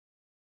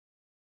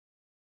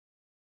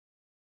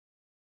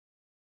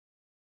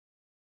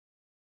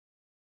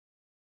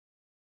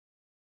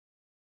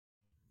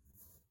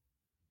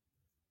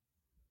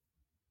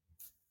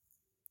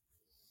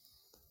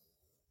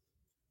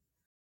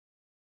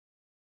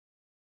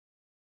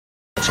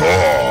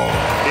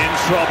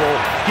trouble,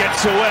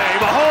 gets away.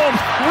 Mahomes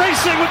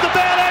racing with the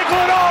bad ankle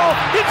and all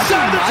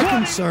inside the 20. My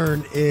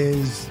concern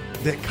is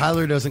that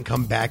Kyler doesn't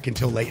come back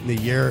until late in the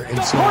year.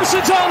 And so,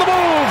 Parsons on the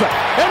move,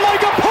 and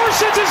Micah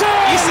Parsons is in.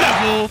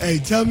 hey,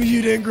 tell me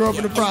you didn't grow up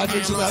in the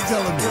projects without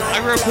telling me. I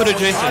grew up with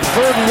adjacent.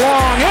 Third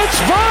long, it's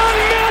Von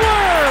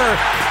Miller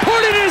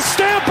putting his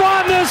stamp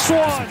on this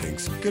one.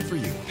 Good for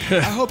you. I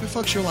hope it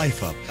fucks your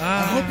life up.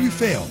 I hope you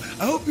fail.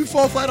 I hope you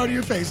fall flat on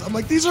your face. I'm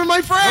like, these are my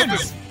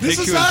friends. This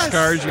is us.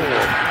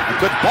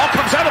 Good ball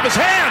comes out of his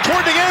hand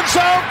toward the end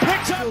zone.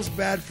 Picked up. Feels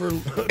bad for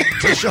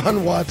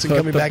Deshaun Watson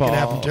coming back and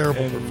having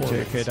terrible performance.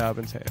 J.K.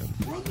 Dobbins' hand.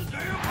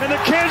 And the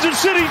Kansas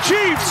City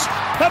Chiefs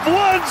have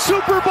won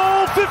Super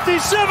Bowl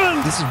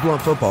 57. This is more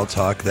football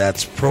talk.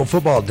 That's pro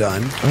football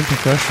done.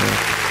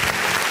 Unprofessional.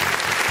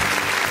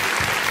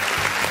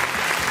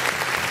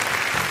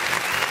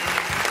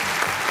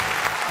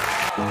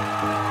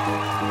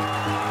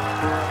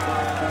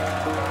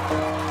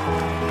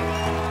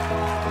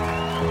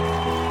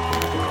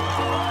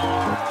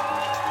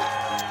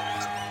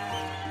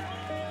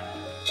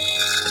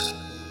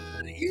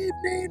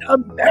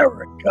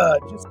 America.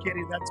 Just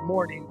kidding. That's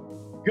morning.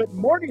 Good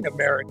morning,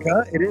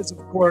 America. It is, of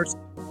course,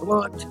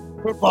 blunt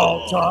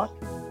football talk.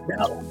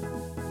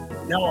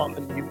 Now I'm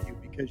going to mute you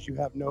because you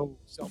have no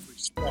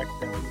self-respect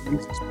that the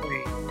music's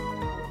playing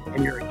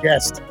and you're a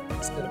guest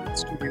instead of in the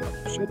studio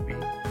like you should be.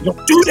 You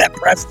don't do that,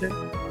 Preston.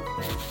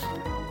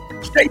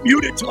 Stay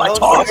muted till I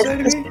talk.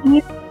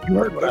 You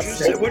heard what I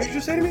said. What did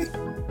you say to me?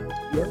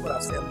 You heard what I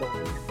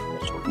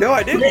said. No,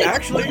 I didn't.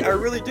 Actually, I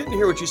really didn't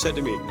hear what you said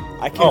to me.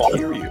 I can't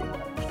hear you.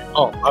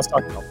 Oh, I was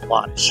talking a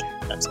lot of shit.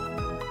 That's all.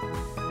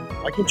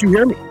 Why can't you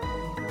hear me?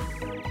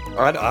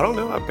 I don't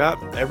know. I've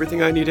got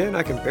everything I need in.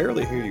 I can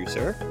barely hear you,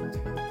 sir.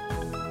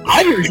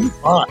 I hear you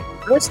fine.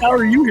 Chris, how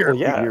are you here?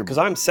 Well, yeah, because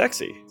I'm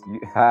sexy.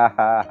 Ha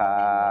ha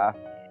ha.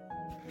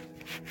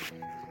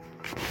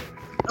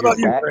 How about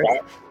you, Chris?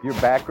 Your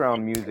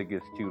background music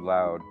is too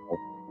loud.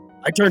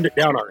 I turned it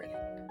down already.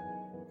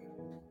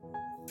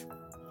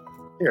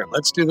 Here,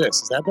 let's do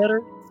this. Is that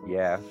better?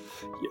 Yeah.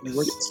 You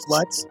look at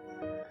sluts?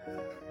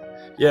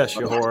 Yes,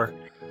 you whore.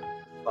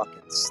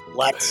 Fucking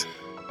sluts.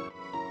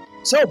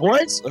 So,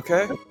 boys.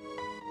 Okay.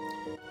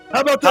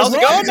 How about those How's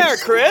it going Lions? there,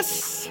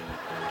 Chris?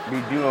 Be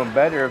doing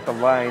better if the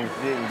Lions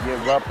didn't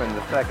give up in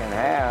the second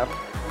half.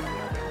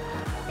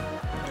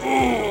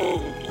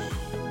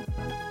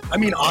 I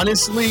mean,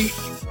 honestly,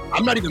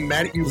 I'm not even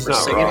mad at you He's for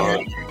not saying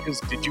wrong. it because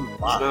did you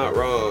lie? Not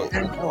wrong.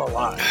 And tell a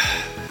lie.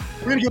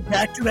 We're going to get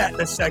back to that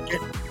in a second.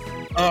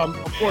 Of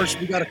course,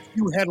 we got a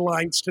few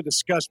headlines to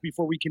discuss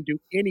before we can do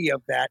any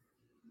of that.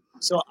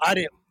 So I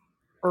didn't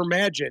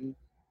imagine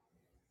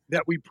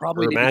that we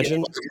probably need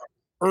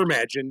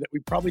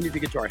to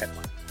get to our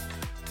headline.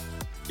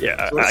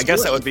 Yeah, So I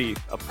guess that would be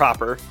a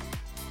proper.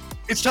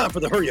 It's time for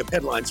the hurry up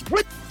headlines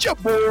with your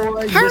boy.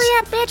 Hurry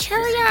up, bitch,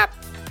 hurry up.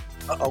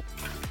 Uh-oh.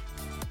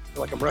 I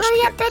feel like I'm rushing.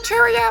 Hurry up, bitch,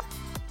 hurry up.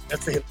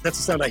 That's the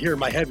sound I hear in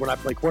my head when I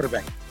play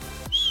quarterback.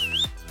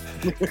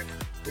 It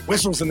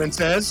whistles and then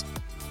says,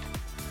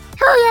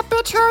 Hurry up,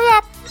 bitch, hurry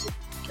up.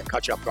 can't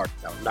cut you off guard.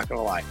 No, I'm not going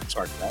to lie. I'm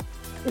sorry for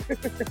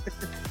that.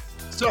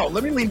 So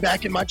let me lean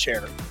back in my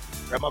chair,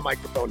 grab my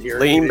microphone here.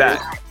 Lean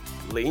back.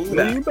 Lean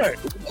back. Lean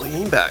back.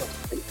 Lean back.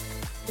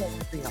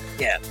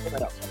 Yeah, pull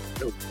that out.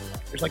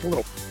 There's like a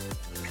little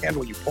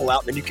handle you pull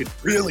out, and then you can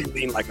really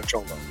lean like a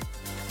cholo.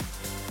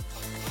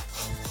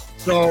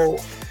 So,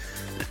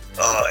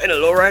 In a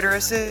lowrider, I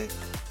say.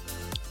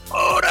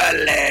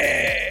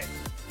 orale.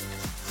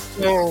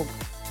 So,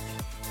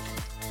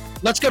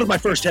 let's go to my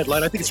first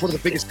headline. I think it's one of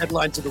the biggest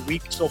headlines of the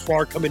week so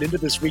far coming into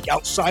this week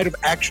outside of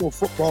actual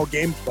football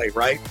gameplay,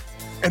 right?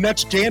 And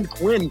that's Dan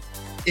Quinn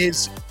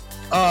is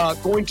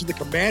going to the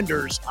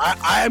Commanders.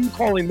 I'm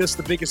calling this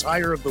the biggest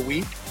hire of the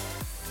week.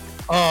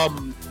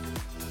 The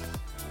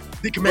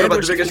What Commanders.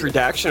 about the biggest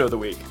redaction of the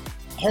week?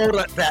 Hold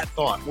up that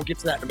thought. We'll get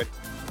to that in a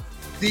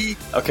minute.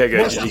 Okay, good.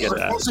 Mostly, You get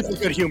that. mostly for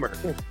good humor.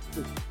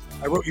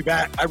 I wrote you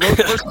back.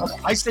 First of all,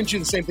 I sent you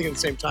the same thing at the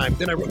same time.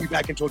 Then I wrote you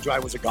back and told you I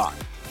was a god.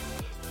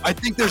 I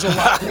think there's a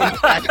lot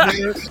back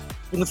there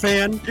for the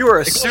fan. You are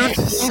a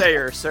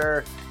soothsayer,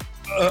 sir.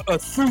 A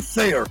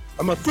soothsayer.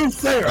 I'm a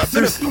soothsayer. A I've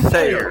been a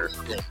soothsayer.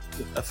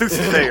 A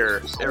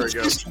soothsayer. There we It's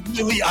go. just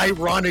really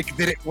ironic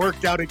that it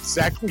worked out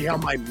exactly how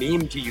my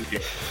meme to you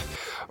did.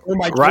 Or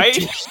my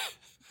Right?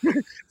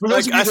 For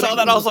those of you I saw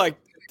that. I was don't- like,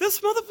 this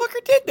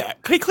motherfucker did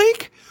that. Clink,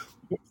 clink.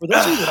 For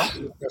those of you that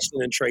don't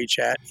wrestling and trade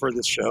chat for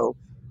this show,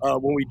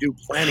 when we do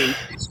planning,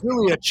 it's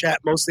really a chat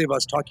mostly of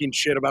us talking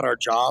shit about our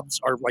jobs,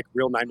 our like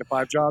real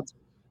 9-to-5 jobs,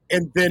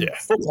 and then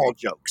football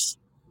jokes.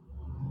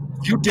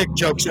 A few dick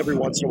jokes every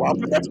once in a while,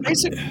 but that's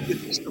basically the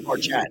gist of our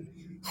chat.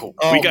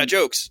 We got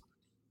jokes.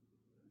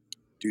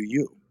 Do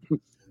you?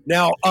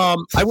 Now,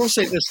 I will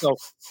say this, though.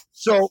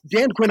 So,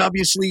 Dan Quinn,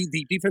 obviously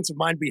the defensive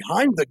mind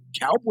behind the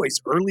Cowboys'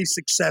 early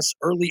success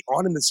early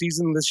on in the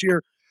season this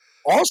year,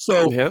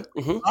 also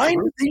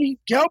behind the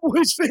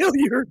Cowboys'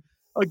 failure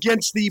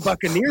against the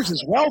Buccaneers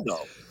as well,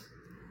 though.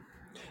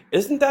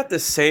 Isn't that the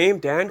same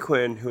Dan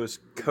Quinn who was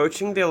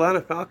coaching the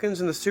Atlanta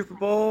Falcons in the Super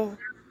Bowl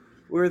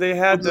where they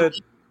had the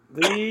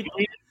lead,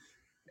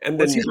 and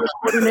Was he then the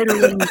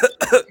coordinator when the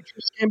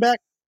Patriots came back?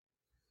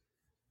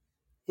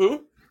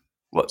 What?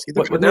 Was he the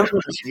What now? coordinator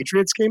when the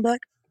Patriots came back?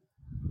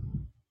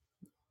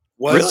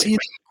 Was Really? he the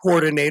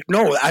coordinator?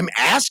 No, I'm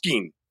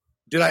asking.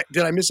 Did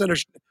I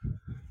misunderstand?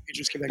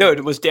 Patriots came back. No,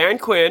 it was Dan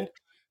Quinn,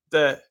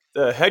 the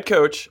head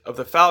coach of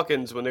the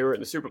Falcons when they were in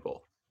the Super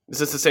Bowl. Is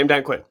this the same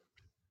Dan Quinn?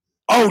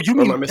 Oh, you Or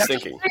mean am I that's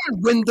misthinking?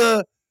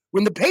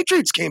 when the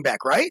Patriots came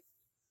back, right?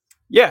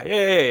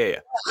 Yeah.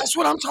 That's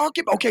what I'm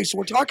talking about. Okay, so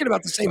we're talking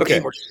about the same Okay.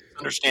 game. We're just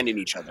understanding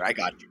each other. I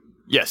got you.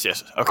 Yes.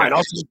 All Okay. right,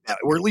 I'll take that.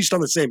 We're at least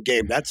on the same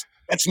game. That's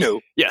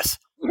new. Yes.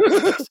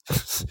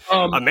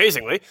 Um,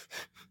 Amazingly.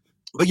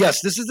 But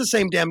yes, this is the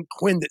same damn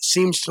Quinn that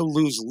seems to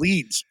lose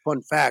leads.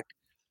 Fun fact.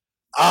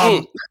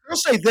 Hmm. I'll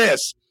say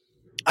this.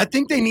 I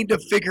think they need to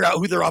figure out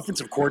who their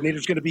offensive coordinator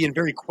is going to be, and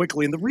very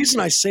quickly. And the reason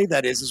I say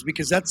that is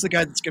because that's the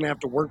guy that's going to have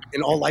to work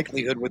in all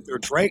likelihood with their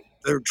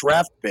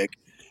draft pick,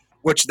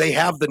 which they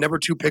have the number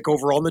 2 pick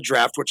overall in the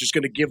draft, which is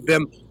going to give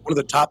them one of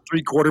the top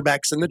 3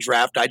 quarterbacks in the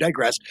draft. I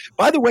digress.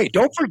 By the way,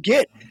 don't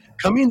forget,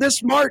 coming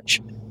this March,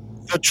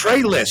 the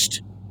Trey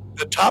list,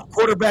 the top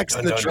quarterbacks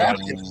in the draft,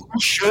 and who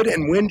should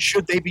and when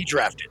should they be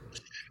drafted.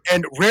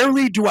 And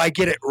rarely do I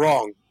get it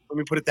wrong. Let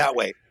me put it that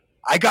way.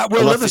 I got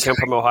Will Unless Levis. he came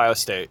from Ohio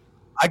State.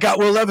 I got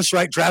Will Levis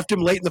right. Draft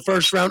him late in the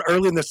first round,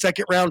 early in the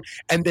second round,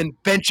 and then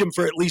bench him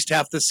for at least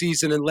half the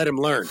season and let him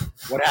learn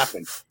what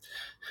happened.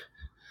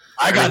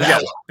 I got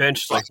that one.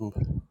 Benched like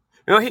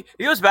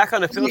he was back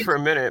on the field for a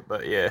minute,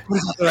 but yeah.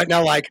 Right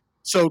now,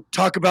 so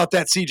talk about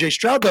that C.J.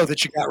 Stroud, though,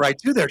 that you got right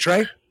too there,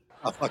 Trey.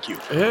 Oh, fuck you.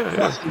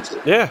 Yeah.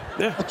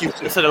 Fuck you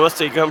too. I said unless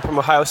they come from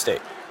Ohio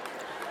State.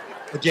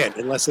 Again,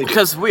 unless they do.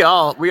 Because we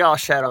all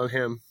shat on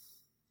him.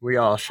 We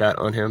all shat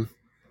on him.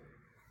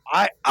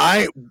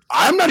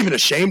 I'm not even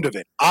ashamed of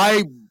it.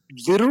 I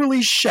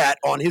literally shat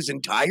on his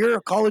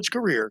entire college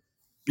career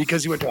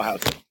because he went to Ohio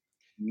State.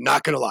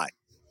 Not going to lie.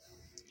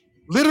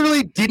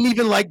 Literally didn't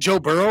even like Joe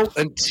Burrow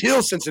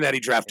until Cincinnati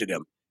drafted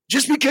him.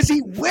 Just because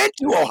he went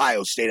to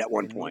Ohio State at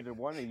one point. Neither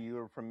one of you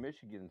are from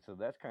Michigan, so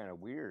that's kind of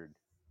weird.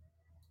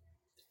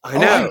 I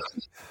know.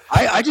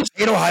 I just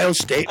hate Ohio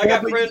State. I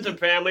got friends and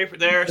family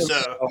there,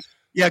 so.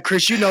 Yeah,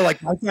 Chris,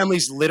 my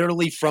family's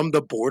literally from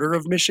the border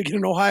of Michigan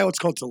and Ohio. It's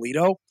called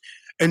Toledo.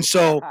 And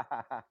so,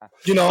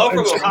 Oh,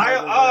 from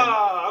Ohio?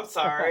 Oh, I'm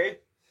sorry.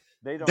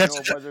 They don't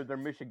know whether they're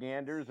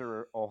Michiganders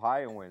or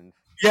Ohioans.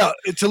 Yeah,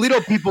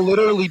 Toledo people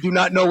literally do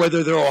not know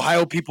whether they're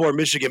Ohio people or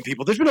Michigan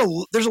people. There's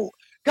a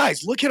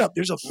guys, look it up.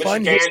 There's a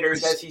fun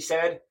Michiganders, as he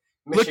said.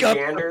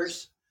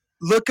 Michiganders.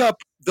 Look up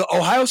the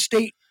Ohio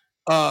State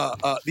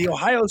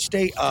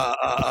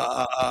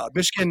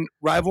Michigan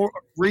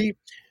rivalry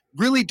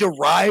really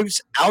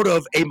derives out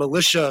of a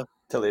militia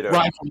Toledo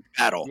rivalry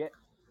battle. Yeah.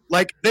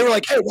 Like, they were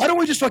like, hey, why don't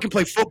we just fucking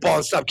play football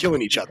and stop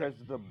killing each other?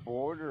 Because the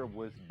border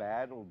was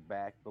battled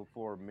back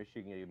before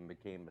Michigan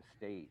became a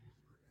state.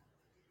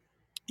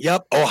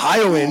 Yep,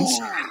 Ohioans,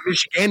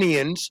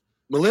 Michiganians,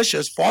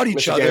 militias fought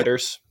each other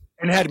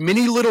and had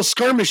many little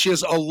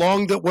skirmishes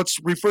along what's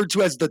referred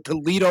to as the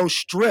Toledo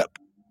Strip.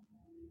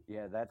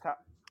 Yeah, that's how.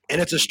 And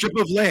it's a strip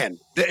of land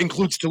that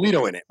includes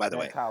Toledo in it, by the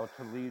way. That's how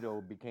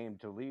Toledo became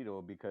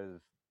Toledo,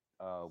 because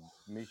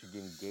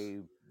Michigan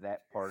gave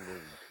that part of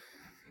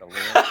the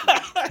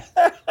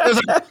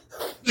land.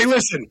 Hey,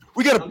 listen,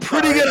 we got a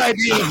pretty good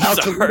idea of how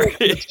Toledo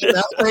became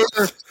that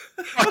later.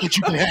 Fuck it,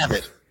 you can have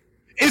it.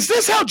 Is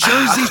this how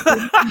Jersey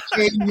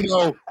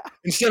became,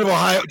 instead of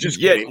Ohio? Just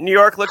kidding. New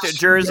York looked at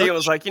Jersey and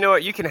was like, you know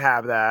what, you can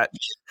have that.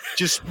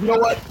 Just, you know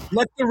what?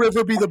 Let the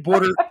river be the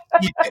border.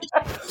 Keep it.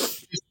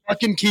 Just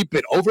fucking keep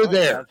it over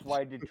there. That's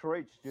why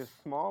Detroit's just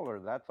smaller.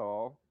 That's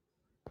all.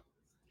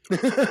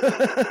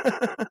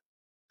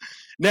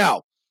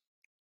 Now,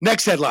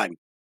 next headline.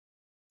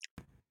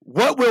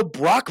 What will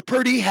Brock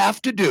Purdy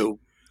have to do?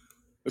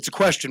 It's a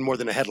question more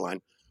than a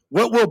headline.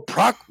 What will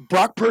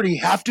Brock Purdy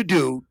have to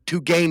do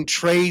to gain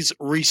Trey's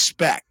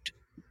respect?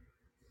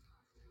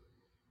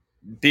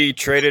 Be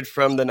traded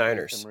from the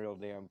Niners. Some real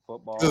damn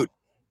football.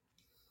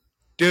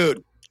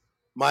 Dude,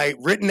 my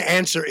written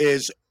answer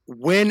is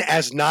win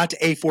as not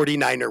a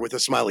 49er with a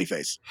smiley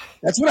face.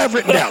 That's what I've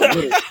written down.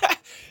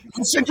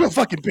 I'll send you a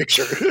fucking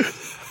picture.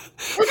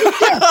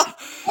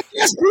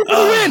 Yes, people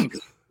win.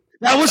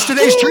 That was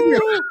today's trivia.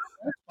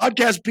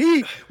 Podcast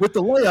P with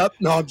the layup.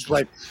 No, I'm just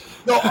like,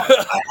 no,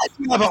 I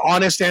do have an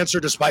honest answer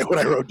despite what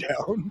I wrote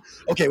down.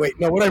 Okay, wait.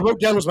 No, what I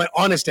wrote down was my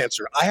honest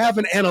answer. I have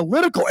an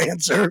analytical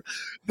answer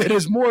that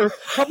is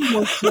probably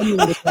more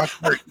similar to Brock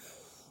Purdy.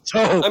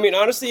 So, I mean,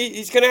 honestly,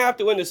 he's going to have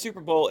to win the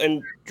Super Bowl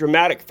in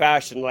dramatic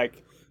fashion.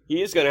 Like,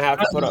 he is going to have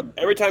to put up.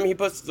 Every time he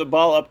puts the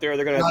ball up there,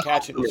 they're going to have to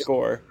catch it and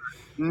score.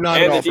 And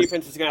the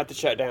defense is going to have to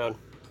shut down.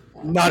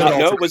 Not at all.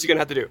 No, what's he going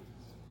to have to do?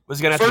 What's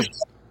he going to have to do?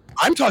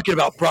 I'm talking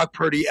about Brock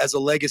Purdy as a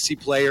legacy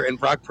player and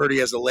Brock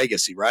Purdy as a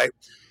legacy, right?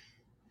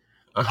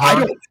 I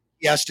don't think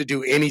he has to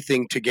do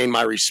anything to gain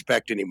my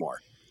respect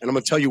anymore. And I'm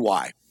going to tell you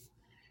why.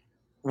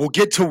 We'll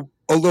get to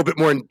a little bit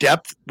more in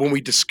depth when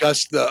we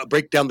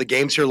break down the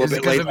games here a little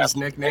bit later. Is it because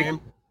of his nickname?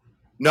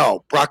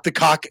 No, Brock the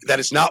Cock, that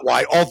is not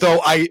why.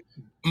 Although I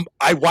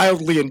I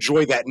wildly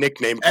enjoy that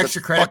nickname.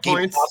 Extra credit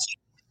points. Awesome.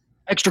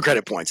 Extra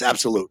credit points,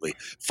 absolutely.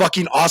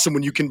 Fucking awesome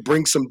when you can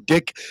bring some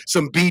big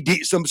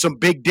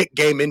dick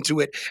game into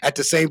it at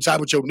the same time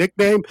with your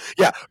nickname.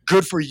 Yeah,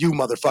 good for you,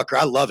 motherfucker.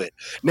 I love it.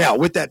 Now,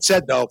 with that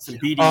said, though,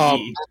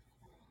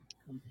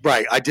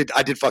 right, I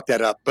did fuck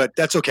that up, but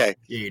that's okay.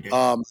 Yeah, you did.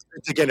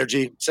 Big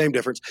energy, same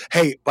difference.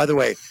 Hey, by the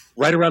way,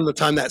 right around the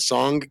time that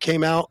song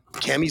came out,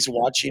 Cammy's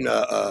watching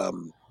a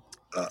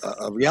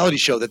reality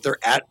show that they're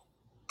at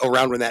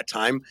around when that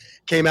time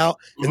came out,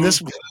 and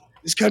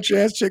this country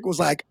ass chick was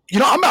like,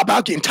 I'm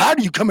about getting tired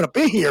of you coming up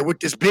in here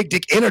with this big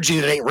dick energy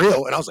that ain't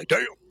real. And I was like,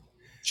 damn.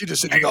 She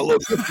just said you got a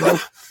little dick, bro.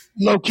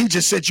 Low key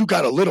just said you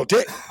got a little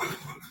dick.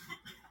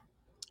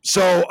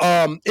 So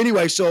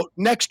anyway,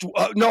 next,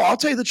 I'll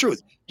tell you the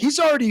truth. He's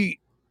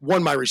already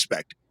won my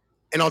respect,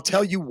 and I'll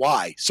tell you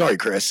why. Sorry,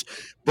 Chris,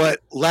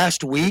 but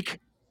last week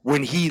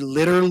when he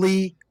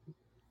literally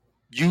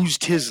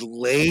used his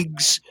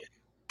legs,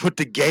 put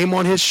the game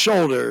on his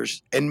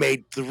shoulders, and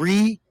made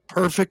 3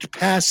 perfect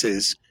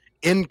passes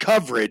in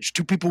coverage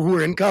to people who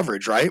were in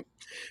coverage, right?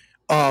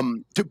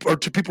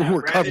 To people who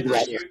were covered.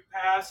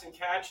 Pass and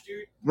catch,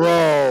 dude.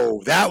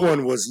 Bro, that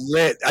one was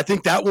lit. I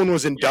think that one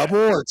was in double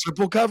or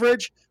triple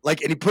coverage. And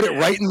he put it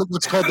right in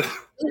what's called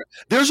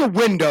there's a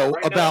window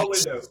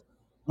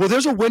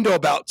there's a window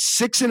about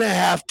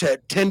 6.5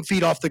 to 10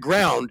 feet off the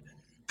ground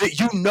that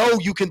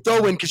you can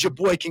throw in because your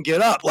boy can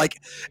get up.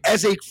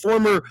 As a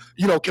former,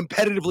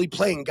 competitively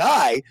playing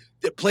guy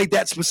that played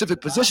that specific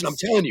position, I'm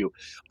telling you,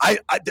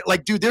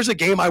 dude, there's a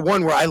game I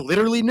won where I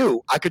literally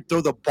knew I could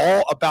throw the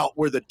ball about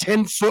where the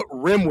 10-foot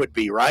rim would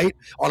be, right,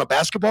 on a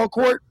basketball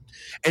court,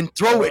 and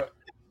throw it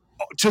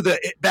to the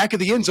back of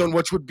the end zone,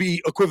 which would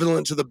be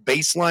equivalent to the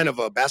baseline of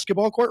a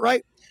basketball court,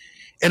 right?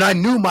 And I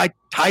knew my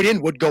tight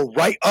end would go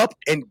right up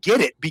and get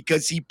it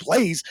because he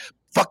plays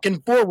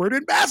fucking forward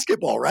in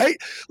basketball, right?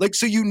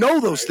 So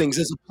those things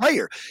as a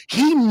player.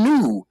 He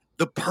knew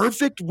the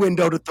perfect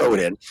window to throw it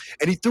in,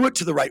 and he threw it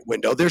to the right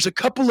window. There's a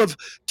couple of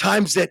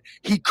times that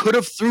he could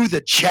have threw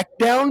the check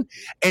down,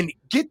 and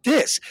get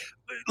this,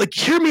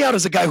 hear me out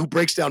as a guy who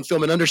breaks down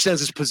film and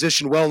understands his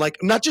position well,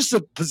 not just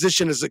the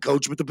position as a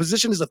coach, but the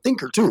position as a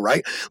thinker too,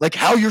 right?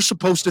 How you're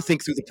supposed to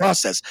think through the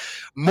process.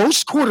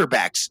 Most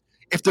quarterbacks,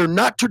 if they're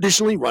not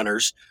traditionally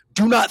runners,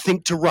 do not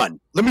think to run.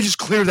 Let me just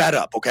clear that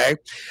up, okay?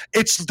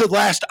 It's the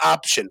last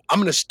option. I'm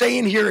going to stay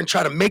in here and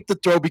try to make the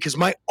throw because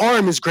my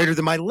arm is greater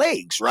than my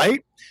legs,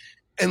 right?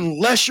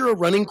 Unless you're a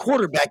running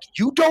quarterback,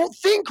 you don't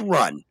think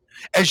run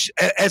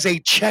as a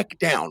check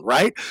down,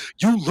 right?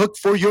 You look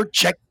for your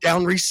check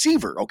down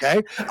receiver,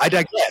 okay? I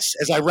digress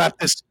as I wrap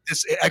this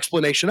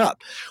explanation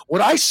up.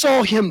 What I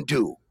saw him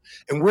do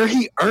and where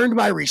he earned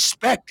my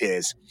respect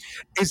is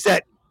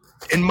that,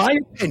 in my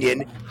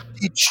opinion,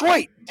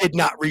 Detroit did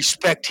not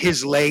respect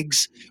his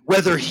legs,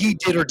 whether he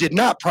did or did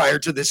not prior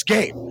to this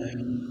game.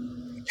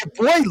 Your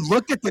boy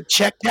looked at the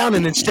check down,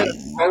 and instead of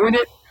throwing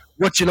it,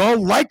 which in all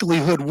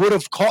likelihood would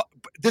have caught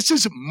 – this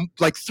is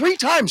 3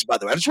 times, by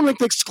the way. I just want to make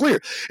this clear.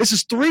 This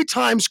is 3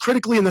 times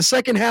critically in the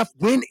second half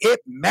when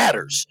it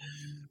matters.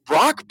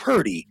 Brock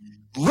Purdy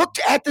looked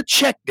at the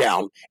check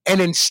down,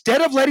 and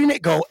instead of letting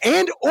it go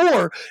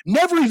or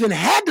never even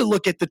had to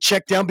look at the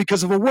check down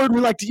because of a word we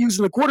like to use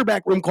in the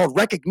quarterback room called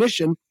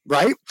recognition,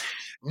 right?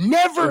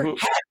 Never had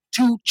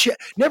to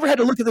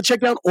look at the check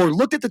down or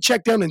looked at the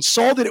check down and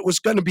saw that it was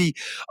going to be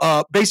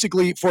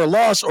basically for a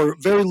loss or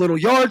very little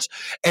yards,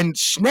 and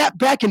snapped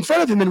back in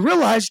front of him and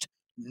realized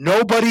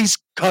nobody's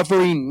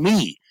covering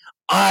me.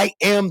 I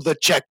am the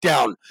check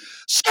down.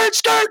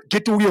 Skirt,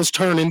 get the wheels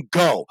turn and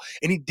go.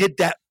 And he did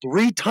that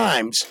 3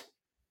 times.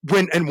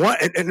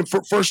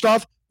 First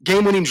off,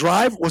 game-winning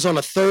drive was on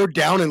a 3rd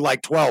down and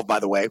 12, by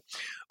the way.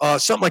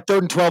 Something like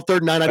 3rd and 12, 3rd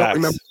and 9. I don't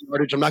remember the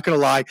yardage. I'm not going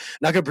to lie.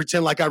 Not going to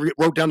pretend like I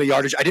wrote down the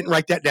yardage. I didn't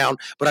write that down,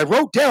 but I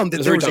wrote down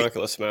that there was a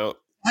ridiculous amount.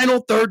 Final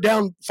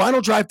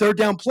drive, 3rd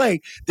down play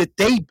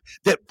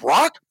that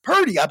Brock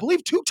Purdy, I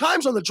believe 2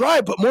 times on the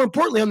drive, but more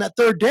importantly on that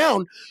 3rd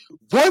down,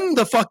 won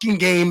the fucking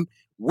game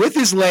with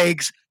his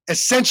legs,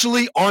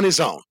 essentially on his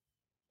own.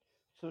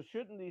 So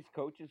shouldn't these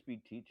coaches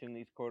be teaching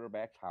these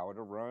quarterbacks how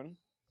to run?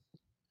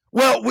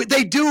 Well,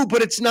 they do,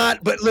 but it's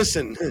not. But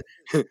listen,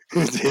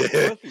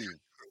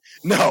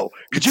 no.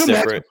 Could you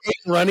imagine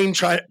Peyton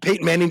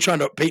Manning trying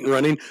to Peyton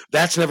running?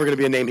 That's never going to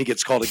be a name he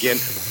gets called again.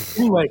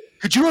 Anyway,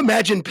 could you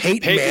imagine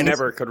Peyton Manning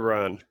never could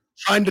run,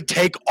 trying to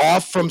take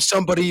off from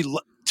somebody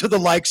to the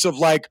likes of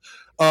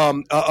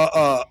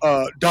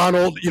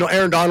Donald,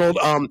 Aaron Donald,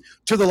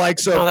 to the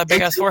likes of that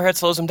big ass forehead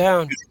slows him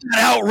down.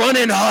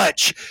 Outrunning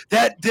Hutch.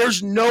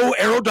 There's no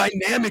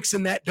aerodynamics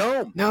in that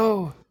dome.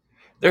 No.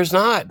 There's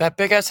not. That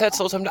big ass head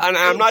slows him down.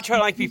 I'm not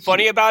trying to be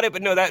funny about it,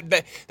 but no,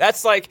 that's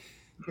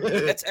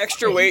that's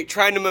extra weight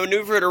trying to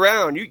maneuver it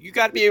around. You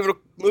got to be able to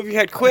move your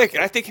head quick.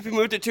 And I think if you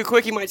moved it too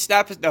quick, he might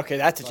snap it. Okay,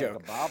 that's a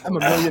joke. I'm a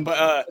million.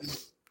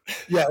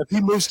 Yeah, if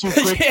he moves too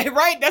quick, yeah,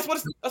 right. That's what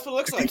it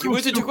looks like. If he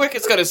moves it too quick,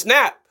 it's gonna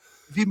snap.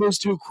 If he moves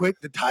too quick,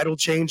 the tidal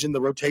change in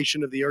the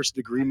rotation of the Earth's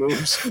degree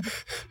moves.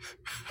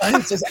 I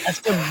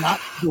still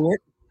not do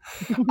it.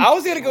 I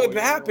was gonna go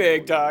that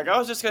big, dog. I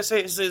was just gonna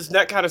say his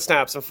neck kind of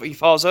snaps if he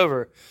falls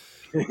over.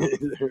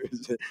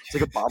 It's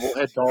like a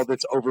bobblehead doll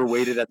that's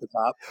overweighted at the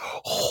top.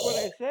 That's what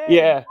I said.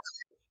 Yeah.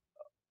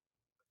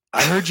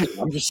 I heard you.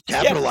 I'm just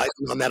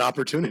capitalizing on that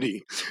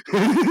opportunity. We're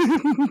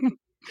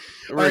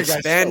All right, guys,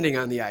 expanding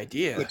on the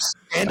idea.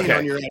 Expanding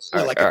on your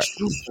idea like a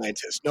true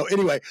scientist. No,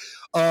 anyway,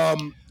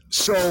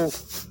 so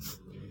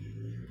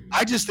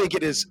I just think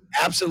it is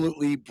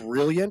absolutely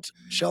brilliant,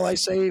 shall I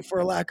say, for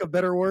a lack of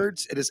better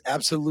words. It is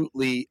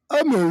absolutely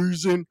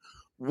amazing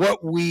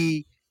what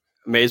we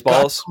Maze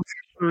balls.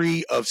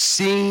 luxury of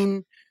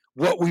seeing,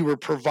 what we were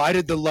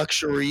provided the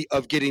luxury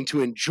of getting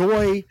to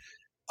enjoy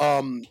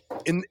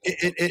in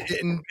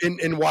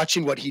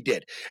watching what he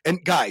did.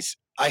 And guys,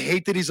 I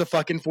hate that he's a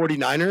fucking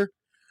 49er,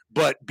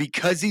 but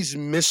because he's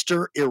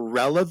Mr.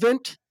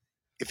 Irrelevant,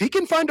 if he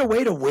can find a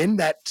way to win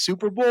that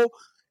Super Bowl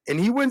and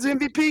he wins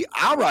MVP,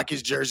 I'll rock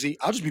his jersey.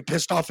 I'll just be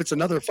pissed off it's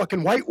another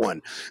fucking white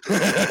one.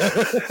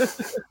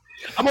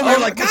 I'm over here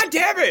like, God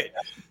damn it!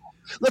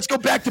 let's go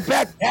back to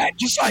back, Dad,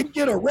 just so I can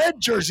get a red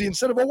jersey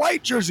instead of a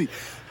white jersey.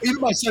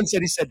 Even my son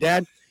said, he said,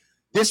 Dad,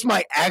 this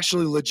might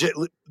actually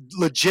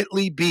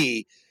legitly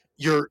be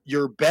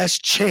your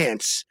best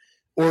chance,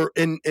 or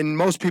in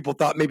most people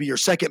thought maybe your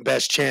second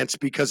best chance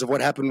because of what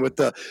happened with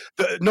the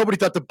nobody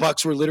thought the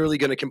Bucs were literally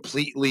going to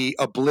completely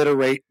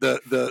obliterate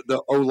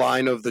the O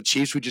line of the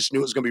Chiefs. We just knew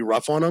it was going to be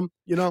rough on them,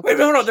 you know. Wait,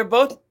 hold on. They're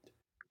both.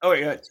 Oh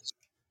wait, good.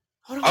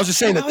 I was just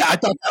saying that I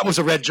thought that was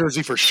a red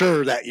jersey for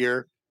sure that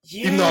year.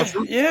 Yeah, Even though I was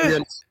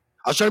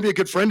I was trying to be a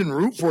good friend and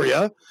root for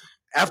you.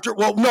 After,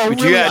 well, no, but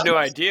really, you had no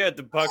idea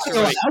the Bucs were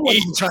going to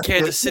eat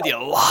Kansas City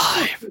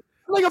alive.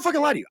 I'm not gonna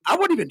fucking lie to you. I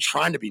wasn't even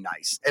trying to be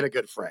nice and a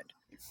good friend.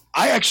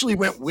 I actually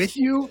went with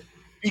you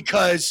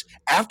because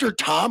after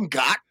Tom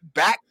got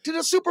back to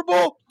the Super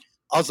Bowl,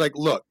 I was like,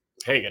 look,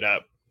 hang it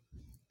up,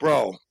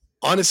 bro.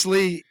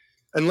 Honestly,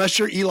 unless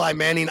you're Eli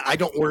Manning, I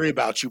don't worry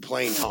about you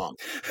playing Tom.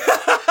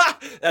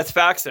 That's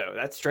facts, though.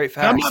 That's straight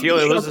facts. He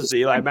only loses to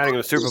Eli Manning in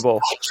the Super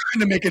Bowl. I'm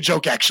trying to make a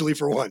joke, actually,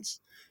 for once.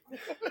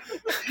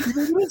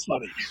 It is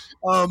funny.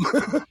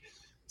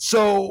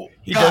 So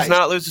he does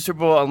not lose the Super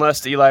Bowl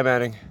unless to Eli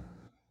Manning.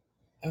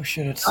 Oh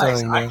shit! It's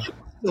snowing now.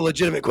 A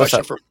legitimate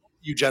question for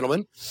you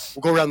gentlemen.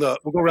 We'll go around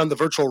the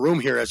virtual room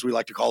here, as we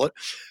like to call it.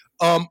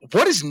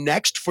 What is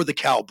next for the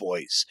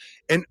Cowboys?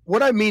 And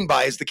what I mean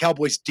by is the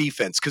Cowboys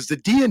defense, because the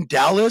D in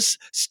Dallas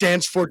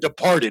stands for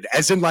departed,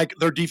 as in like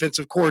their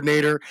defensive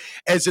coordinator,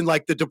 as in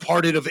like the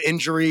departed of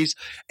injuries,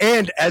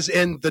 and as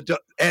in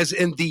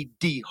the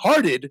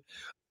dehearted,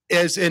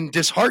 as in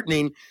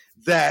disheartening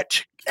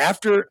that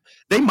after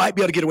they might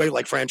be able to get away with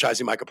like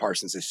franchising Micah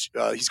Parsons.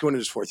 He's going to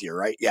his fourth year,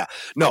 right? Yeah.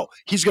 No,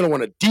 he's going to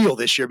want a deal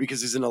this year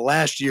because he's in the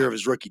last year of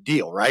his rookie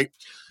deal, right?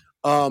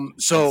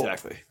 So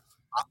exactly.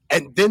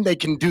 And then they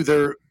can do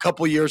their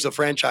couple years of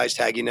franchise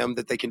tagging them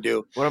that they can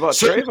do. What about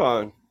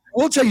Trayvon?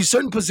 We'll tell you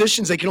certain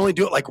positions they can only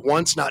do it like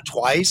once, not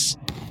twice.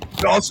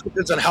 It also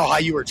depends on how high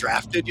you were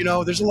drafted. You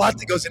know, there's a lot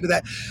that goes into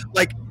that.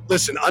 Like,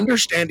 listen,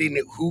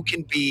 understanding who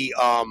can be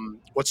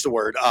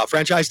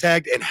franchise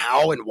tagged and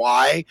how and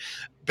why,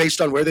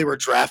 based on where they were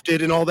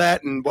drafted and all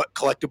that, and what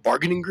collective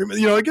bargaining agreement.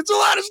 You know, it gets a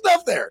lot of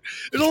stuff there.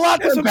 There's a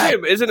lot. Isn't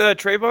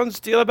Trayvon's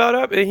deal about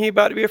up? Isn't he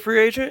about to be a free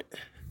agent?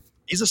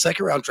 He's a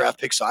second-round draft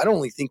pick, so I don't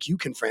only think you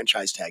can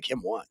franchise tag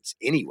him once.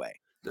 Anyway.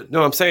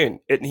 No, I'm saying,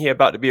 isn't he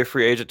about to be a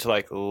free agent to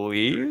like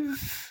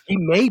leave? He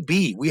may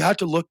be. We have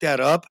to look that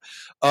up.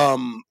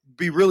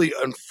 Be really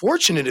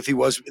unfortunate if he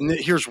was, and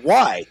here's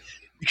why: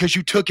 because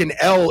you took an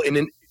L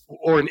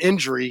or an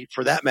injury,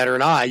 for that matter,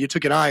 an I. You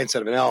took an I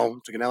instead of an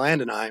L. Took an L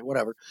and an I,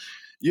 whatever.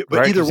 But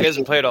right, either he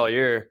hasn't played all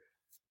year.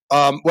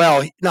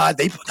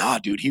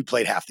 Dude, he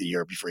played half the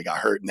year before he got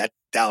hurt, and that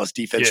Dallas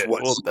defense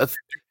was. Well,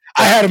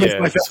 I had him as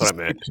my that's what I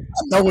meant.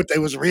 I know what they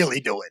was really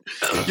doing.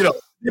 You know,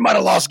 they might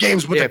have lost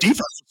games, but the defense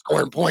was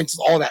scoring points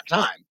all that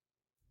time.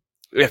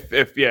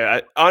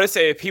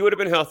 Honestly, if he would have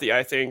been healthy,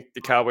 I think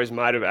the Cowboys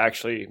might have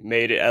actually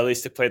made it at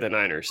least to play the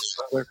Niners.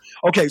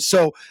 Okay,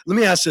 so let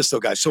me ask this though,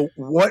 guys. So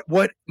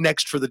what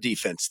next for the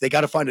defense? They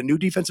got to find a new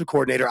defensive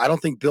coordinator. I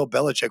don't think Bill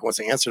Belichick wants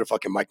to answer to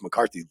fucking Mike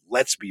McCarthy.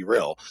 Let's be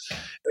real.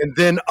 And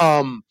then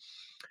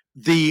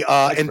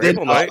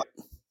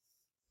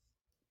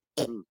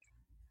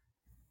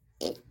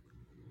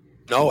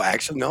no,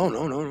 actually,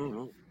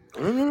 no.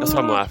 That's why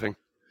I'm laughing.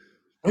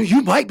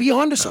 You might be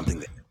onto something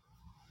there.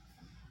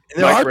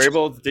 And Mike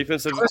Vrabel,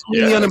 defensive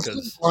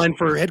line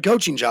for head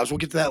coaching jobs. We'll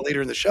get to that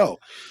later in the show.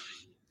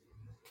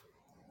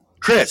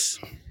 Chris,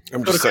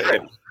 I'm just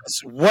saying.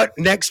 What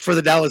next for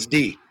the Dallas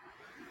D?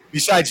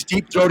 Besides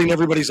deep throating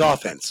everybody's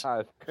offense.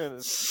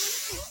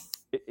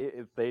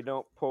 If they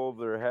don't pull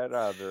their head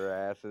out of their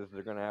asses,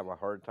 they're going to have a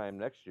hard time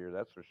next year.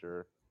 That's for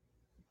sure.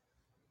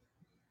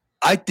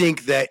 I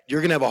think that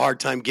you're going to have a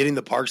hard time getting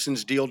the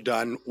Parsons deal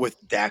done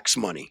with Dak's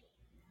money.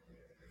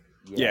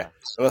 Yeah.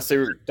 Unless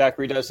Dak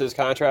redoes his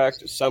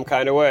contract some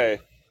kind of way.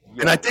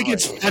 And I think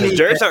it's funny.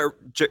 Go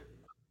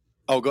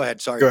ahead.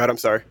 Sorry. Go ahead. I'm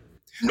sorry.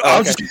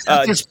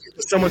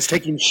 Someone's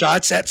taking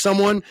shots at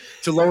someone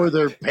to lower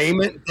their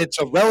payment. It's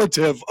a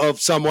relative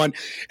of someone,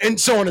 and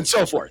so on and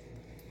so forth.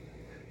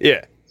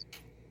 Yeah.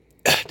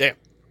 Damn.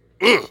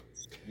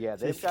 Yeah,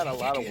 they've got a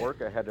lot of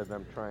work ahead of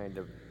them trying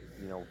to,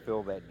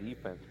 fill that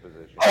defense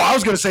position. Oh, I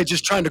was going to say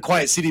just trying to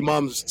quiet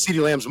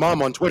CeeDee Lamb's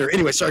mom on Twitter.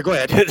 Anyway, sorry, go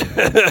ahead.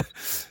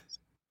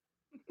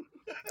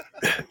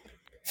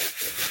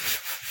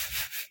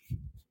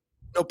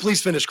 No,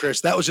 please finish, Chris.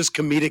 That was just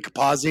comedic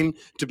pausing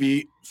to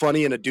be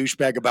funny and a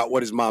douchebag about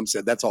what his mom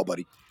said. That's all,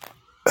 buddy.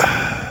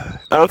 I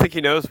don't think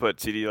he knows what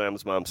CeeDee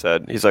Lamb's mom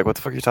said. He's like, what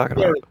the fuck are you talking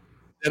about?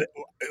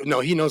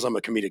 No, he knows I'm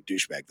a comedic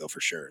douchebag, though, for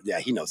sure. Yeah,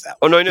 he knows that.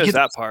 Oh, no, he knows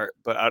that part,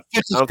 but I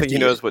don't think he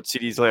knows what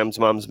CeeDee Lamb's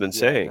mom's been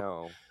saying.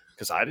 No.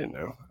 Because I didn't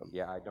know.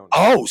 Yeah, I don't know.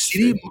 Oh,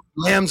 CeeDee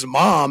Lamb's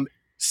mom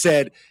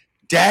said,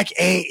 Dak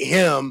ain't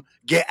him.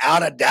 Get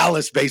out of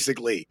Dallas,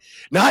 basically.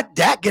 Not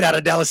Dak get out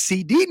of Dallas.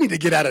 CD need to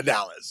get out of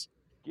Dallas.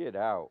 Get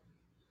out.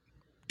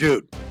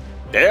 Dude.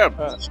 Damn.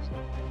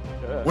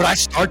 Would I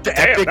start the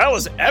Damn, epic that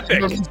was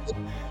epic.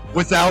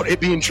 without it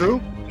being true?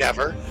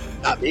 Never.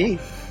 Not me.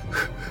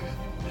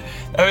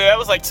 I mean, that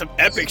was like some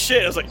epic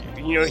shit. I was like,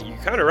 you're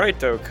kind of right,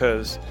 though,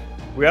 because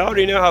we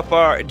already know how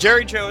far.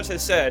 Jerry Jones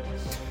has said,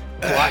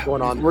 a lot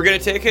going on. We're going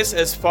to take us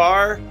as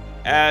far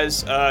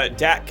as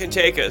Dak can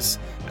take us.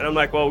 And I'm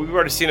like, well, we've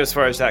already seen as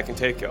far as Dak can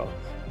take y'all.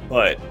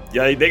 But,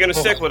 yeah, they're going to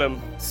stick with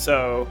him.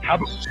 So How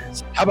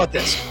about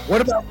this?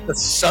 What about the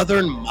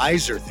Southern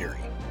miser theory?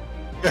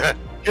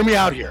 Hear me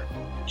out here.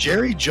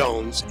 Jerry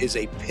Jones is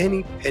a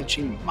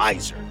penny-pinching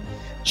miser.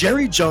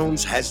 Jerry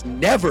Jones has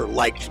never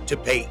liked to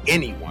pay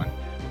anyone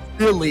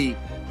really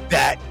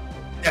that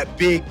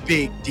big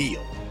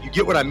deal. You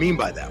get what I mean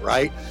by that,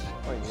 right?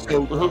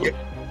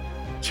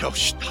 So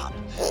stop.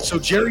 So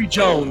Jerry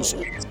Jones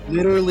is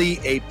literally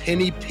a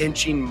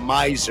penny-pinching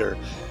miser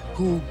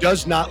who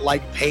does not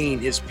like paying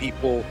his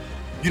people,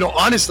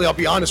 honestly, I'll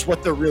be honest,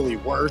 what they're really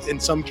worth in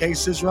some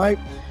cases, right?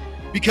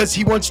 Because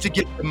he wants to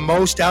get the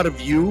most out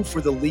of you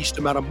for the least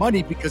amount of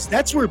money, because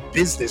that's where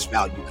business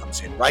value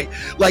comes in, right?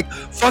 Like,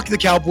 fuck the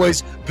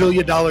Cowboys,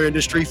 billion-dollar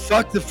industry,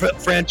 fuck the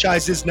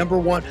franchises, number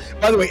one.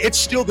 By the way, it's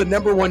still the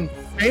number one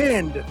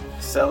franchise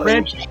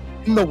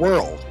in the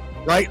world,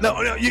 right?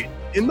 No,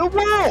 in the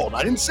world.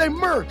 I didn't say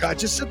Merc. I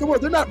just said the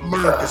world. They're not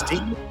America's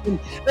team.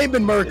 They've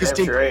been America's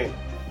team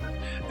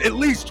at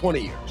least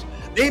 20 years.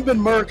 They've been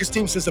America's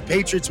team since the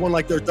Patriots won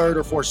like their third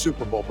or fourth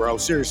Super Bowl, bro.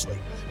 Seriously.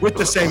 With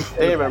the same.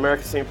 They've been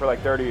America's team for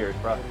like 30 years,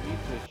 bro.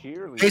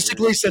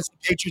 Basically, since the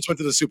Patriots went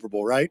to the Super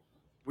Bowl, right?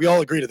 We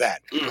all agree to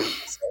that.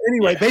 So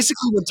anyway,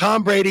 basically, when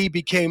Tom Brady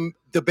became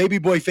the baby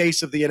boy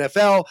face of the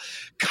NFL,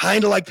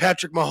 kind of like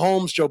Patrick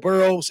Mahomes, Joe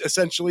Burrow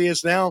essentially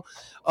is now.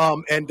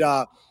 And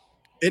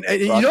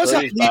you know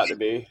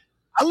what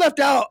I left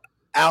out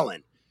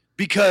Allen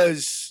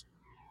because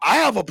I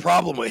have a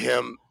problem with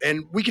him,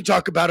 and we could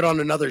talk about it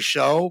on another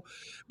show,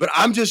 but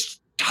I'm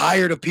just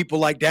tired of people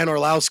like Dan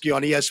Orlowski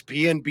on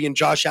ESPN being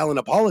Josh Allen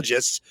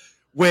apologists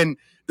when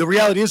the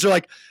reality is they're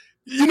like,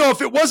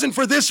 if it wasn't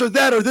for this or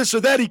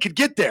that, he could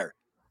get there.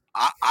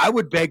 I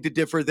would beg to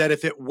differ that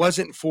if it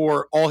wasn't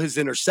for all his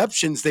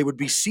interceptions, they would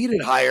be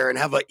seated higher and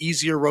have an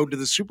easier road to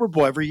the Super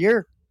Bowl every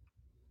year.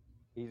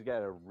 He's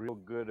got a real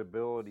good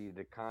ability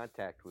to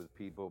contact with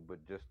people, but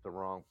just the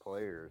wrong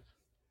players.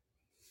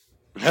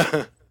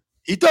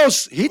 He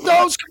throws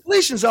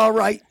completions all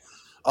right.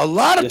 A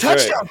lot of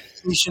touchdown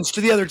completions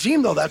to the other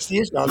team, though. That's the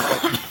issue.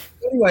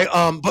 Anyway,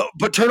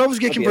 but turnovers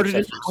get converted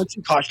into points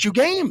and cost you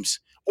games,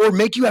 or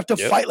make you have to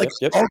fight like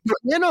all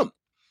you're in them.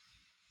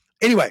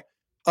 Anyway,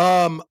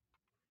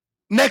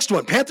 next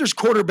one: Panthers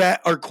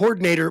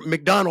coordinator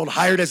McDonald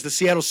hired as the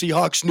Seattle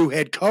Seahawks' new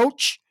head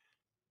coach.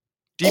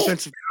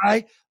 Defensive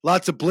guy.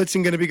 Lots of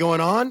blitzing going to be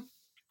going on.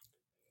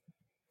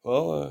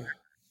 Well,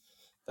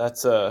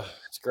 that's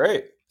it's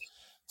great.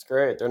 It's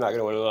great. They're not going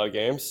to win a lot of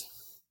games.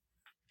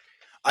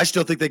 I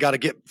still think they got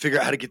to figure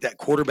out how to get that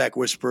quarterback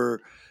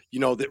whisperer,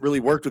 that really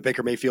worked with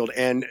Baker Mayfield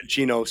and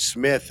Geno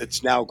Smith.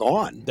 It's now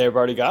gone. They've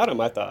already got him,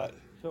 I thought.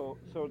 So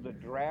the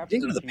draft.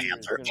 Into the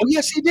Panther. Oh,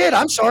 yes, he did.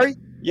 I'm sorry.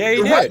 Yeah,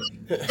 he did. Right.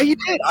 Yeah, he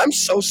did. I'm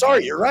so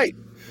sorry. You're right.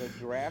 The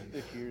draft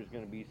this year is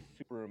going to be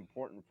super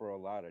important for a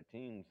lot of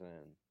teams then.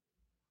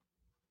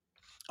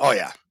 Oh,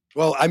 yeah.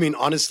 Well, I mean,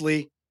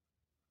 honestly,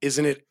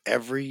 isn't it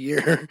every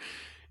year?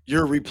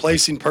 You're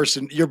replacing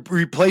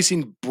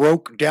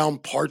broke down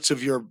parts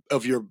of your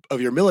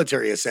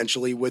military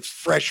essentially with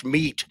fresh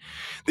meat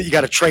that you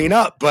got to train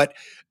up, but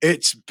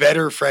it's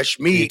better fresh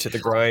meat to the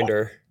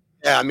grinder.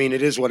 Yeah, I mean,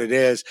 it is what it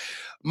is.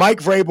 Mike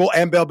Vrabel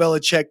and Bill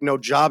Belichick, no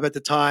job at the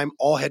time.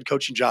 All head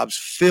coaching jobs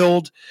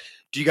filled.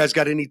 Do you guys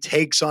got any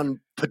takes on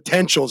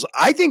potentials?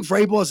 I think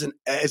Vrabel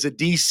as a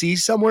DC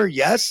somewhere,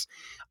 yes.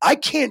 I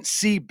can't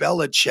see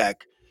Belichick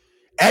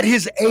at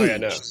his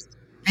age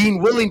being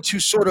willing to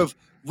sort of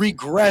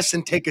regress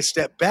and take a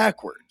step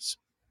backwards.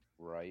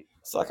 Right.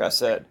 It's like I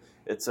said,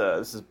 this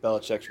is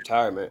Belichick's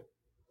retirement.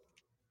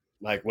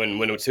 Like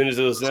when as soon as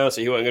it was announced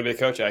that he wasn't going to be the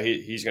coach,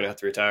 he's going to have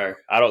to retire.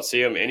 I don't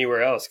see him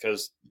anywhere else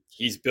because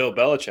he's Bill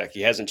Belichick.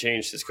 He hasn't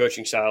changed his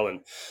coaching style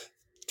in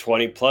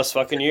 20 plus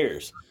fucking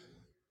years.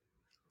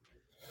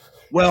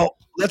 Well,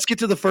 let's get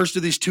to the first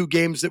of these two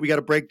games that we got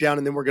to break down,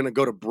 and then we're going to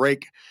go to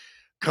break.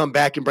 come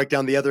back and break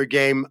down the other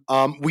game.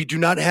 We do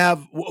not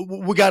have –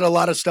 we got a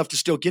lot of stuff to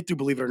still get through,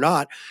 believe it or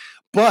not.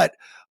 But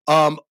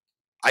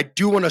I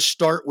do want to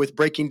start with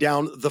breaking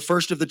down the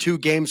first of the two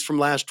games from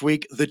last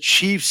week, the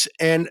Chiefs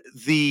and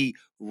the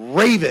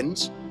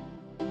Ravens.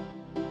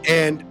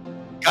 And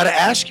got to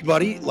ask you,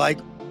 buddy,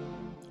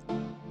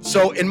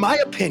 so in my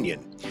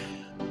opinion,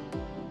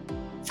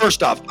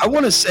 first off, I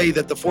want to say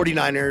that the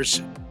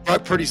 49ers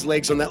brought Purdy's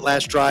legs on that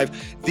last drive.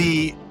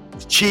 The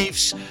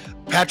Chiefs,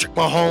 Patrick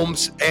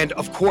Mahomes, and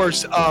of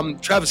course,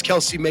 Travis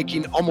Kelce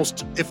making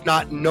almost, if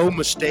not no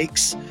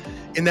mistakes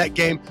in that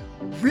game.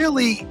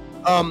 Really,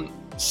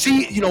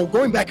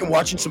 going back and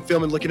watching some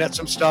film and looking at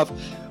some stuff,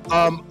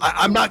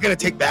 I'm not going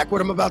to take back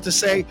what I'm about to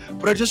say,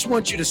 but I just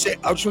want you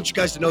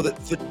guys to know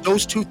that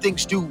those two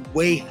things do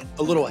weigh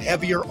a little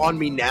heavier on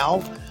me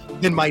now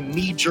than my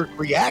knee-jerk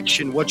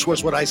reaction, which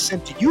was what I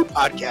sent to you,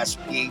 Podcast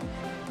P,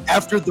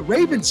 after the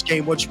Ravens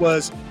game, which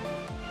was,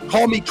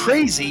 call me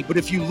crazy, but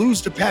if you lose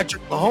to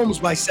Patrick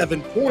Mahomes by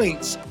 7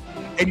 points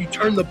and you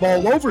turn the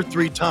ball over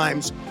 3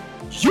 times,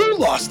 you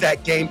lost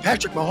that game.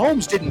 Patrick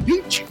Mahomes didn't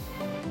beat you.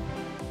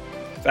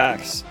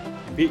 Facts.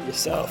 You beat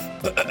yourself.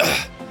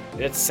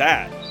 It's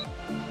sad.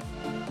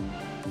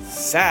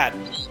 Sad.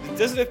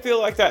 Doesn't it feel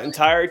like that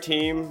entire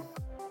team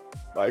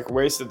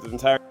wasted the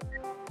entire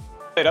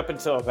up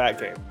until that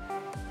game?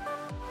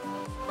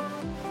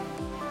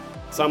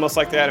 It's almost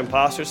like they had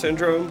imposter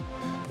syndrome.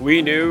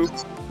 We knew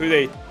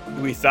who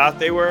we thought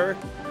they were,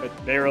 but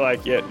they were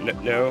like, yeah,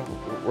 no,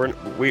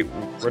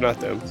 we're not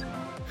them.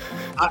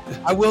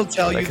 I will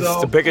tell you though,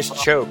 it's the biggest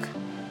choke.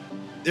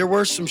 There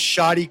were some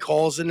shoddy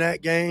calls in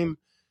that game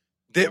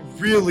that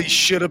really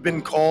should have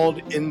been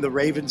called in the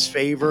Ravens'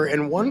 favor,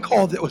 and one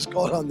call that was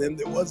called on them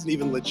that wasn't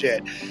even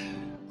legit.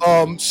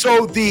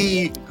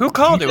 Who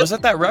called it? Was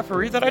that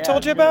referee that I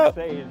told you about?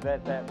 Is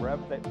that ref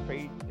that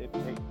paid?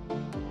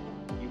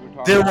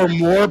 There were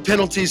more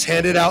penalties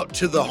handed out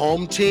to the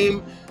home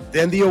team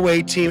than the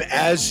away team,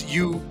 as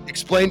you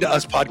explained to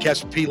us,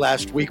 Podcast P,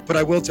 last week. But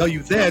I will tell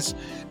you this,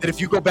 that if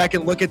you go back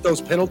and look at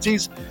those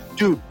penalties,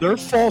 dude, their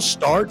false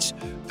starts,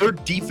 their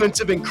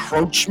defensive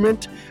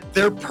encroachment,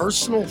 their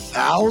personal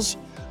fouls,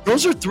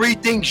 those are 3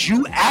 things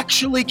you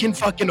actually can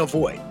fucking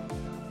avoid.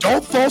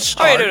 Don't false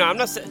start. Oh, no, I'm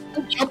not saying.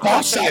 Don't jump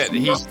off side.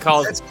 He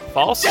called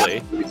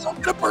falsely. It's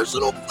a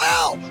personal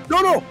foul.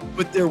 No.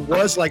 But there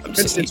was, for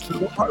instance,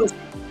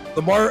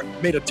 Lamar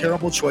made a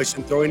terrible choice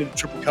in throwing into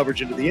triple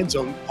coverage into the end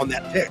zone on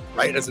that pick,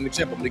 right? As an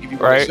example, I'm going to give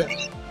you one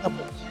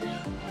example.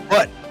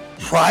 But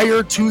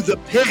prior to the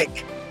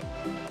pick,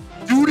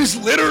 dude is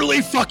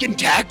literally fucking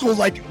tackled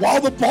while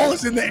the ball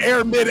is in the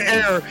air,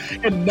 midair,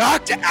 and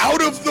knocked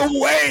out of the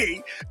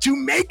way to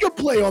make a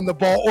play on the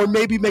ball or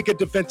maybe make a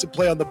defensive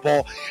play on the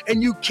ball.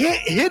 And you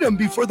can't hit him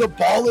before the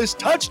ball is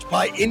touched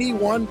by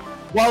anyone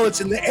while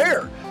it's in the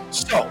air.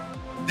 So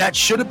that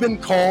should have been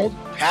called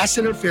pass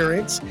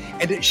interference,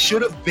 and it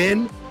should have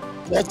been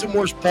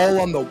Baltimore's ball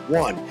on the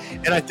 1.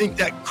 And I think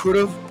that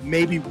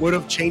would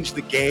have changed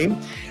the game.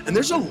 And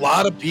there's a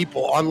lot of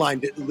people online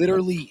that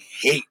literally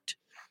hate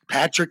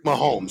Patrick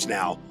Mahomes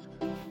now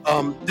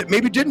that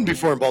maybe didn't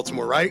before in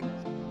Baltimore, right?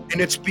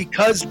 And it's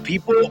because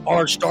people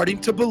are starting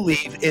to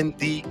believe in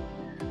the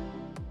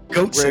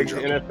GOAT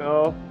syndrome.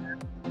 NFL?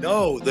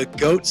 No, the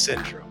GOAT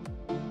syndrome.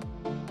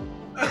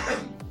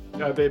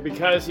 No,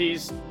 because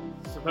he's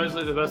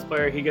supposedly the best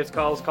player, he gets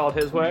calls called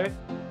his way.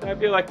 I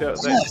feel like the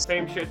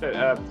same shit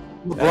that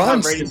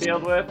Tom Brady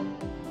dealt with.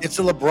 It's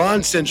a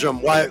LeBron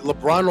syndrome. Why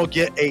LeBron will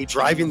get a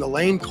driving the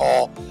lane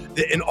call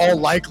that in all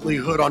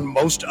likelihood on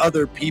most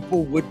other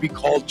people would be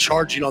called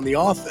charging on the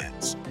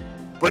offense.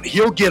 But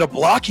he'll get a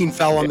blocking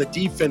foul on the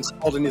defense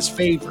called in his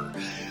favor.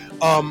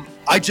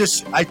 I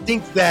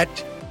think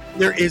that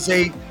there is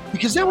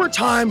because there were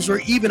times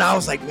where even I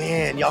was like,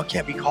 man, y'all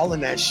can't be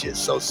calling that shit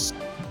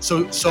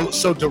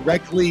so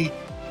directly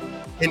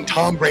in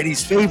Tom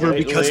Brady's favor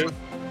because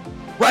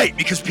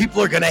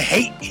people are going to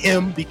hate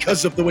him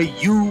because of the way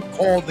you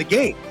call the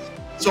game.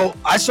 So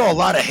I saw a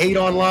lot of hate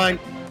online,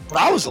 but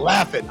I was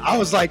laughing. I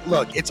was like,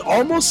 look, it's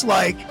almost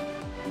like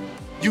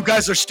you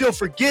guys are still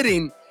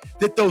forgetting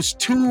that those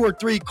 2 or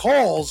 3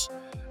 calls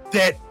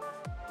that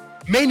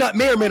may or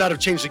may not have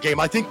changed the game.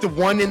 I think the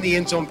one in the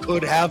end zone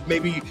could have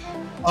maybe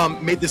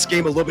made this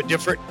game a little bit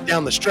different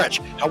down the stretch.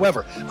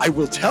 However, I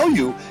will tell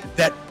you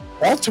that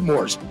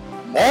Baltimore's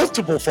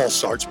multiple false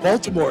starts,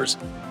 Baltimore's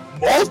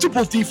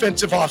multiple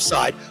defensive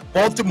offside,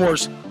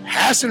 Baltimore's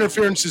pass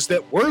interferences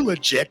that were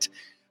legit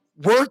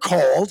were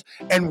called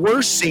and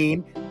were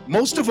seen.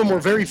 Most of them were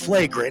very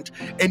flagrant.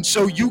 And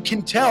so you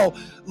can tell,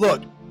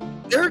 look,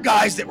 there are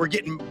guys that were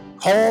getting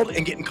called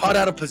and getting caught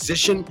out of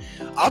position.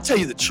 I'll tell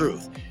you the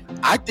truth.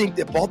 I think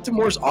that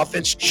Baltimore's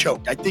offense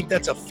choked. I think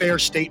that's a fair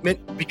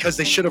statement because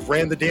they should have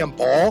ran the damn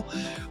ball.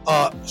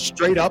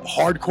 Straight up,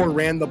 hardcore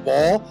ran the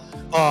ball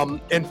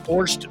and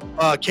forced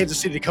Kansas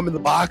City to come in the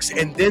box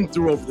and then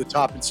threw over the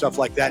top and stuff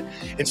like that.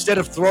 Instead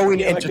of throwing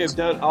into... Like they've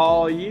done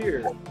all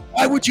year.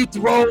 Why would you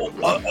throw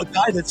a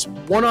guy that's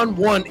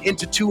one-on-one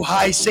into too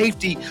high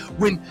safety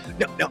when...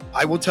 Now,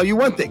 I will tell you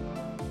one thing.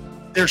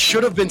 there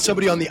should have been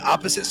somebody on the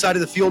opposite side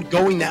of the field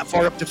going that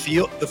far up the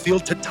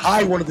field to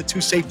tie one of the two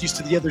safeties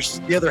to the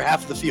other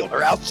half of the field,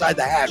 or outside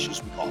the hash,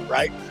 as we call it,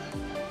 right?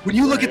 When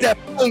you look at that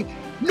play,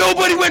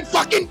 nobody went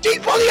fucking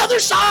deep on the other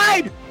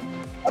side.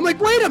 I'm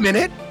like, wait a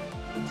minute.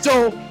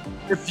 So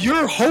if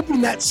you're hoping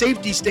that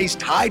safety stays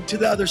tied to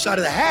the other side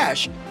of the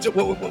hash,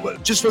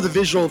 just for the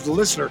visual of the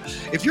listener,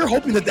 if you're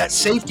hoping that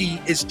safety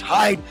is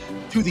tied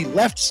to the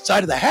left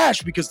side of the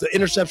hash because the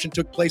interception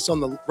took place on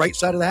the right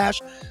side of the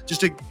hash, just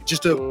to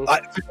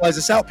visualize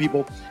this out,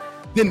 people,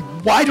 then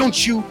why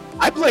don't you?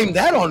 I blame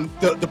that on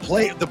the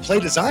play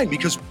design,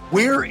 because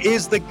where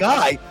is the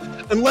guy?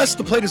 Unless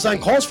the play design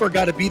calls for a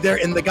guy to be there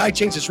and the guy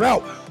changes his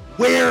route,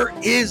 where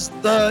is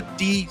the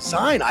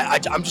design?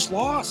 I'm just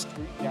lost.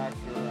 Street Doctor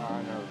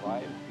on our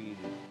live feed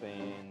is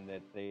saying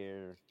that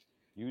they're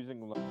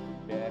using Lamar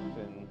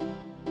Jackson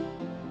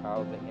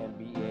how the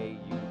NBA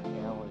used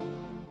Allen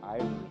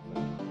Iverson.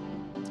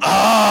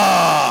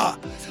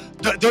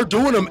 They're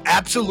doing them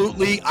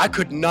absolutely. I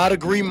could not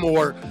agree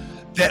more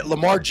that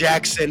Lamar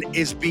Jackson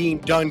is being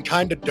done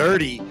kind of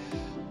dirty,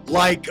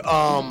 like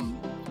Allen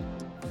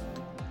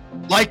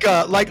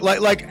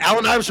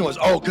Iverson was.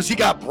 Oh, because he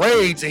got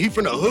braids and he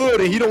from the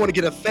hood and he don't want to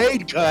get a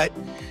fade cut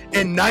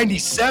in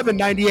 97,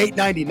 98,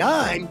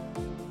 99.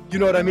 You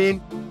know what I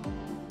mean?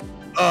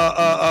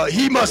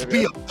 He must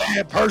be a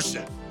bad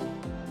person.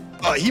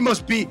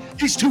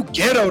 He's too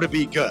ghetto to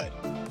be good.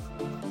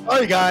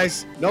 Sorry,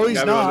 guys. No,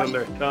 he's not.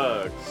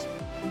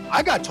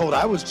 I got told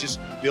I was just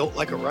built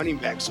like a running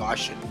back, so I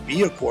shouldn't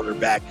be a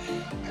quarterback,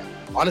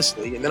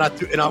 honestly. And then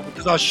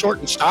because I was short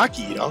and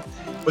stocky, you know.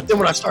 But then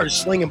when I started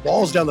slinging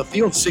balls down the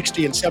field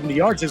 60 and 70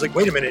 yards, I was like,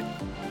 wait a minute.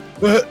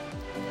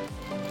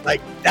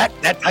 Like that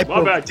type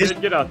of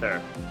distance. Get out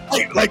there.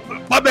 Like,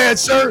 my bad,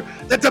 sir.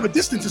 That type of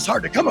distance is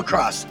hard to come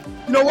across.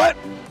 You know what?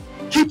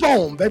 Keep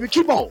on, baby.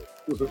 Keep on.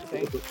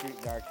 Thanks,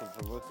 Street Doctor,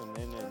 for listening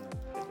in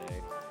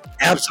today.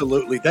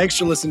 Absolutely. Thanks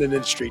for listening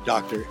in, Street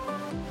Doctor.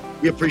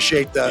 We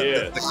appreciate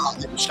the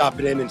comment,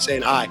 stopping in and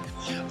saying hi.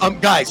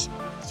 Guys,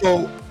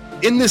 so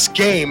in this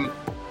game,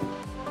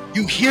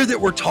 you hear that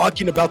we're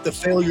talking about the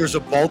failures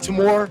of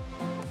Baltimore.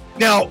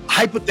 Now,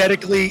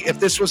 hypothetically, if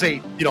this was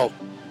a,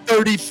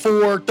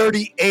 34,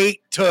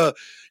 38 to,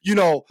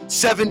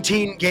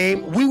 17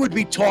 game, we would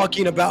be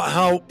talking about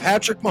how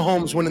Patrick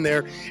Mahomes went in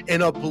there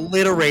and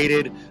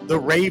obliterated the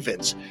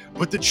Ravens.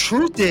 But the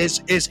truth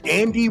is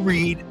Andy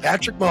Reid,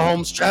 Patrick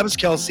Mahomes, Travis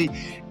Kelce,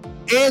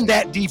 and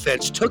that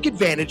defense took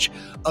advantage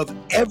of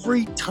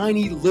every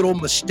tiny little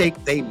mistake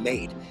they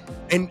made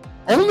and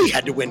only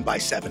had to win by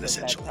 7,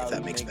 essentially, if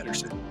that makes better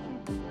sense.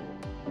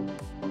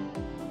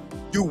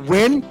 You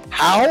win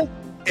how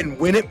and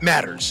when it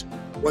matters.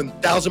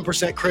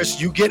 1,000%, Chris,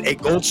 you get a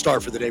gold star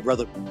for the day,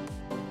 brother.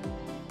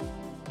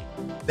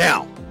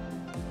 Now,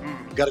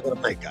 you got to go to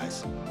break,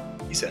 guys.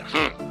 He said,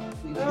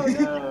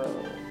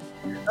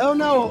 Oh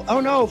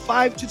no,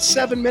 5 to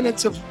 7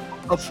 minutes of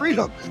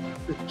freedom.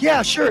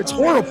 Yeah, sure, it's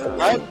horrible,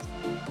 right?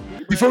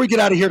 Before we get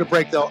out of here to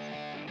break, though,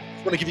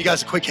 I want to give you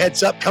guys a quick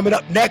heads up. Coming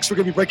up next, we're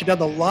going to be breaking down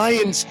the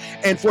Lions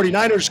and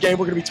 49ers game.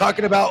 We're going to be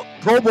talking about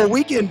Pro Bowl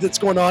weekend that's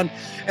going on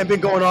and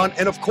been going on.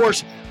 And, of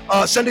course,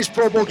 Sunday's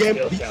Pro Bowl game.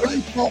 The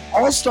NFL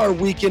All-Star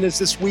weekend is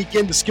this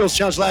weekend. The Skills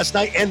Challenge last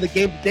night and the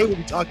game today. We'll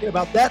be talking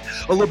about that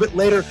a little bit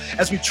later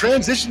as we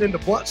transition into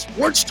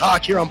sports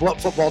talk here on Blunt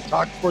Football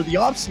Talk for the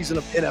offseason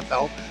of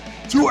NFL.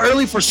 Too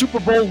early for Super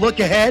Bowl look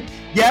ahead.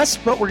 Yes,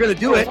 but we're going to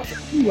do it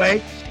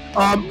anyway.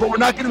 But we're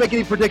not going to make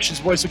any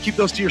predictions, boys, so keep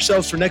those to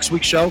yourselves for next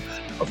week's show.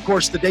 Of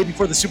course, the day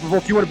before the Super Bowl,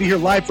 if you want to be here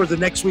live for the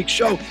next week's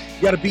show,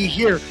 you got to be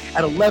here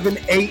at 11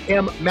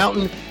 a.m.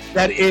 Mountain.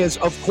 That is,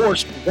 of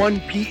course,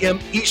 1 p.m.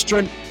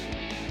 Eastern,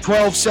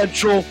 12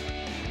 Central,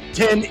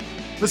 10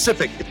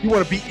 Pacific. If you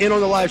want to be in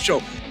on the live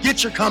show,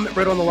 get your comment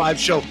right on the live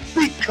show.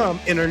 Become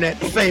internet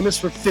famous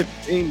for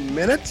 15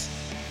 minutes.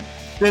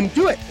 Then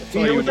do it. That's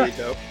all you need,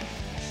 though.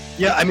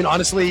 Yeah, I mean,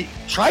 honestly,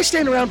 try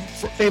staying around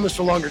famous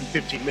for longer than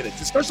 15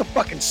 minutes. It starts to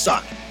fucking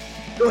suck.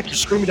 I feel like you're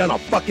screaming down a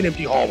fucking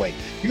empty hallway.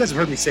 You guys have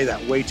heard me say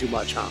that way too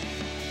much, huh?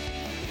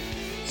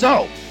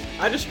 So,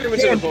 I just scream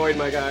into the void,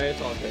 my guy. It's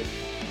all good.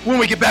 When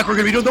we get back, we're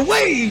going to be doing the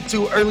way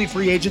too early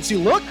free agency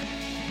look.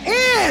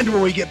 And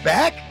when we get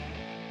back,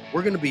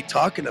 we're going to be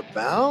talking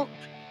about,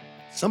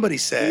 somebody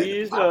said,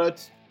 these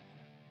nuts.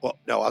 Well,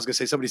 no, I was going to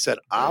say, somebody said,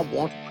 I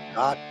want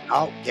God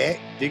out, get,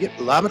 dig it,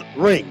 love it,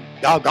 ring.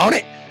 Doggone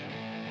it.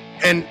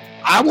 And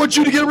I want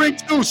you to get a ring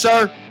too,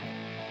 sir.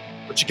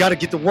 But you got to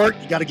get to work.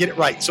 You got to get it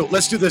right. So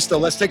let's do this, though.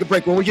 Let's take a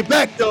break. When we get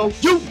back, though,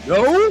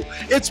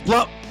 it's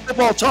Blunt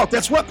Football Talk.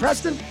 That's what,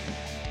 Preston?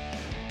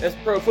 It's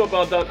pro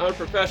football done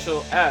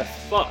unprofessional as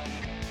fuck.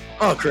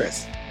 Oh,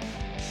 Chris.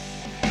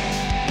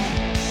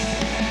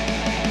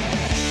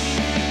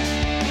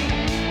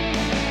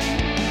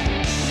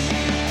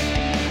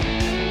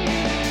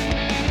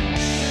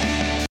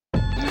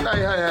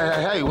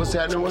 Hey, what's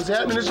happening? What's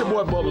happening? It's your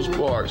boy Bubba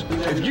Sparks.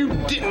 If you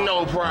didn't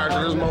know prior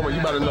to this moment,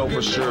 you better know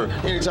for sure.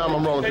 Anytime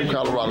I'm rolling through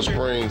Colorado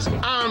Springs,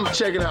 I'm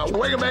checking out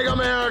Wake and Bake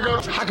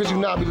America. How could you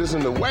not be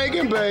listening to Wake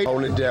and Bake?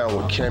 Holding it down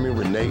with Cammie,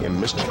 Renee,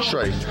 and Mr.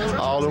 Trey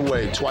all the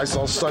way. Twice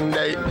on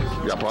Sunday.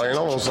 Y'all probably ain't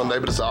on Sunday,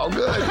 but it's all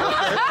good.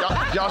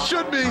 Y'all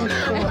should be.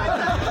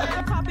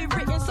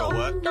 So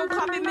what? Don't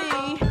copy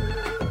me.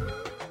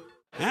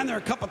 And there are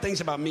a couple things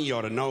about me you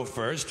ought to know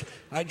first.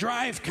 I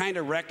drive kind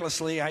of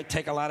recklessly, I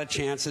take a lot of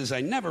chances, I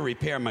never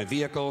repair my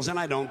vehicles, and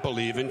I don't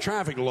believe in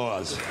traffic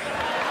laws.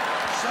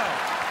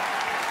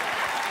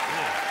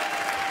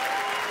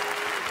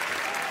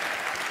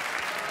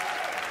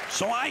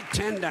 So I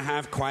tend to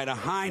have quite a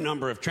high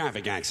number of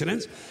traffic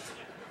accidents.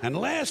 And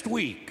last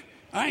week,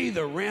 I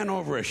either ran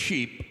over a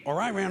sheep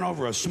or I ran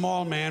over a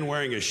small man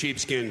wearing a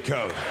sheepskin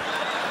coat.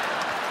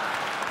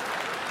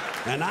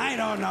 And I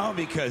don't know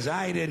because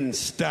I didn't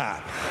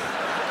stop.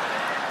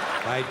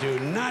 I do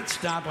not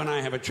stop when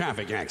I have a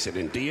traffic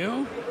accident. Do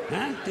you?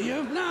 Huh? Do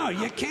you? No,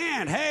 you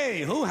can't.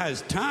 Hey, who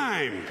has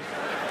time?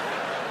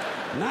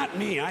 Not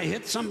me. I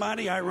hit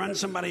somebody, I run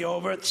somebody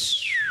over.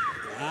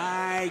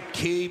 I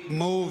keep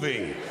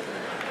moving.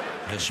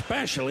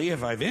 Especially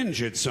if I've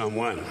injured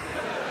someone.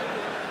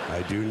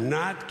 I do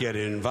not get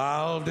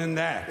involved in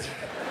that.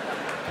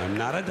 I'm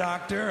not a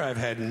doctor. I've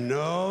had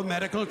no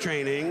medical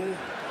training.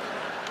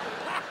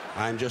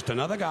 I'm just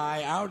another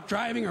guy out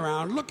driving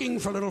around looking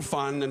for a little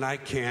fun, and I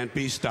can't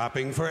be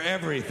stopping for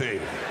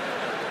everything.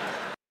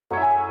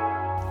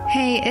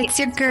 Hey, it's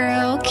your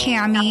girl,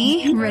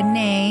 Cammie,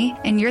 Renee,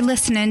 and you're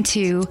listening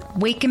to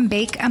Wake and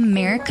Bake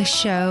America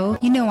Show.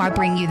 You know I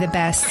bring you the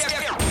best.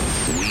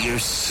 We're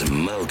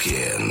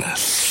smoking.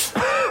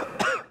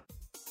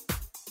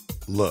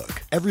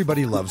 Look,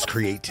 everybody loves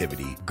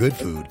creativity, good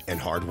food, and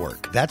hard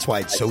work. That's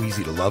why it's so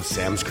easy to love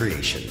Sam's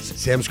Creations.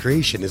 Sam's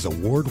Creation is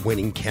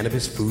award-winning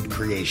cannabis food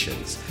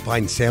creations.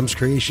 Find Sam's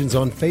Creations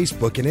on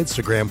Facebook and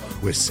Instagram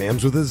with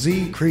Sam's with a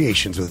Z,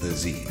 Creations with a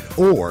Z.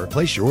 Or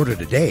place your order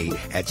today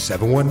at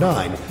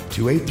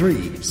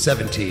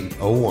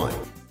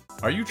 719-283-1701.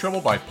 Are you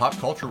troubled by pop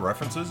culture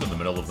references in the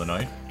middle of the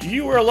night? Do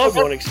you or a loved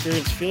one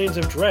experience feelings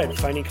of dread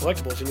finding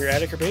collectibles in your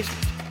attic or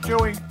basement?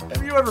 Joey,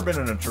 have you ever been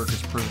in a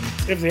Turkish prison?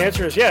 If the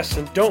answer is yes,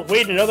 then don't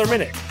wait another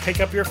minute.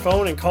 Pick up your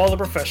phone and call the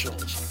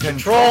professionals.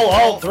 Control,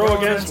 Alt, Throw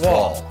Against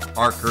Wall.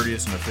 Our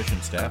courteous and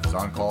efficient staff is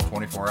on call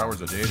 24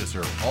 hours a day to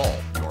serve all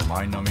your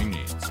mind-numbing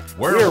needs.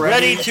 We're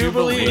ready to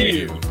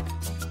believe you.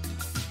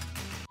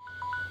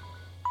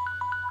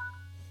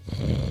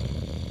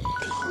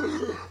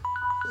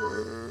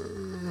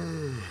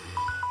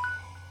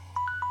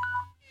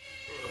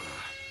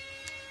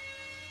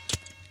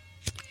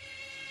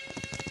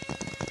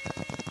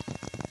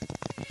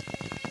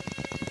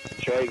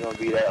 Trey gonna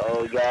be that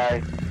old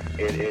guy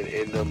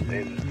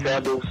in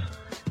sandals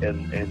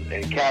and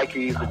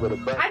khakis with a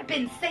button. I've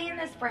been saying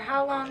this for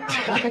how long now?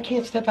 I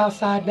can't step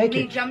outside We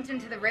naked. jumped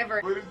into the river.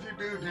 What did you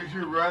do? Did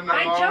you run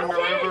I along jumped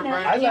the river in.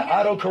 bank? I let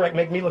autocorrect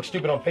make me look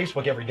stupid on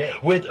Facebook every day.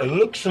 With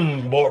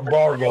Luxembourg.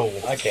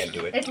 I can't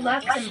do it. It's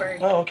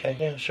Luxembourg. Oh, okay.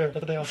 Yeah, sure.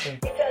 That's what they all say.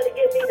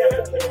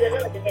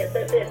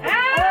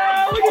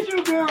 Ah! Look at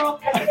you, girl.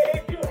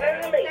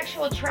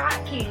 Sexual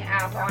tracking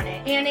app on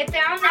it. And it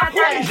found that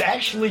He's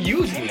actually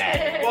using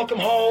that. Welcome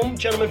home,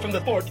 gentlemen from the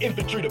 4th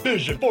Infantry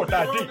Division, 4th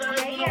ID.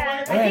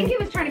 Yeah, I think he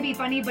was trying to be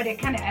funny, but it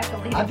kind of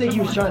escalated. I think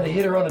he was trying to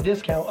hit her on a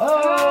discount.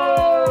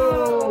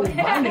 Oh!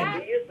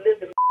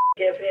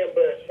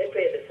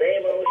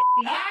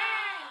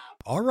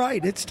 All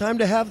right, it's time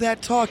to have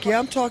that talk. Yeah,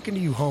 I'm talking to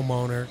you,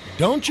 homeowner.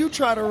 Don't you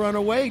try to run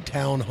away,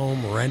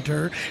 townhome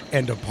renter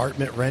and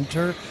apartment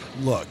renter.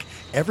 Look,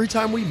 every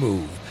time we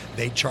move,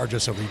 they charge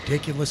us a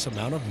ridiculous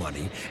amount of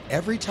money.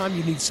 Every time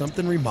you need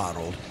something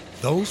remodeled,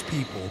 those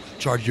people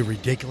charge you a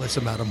ridiculous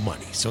amount of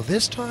money. So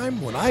this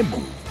time, when I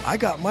moved, I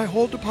got my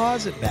whole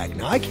deposit back.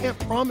 Now, I can't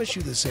promise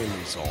you the same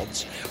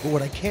results, but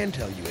what I can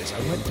tell you is I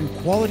went through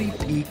Quality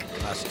Peak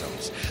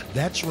Customs.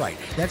 That's right.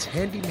 That's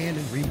handyman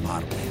and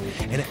remodeling.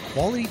 And at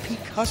Quality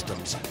Peak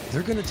Customs,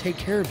 they're going to take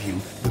care of you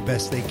the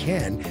best they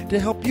can to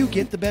help you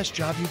get the best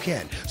job you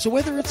can. So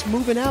whether it's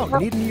moving out,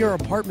 needing your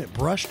apartment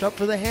brushed up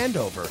for the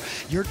handover,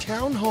 your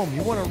townhome,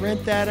 you want to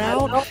rent that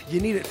out, you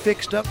need it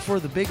fixed up for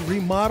the big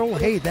remodel,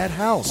 hey, that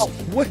house.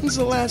 When's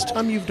the last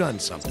time you've done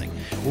something?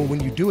 Well, when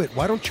you do it,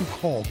 why don't you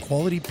call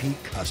Quality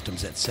Peak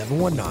Customs at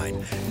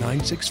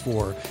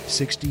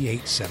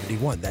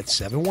 719-964-6871. That's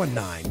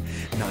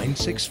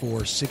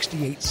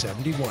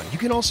 719-964-6871. You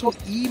can also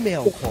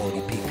email Quality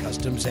Peak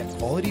Customs at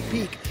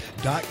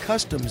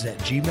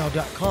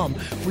qualitypeak.customs@gmail.com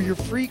for your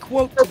free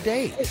quote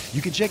today.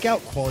 You can check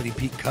out Quality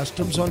Peak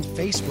Customs on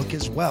Facebook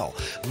as well.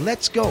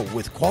 Let's go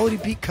with Quality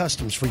Peak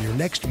Customs for your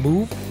next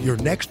move, your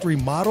next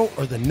remodel,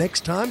 or the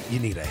next time you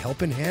need a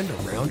helping hand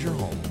around your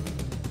home.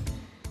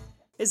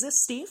 Is this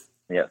Steve?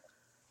 Yes.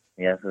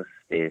 Yes, this is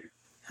Steve.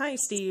 Hi,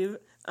 Steve.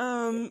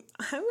 I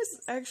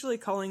was actually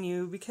calling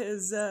you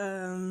because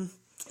there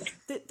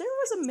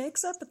was a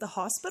mix-up at the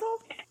hospital.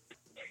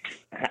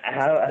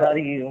 How do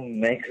you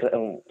make...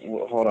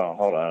 Hold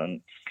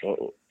on.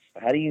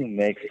 How do you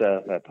mix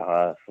up at the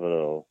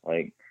hospital?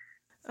 Like,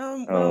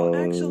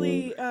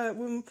 Actually,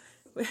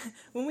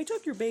 when we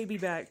took your baby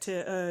back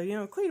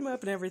to, clean him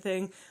up and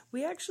everything,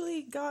 we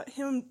actually got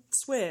him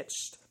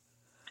switched.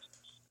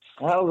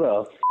 how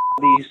the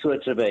do you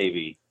switch a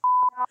baby?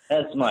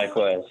 That's my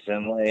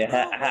question. Like,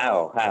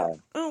 how?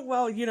 Oh,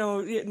 well,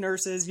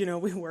 nurses,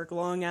 we work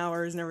long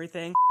hours and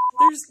everything.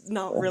 There's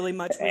not really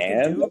much we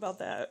can do about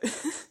that.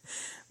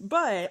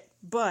 But,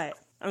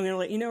 I'm going to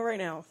let you know right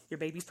now, your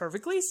baby's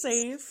perfectly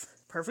safe,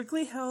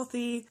 perfectly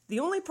healthy. The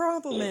only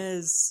problem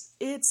is,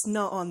 it's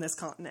not on this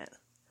continent.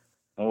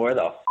 Where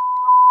the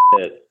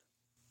is it?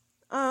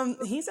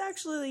 He's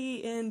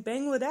actually in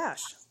Bangladesh,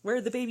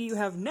 where the baby you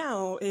have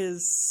now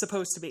is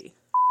supposed to be.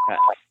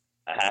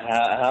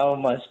 How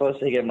am I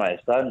supposed to get my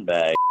son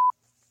back?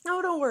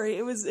 No, don't worry.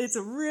 It's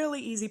a really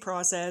easy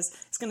process.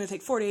 It's going to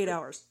take 48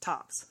 hours,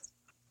 tops.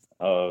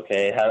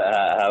 Okay,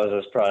 how is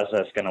this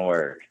process gonna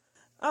work?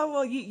 Oh,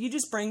 well, you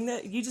just bring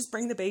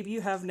the baby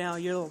you have now,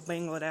 your little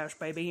Bangladesh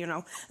baby,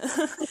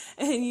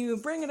 and you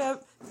bring it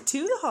up to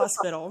the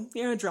hospital,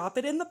 drop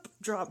it in the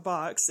drop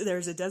box.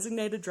 There's a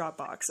designated drop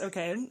box,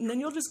 okay? And then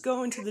you'll just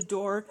go into the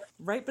door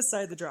right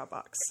beside the drop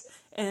box,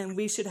 and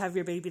we should have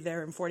your baby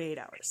there in 48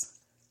 hours.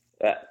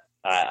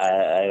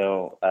 I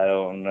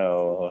don't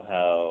know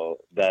how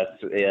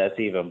that's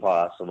even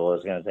possible.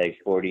 It's gonna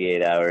take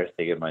 48 hours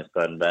to get my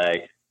son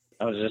back.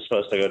 I was just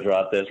supposed to go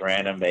drop this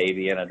random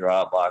baby in a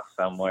drop box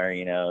somewhere,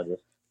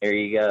 just here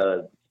you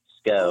go,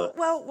 just go.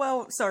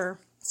 Well, sir,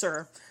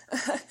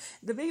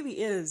 the baby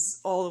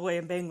is all the way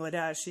in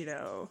Bangladesh,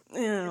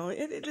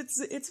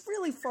 it's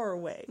really far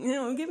away.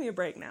 Give me a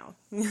break now.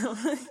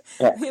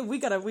 We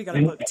gotta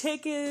book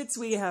tickets.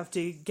 We have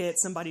to get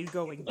somebody to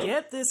go and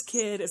get this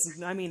kid.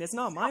 It's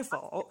not my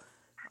fault.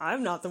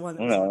 I'm not the one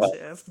that's on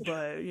shift,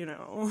 but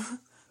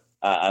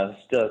I'm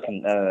still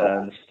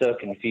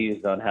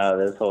confused on how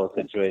this whole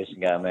situation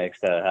got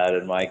mixed up. How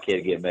did my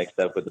kid get mixed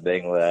up with the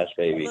Bangladesh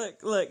baby?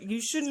 Look,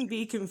 you shouldn't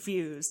be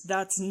confused.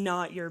 That's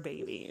not your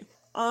baby.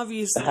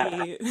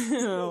 Obviously,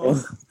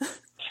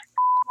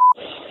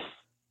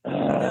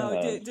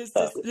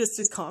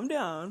 just calm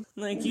down.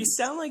 Like, you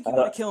sound like you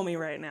want to kill me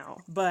right now,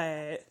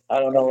 but I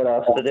don't know what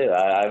else to do.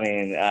 I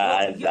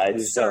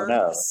just don't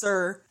know.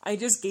 Sir, I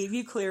just gave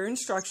you clear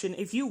instruction.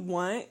 If you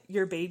want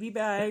your baby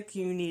back,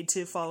 you need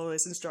to follow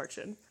this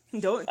instruction.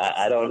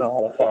 I don't know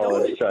how to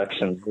follow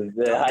instructions.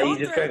 How you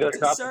just gonna go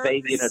drop the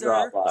baby in a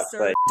drop box?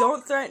 Sir,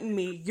 don't threaten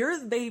me.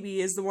 Your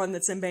baby is the one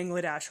that's in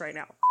Bangladesh right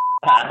now.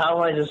 How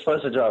am I just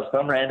supposed to drop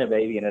some random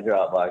baby in a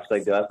drop box?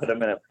 Like, do I put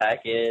him in a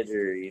package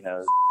or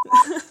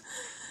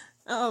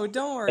Oh,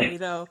 don't worry,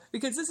 though,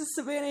 because this is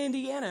Savannah,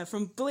 Indiana,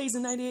 from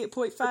Blazing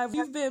 98.5.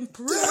 You've been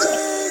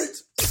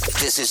pranked!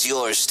 This is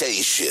your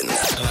station.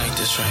 I like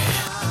this right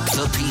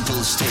here. The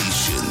People's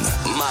Station.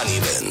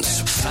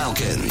 Monuments.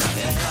 Falcon.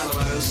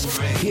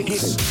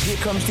 Here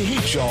comes the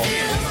heat, y'all.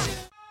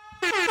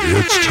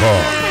 It's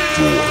time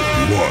for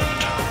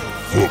Blunt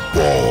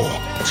Football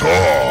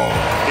Talk.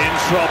 In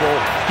trouble,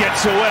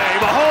 gets away.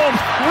 Mahomes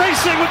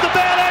racing with the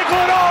bad ankle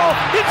and all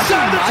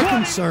inside the 20. My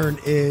concern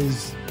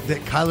is that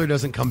Kyler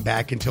doesn't come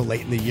back until late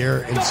in the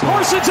year. And so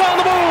Parsons on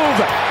the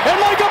move, and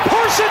Micah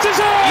Parsons is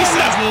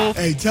in.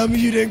 Hey, tell me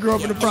you didn't grow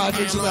up in the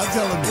projects without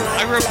telling me.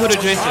 I grew up with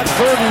adjacent.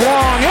 Third and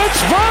long.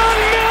 It's Von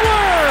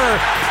Miller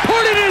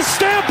putting his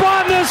stamp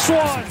on this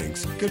one.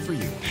 Good for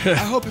you. I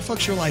hope it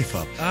fucks your life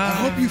up. I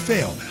hope you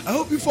fail. I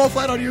hope you fall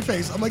flat on your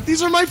face. I'm like,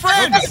 these are my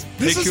friends.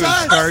 This is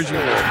us.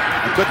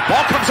 Good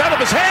ball comes out of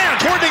his hand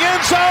toward the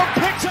end zone.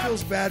 Picks up.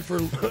 Feels bad for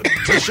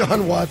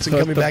Deshaun Watson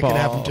coming back and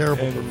having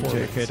terrible performance.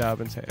 J.K.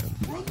 Dobbins' hand.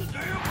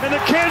 And the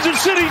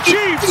Kansas City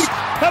Chiefs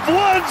have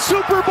won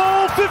Super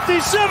Bowl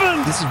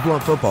 57. This is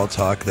Blunt Football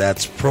Talk.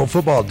 That's pro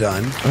football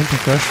done.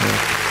 Unprofessional.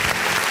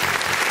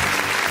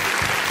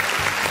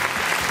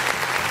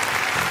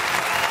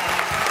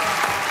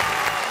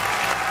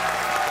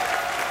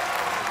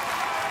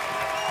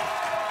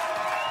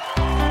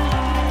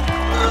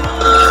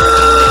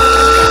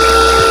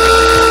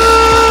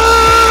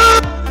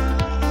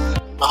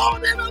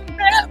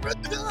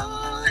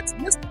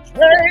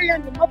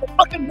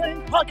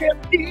 Pocket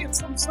P and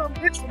some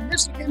bitch from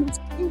Michigan who's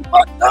too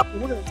fucked up,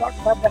 and we're going to talk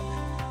about that.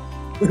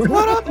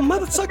 What up,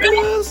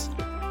 motherfuckers?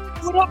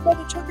 What up,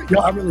 motherfucker? Yo,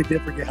 I really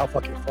did forget how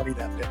fucking funny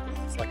that bit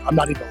was. Like, I'm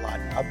not even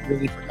lying. I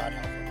really forgot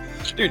how funny it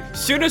was. Dude,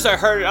 as soon as I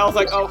heard it, I was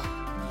like, oh,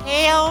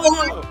 hell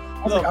no.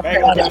 I was like,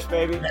 Bangladesh,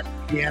 baby.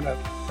 Deanna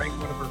franked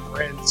one of her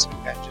friends who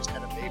had just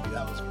had a baby.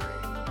 That was great.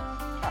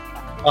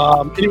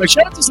 Anyway,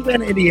 shout out to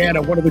Savannah,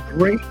 Indiana, one of the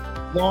great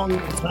long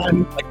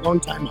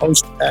time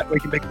host at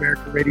Wake and Bake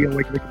America Radio,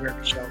 Wake and Bake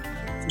America Show.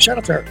 So shout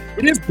out to her.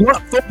 It is Blunt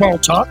Football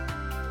Talk.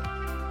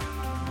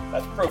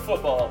 That's pro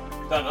football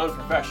done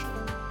unprofessional.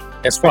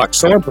 As fuck.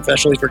 So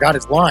unprofessionally forgot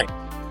his line.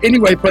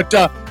 Anyway, but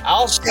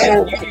I'll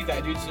stand you do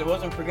that, dude. So I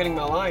wasn't forgetting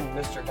my line,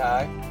 Mr.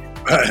 Guy.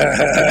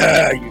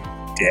 You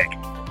dick.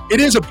 It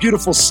is a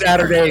beautiful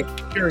Saturday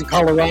here in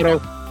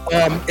Colorado.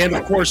 And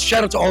of course,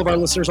 shout out to all of our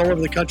listeners all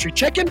over the country.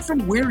 Check in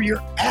from where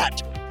you're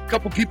at.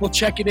 couple people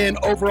checking in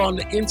over on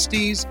the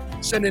Insties,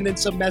 sending in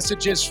some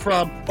messages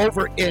from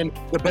over in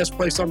the best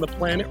place on the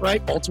planet,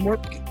 right? Baltimore?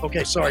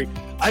 Okay, sorry.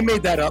 I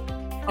made that up.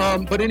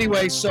 But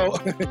anyway, so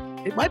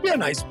it might be a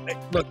nice place.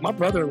 Look, my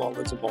brother-in-law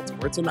lives in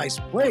Baltimore. It's a nice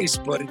place,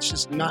 but it's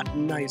just not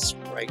nice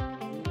right now.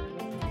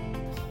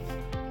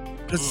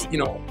 Because,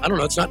 I don't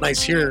know. It's not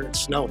nice here.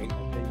 It's snowing.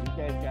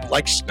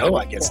 Like snow,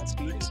 I guess. It's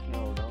nice.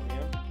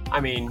 I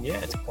mean,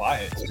 yeah, it's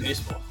quiet. It's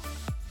peaceful.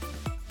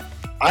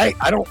 I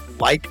don't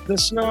like the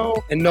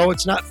snow, and no,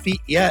 it's not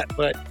feet yet,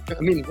 but, I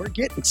mean, we're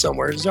getting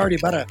somewhere. There's already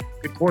about a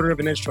good quarter of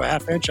an inch to a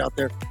half inch out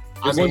there.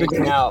 I mean,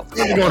 going now,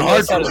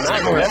 hard for the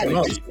snow.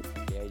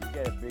 Yeah, you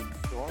got a big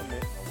storm in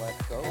the West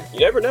Coast. You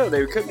never know.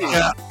 They could be.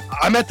 Yeah,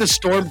 I'm at the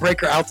storm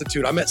breaker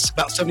altitude. I'm at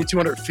about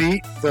 7,200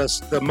 feet.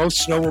 The most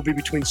snow will be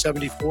between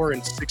 74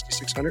 and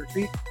 6,600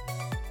 feet. Right,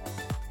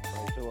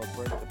 so it'll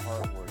break the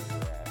part where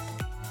you're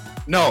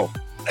at. No,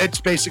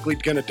 it's basically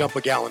going to dump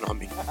a gallon on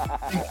me.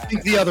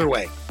 Think the other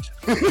way.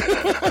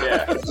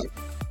 Yeah.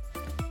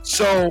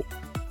 So,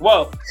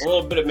 well, a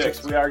little bit of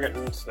mix. We are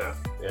getting snow.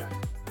 Yeah.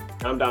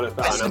 I'm down at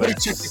about. Somebody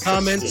check the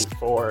comments.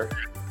 4.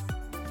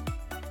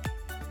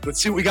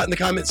 Let's see what we got in the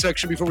comment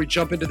section before we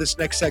jump into this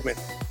next segment.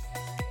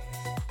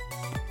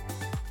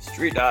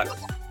 Street Doc.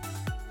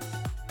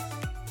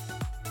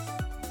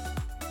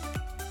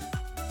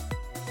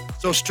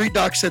 So Street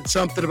Doc said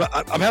something about.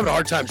 I'm having a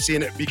hard time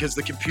seeing it because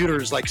the computer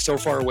is like so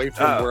far away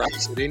from where I'm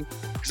sitting.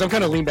 Because I'm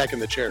kind of leaned back in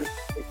the chair,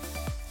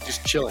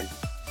 just chilling.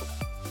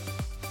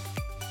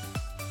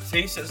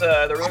 See, he says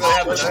they're really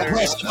going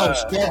to have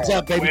Stands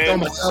up, baby. Throw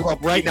myself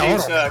up right now.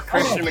 Thinks,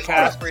 Christian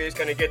McCaffrey is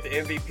going to get the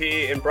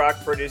MVP, and Brock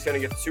Purdy is going to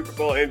get the Super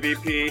Bowl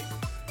MVP.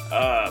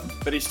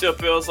 But he still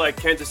feels like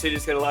Kansas City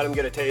is going to let him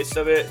get a taste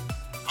of it.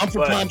 I'm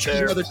from Palm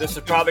Trees. This is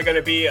probably going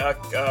to be a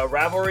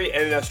rivalry,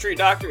 and Street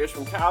Doctor is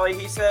from Cali,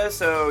 he says,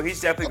 so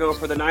he's definitely going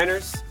for the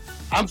Niners.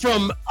 I'm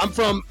from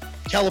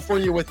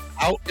California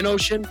without an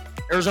ocean.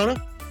 Arizona?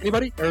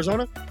 Anybody?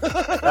 Arizona?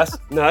 That's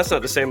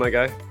not the same, my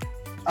guy.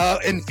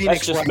 In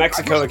Phoenix, that's just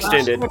Mexico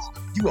extended.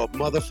 You a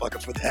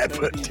motherfucker for that,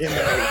 but damn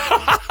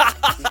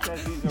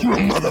it. You a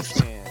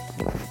motherfucker.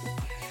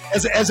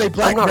 As a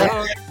black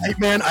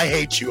man, I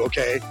hate you,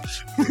 okay?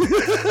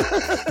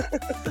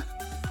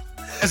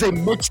 As a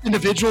mixed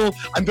individual,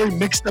 I'm very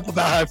mixed up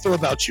about how I feel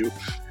about you.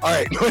 All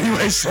right,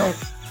 anyway, so...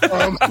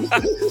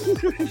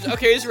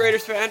 Okay, he's a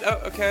Raiders fan. Oh,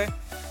 okay.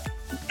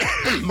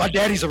 My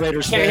daddy's a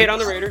Raiders fan. Can't hate on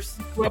the Raiders.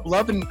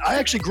 I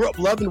actually grew up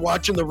loving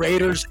watching the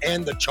Raiders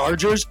and the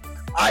Chargers.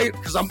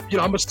 Because I'm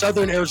a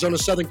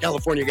Southern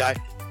California guy.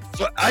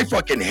 So I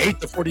fucking hate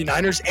the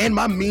 49ers, and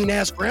my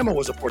mean-ass grandma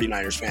was a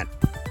 49ers fan.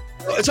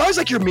 It's always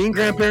like your mean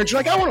grandparents. You're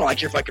like, I want to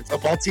like your fucking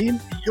football team.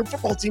 Your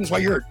football team's why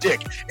you're a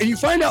dick. And you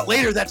find out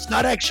later that's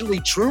not actually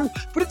true,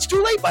 but it's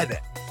too late by then.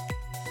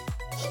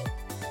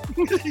 I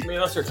mean,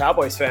 unless you're a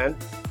Cowboys fan.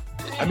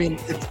 I mean,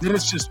 then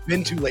it's just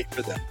been too late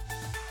for them.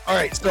 All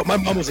right, so my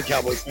mom was a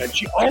Cowboys fan.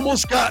 She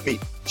almost got me.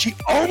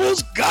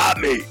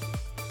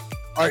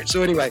 All right,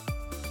 so anyway,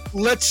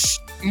 let's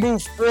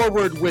move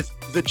forward with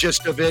the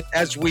gist of it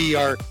as we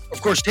are,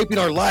 of course, taping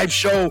our live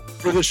show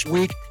for this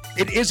week.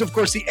 It is, of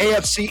course, the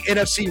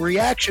AFC-NFC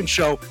reaction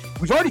show.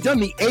 We've already done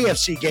the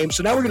AFC game,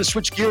 so now we're going to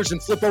switch gears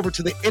and flip over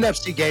to the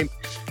NFC game.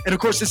 And,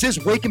 of course, this is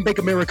Wake and Bake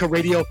America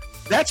Radio.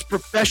 That's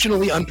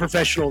professionally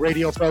unprofessional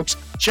radio, folks.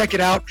 Check it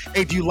out.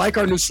 Hey, do you like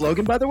our new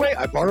slogan, by the way?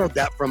 I borrowed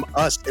that from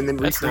us and then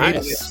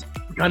recreated it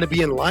to kind of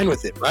be in line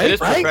with it, right? It is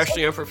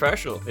professionally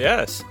unprofessional,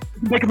 yes.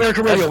 Make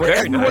America Radio, where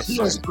everyone nice.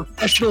 is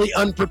professionally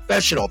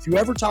unprofessional. If you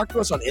ever talk to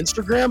us on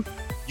Instagram,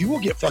 you will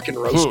get fucking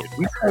roasted.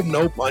 We hold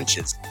no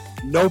punches.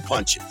 No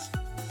punches.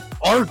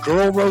 Our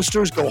girl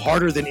roasters go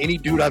harder than any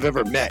dude I've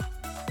ever met.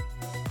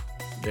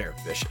 They're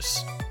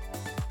vicious.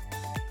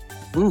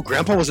 Ooh,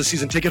 Grandpa was a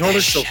season ticket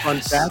holder, so fun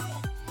fact.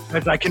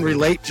 As I can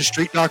relate to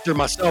Street Doctor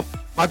myself,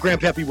 my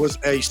grandpappy was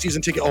a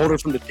season ticket holder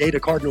from the day the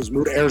Cardinals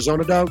moved to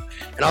Arizona, Doug.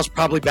 And I was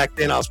probably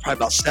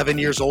about 7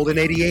 years old in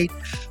 '88.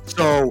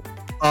 So,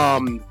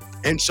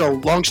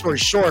 long story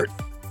short,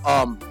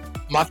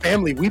 my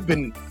family, we've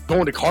been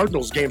going to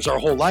Cardinals games our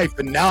whole life.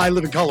 And now I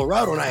live in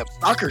Colorado and I have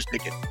Sockers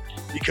tickets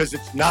because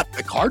it's not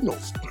the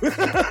Cardinals.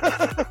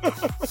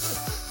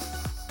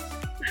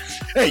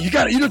 Hey, you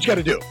know what you got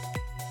to do.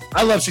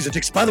 I love season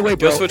tickets. By the way,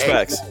 bro. Go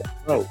Switchbacks.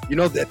 Bro, you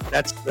know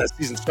that's the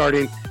season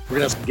starting. We're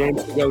going to have some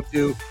games to go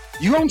to.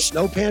 You own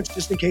snow pants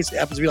just in case it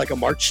happens to be like a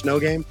March snow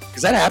game?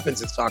 Because that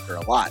happens in soccer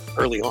a lot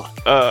early on.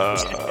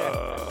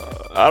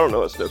 I don't know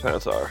what snow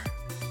pants are.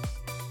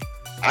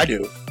 I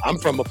do. I'm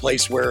from a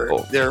place where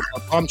there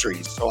are palm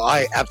trees, so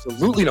I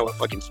absolutely know what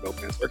fucking snow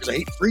pants are because I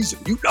hate freezing.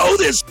 You know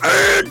this,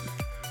 man!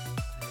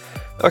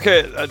 Okay,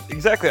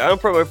 exactly. I'm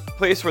from a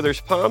place where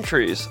there's palm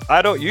trees.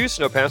 I don't use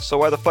snow pants, so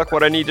why the fuck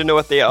would I need to know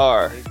what they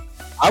are?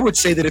 I would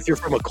say that if you're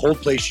from a cold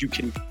place, you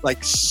can,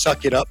 like,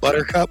 suck it up,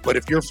 Buttercup. But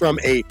if you're from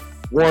a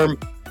warm,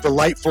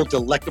 delightful,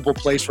 delectable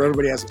place where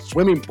everybody has a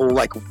swimming pool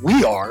like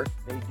we are,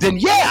 then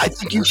yeah, I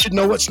think you should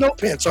know what snow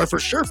pants are for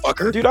sure,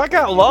 fucker. Dude, I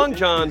got long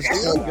johns.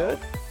 Doing good.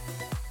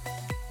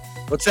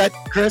 What's that,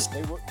 Chris?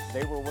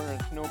 They were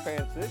wearing snow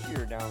pants this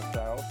year down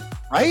south.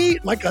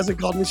 right? My cousin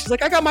called me. She's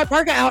like, I got my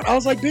parka out. I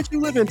was like, bitch, you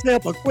live in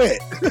Tampa.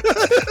 Quit.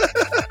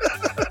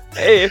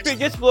 Hey, if it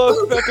gets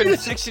below fucking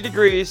 60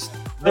 degrees,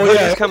 the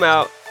hoodies come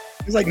out.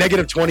 It was like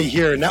negative 20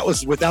 here, and that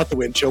was without the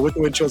wind chill. With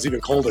the wind chill, it's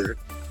even colder.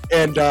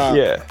 And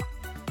yeah.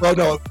 Well,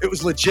 no, it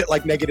was legit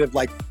like negative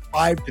like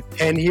 5 to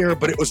 10 here,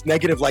 but it was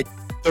negative like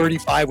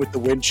 35 with the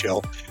wind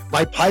chill.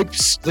 My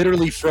pipes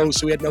literally froze,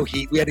 so we had no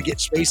heat. We had to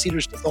get space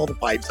heaters to thaw the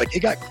pipes. Like,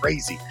 it got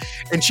crazy.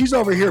 And she's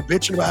over here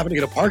bitching about having to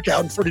get a park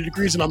out in 40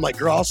 degrees, and I'm like,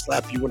 girl, I'll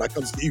slap you when it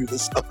comes to you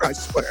this summer, I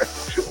swear.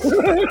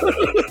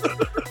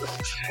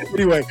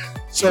 Anyway,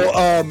 so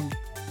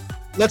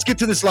let's get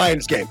to this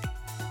Lions game.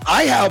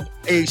 I have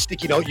a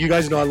sticky note. You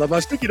guys know I love my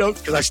sticky notes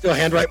because I still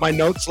handwrite my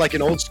notes like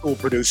an old school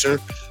producer.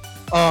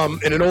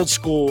 And an old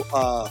school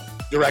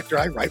director,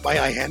 I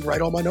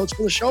handwrite all my notes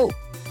for the show.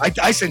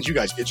 I send you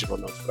guys digital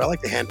notes, but I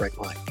like to handwrite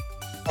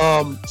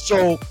mine.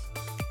 So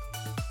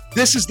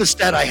this is the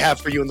stat I have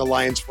for you in the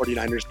Lions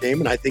 49ers game,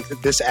 and I think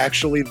that this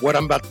actually, what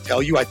I'm about to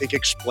tell you, I think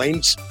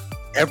explains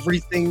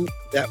everything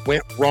that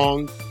went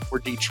wrong for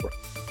Detroit.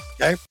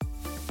 Okay?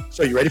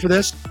 So you ready for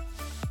this?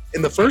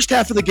 In the first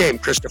half of the game,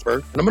 Christopher,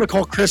 and I'm going to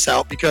call Chris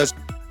out because,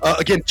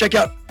 again, check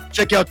out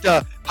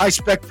High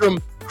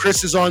Spectrum.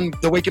 Chris is on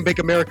the Wake and Bake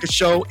America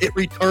show. It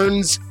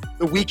returns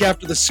the week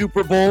after the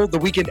Super Bowl, the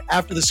weekend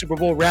after the Super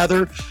Bowl,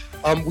 rather.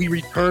 We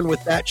return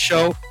with that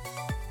show.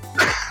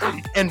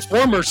 And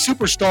former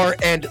superstar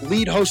and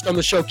lead host on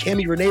the show,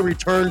 Cammie Renee,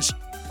 returns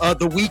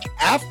the week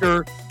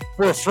after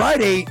for a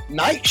Friday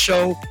night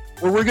show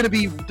where we're going to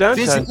be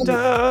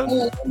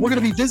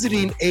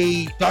visiting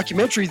a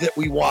documentary that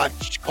we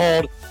watched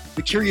called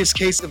The Curious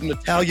Case of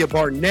Natalia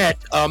Barnett.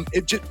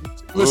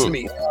 Listen to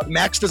me,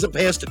 Max doesn't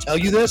pay us to tell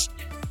you this,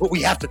 but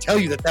we have to tell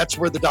you that that's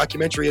where the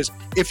documentary is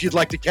if you'd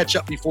like to catch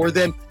up before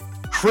then.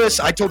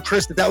 I told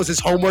Chris that was his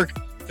homework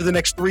for the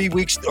next 3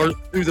 weeks or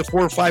through the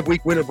 4 or 5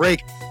 week winter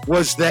break,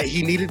 was that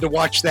he needed to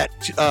watch that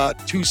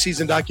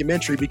 2-season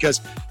documentary because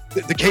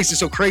the case is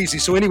so crazy.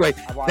 So anyway,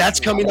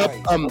 that's coming up.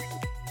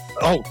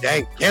 Oh,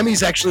 dang.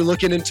 Cammie's actually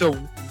looking into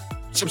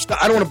some stuff.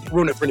 I don't want to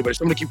ruin it for anybody,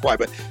 so I'm going to keep quiet,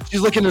 but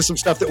she's looking into some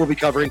stuff that we'll be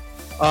covering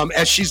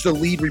as she's the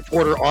lead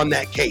reporter on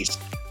that case.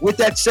 With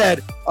that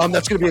said,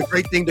 that's going to be a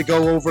great thing to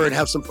go over and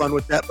have some fun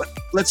with that. But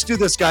let's do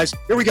this, guys.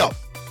 Here we go.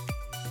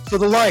 So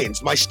the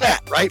Lions, my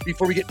stat, right?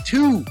 Before we get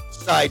too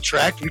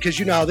sidetracked, because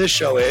you know how this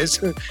show is.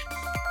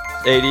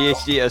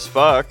 ADHD as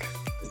fuck.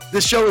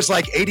 This show is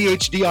like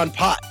ADHD on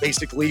pot,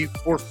 basically,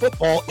 for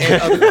football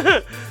and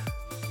other.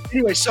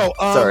 Anyway, so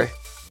sorry.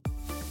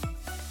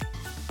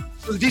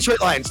 So the Detroit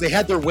Lions, they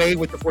had their way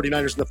with the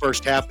 49ers in the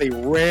first half. They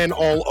ran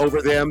all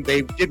over them.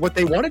 They did what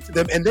they wanted to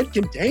them and then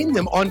contained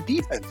them on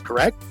defense,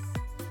 correct?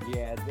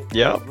 Yeah,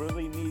 they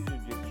really needed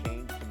to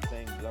change some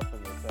things up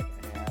in the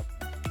second half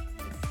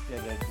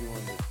instead of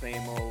doing the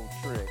same old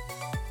trick.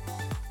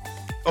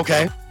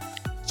 Okay,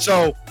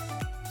 so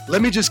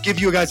let me just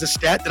give you guys a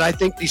stat that I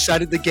think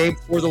decided the game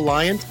for the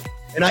Lions,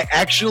 and I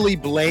actually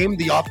blame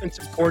the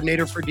offensive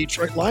coordinator for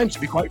Detroit Lions, to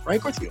be quite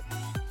frank with you.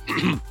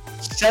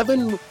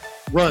 7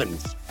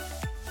 runs.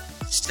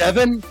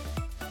 7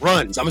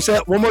 runs. I'm going to say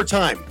that one more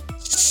time.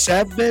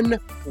 7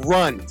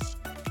 runs.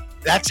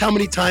 That's how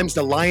many times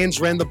the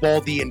Lions ran the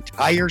ball the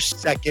entire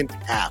second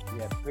half.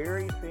 Yeah,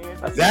 Barry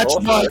Sanders. That's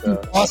why you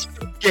lost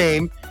the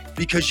game,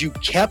 because you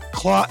kept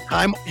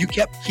time. You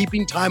kept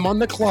keeping time on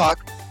the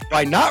clock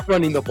by not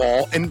running the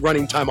ball and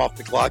running time off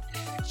the clock.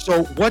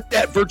 So what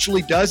that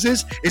virtually does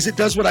is it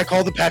does what I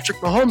call the Patrick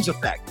Mahomes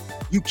effect.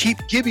 You keep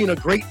giving a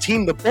great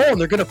team the ball and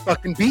they're going to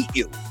fucking beat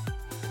you.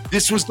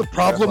 This was the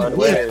problem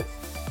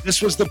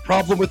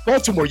with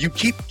Baltimore. You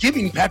keep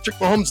giving Patrick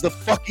Mahomes the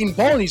fucking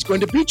ball and he's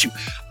going to beat you.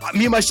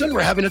 Me and my son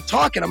were having a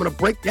talk, and I'm going to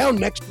break down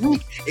next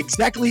week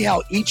exactly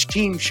how each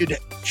team should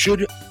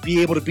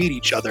be able to beat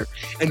each other.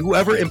 And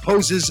whoever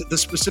imposes the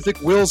specific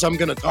wills I'm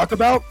going to talk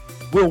about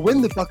will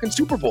win the fucking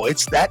Super Bowl.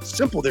 It's that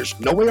simple. There's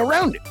no way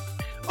around it.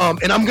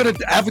 And I'm going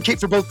to advocate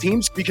for both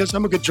teams because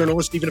I'm a good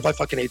journalist, even if I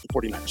fucking hate the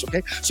 49ers,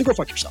 okay? So go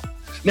fuck yourself.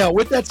 Now,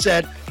 with that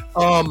said,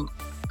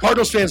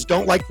 Cardinals fans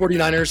don't like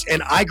 49ers,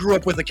 and I grew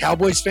up with a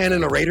Cowboys fan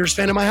and a Raiders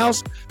fan in my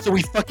house, so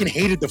we fucking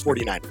hated the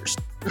 49ers.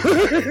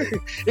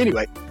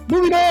 Anyway,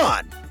 moving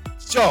on.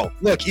 So,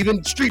 look,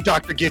 even Street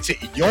Doctor gets it.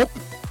 Yup,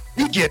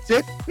 he gets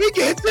it. He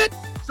gets it.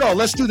 So,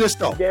 let's do this,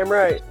 though. Damn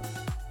right.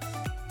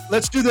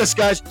 Let's do this,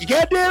 guys. You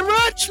goddamn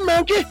right,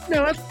 Smokey.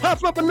 Now, let's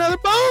pop up another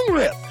bone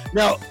rip.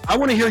 Now, I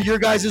want to hear your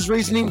guys'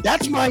 reasoning.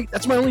 That's my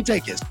only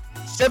take is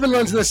 7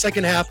 runs in the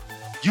second half.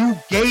 You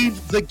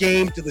gave the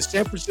game to the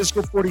San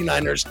Francisco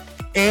 49ers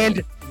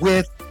and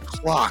with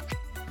clock.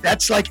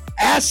 That's like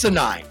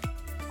asinine.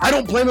 I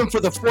don't blame him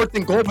for the 4th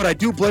and goal, but I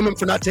do blame him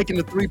for not taking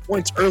the 3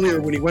 points earlier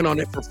when he went on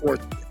it for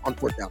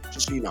 4th down,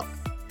 just so you know.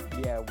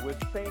 Yeah,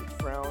 with St.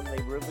 Brown,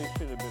 they really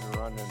should have been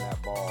running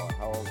that ball a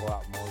hell of a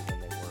lot more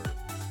than they were.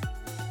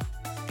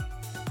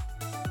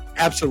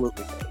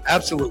 Absolutely.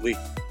 Absolutely.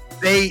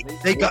 They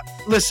got,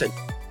 listen,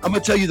 I'm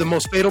going to tell you the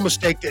most fatal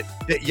mistake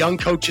that young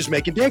coaches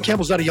make. And Dan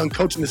Campbell's not a young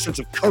coach in the sense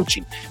of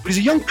coaching, but he's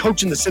a young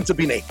coach in the sense of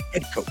being a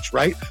head coach,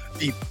 right?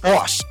 The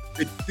boss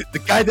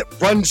the guy that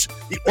runs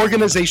the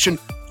organization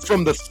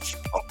from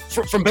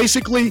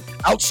basically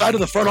outside of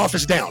the front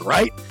office down,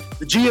 right?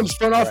 The GM's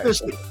front office,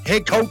 the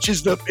head coach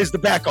is the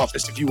back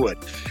office, if you would.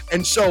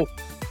 And so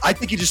I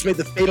think he just made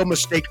the fatal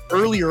mistake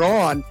earlier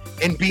on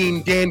in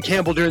being Dan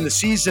Campbell during the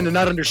season and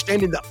not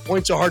understanding that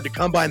points are hard to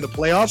come by in the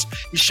playoffs.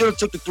 He should have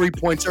took the 3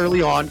 points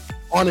early on,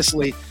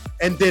 honestly,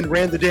 and then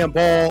ran the damn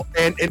ball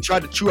and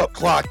tried to chew up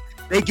clock.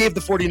 They gave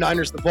the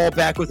 49ers the ball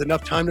back with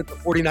enough time that the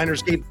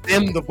 49ers gave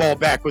them the ball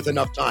back with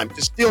enough time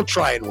to still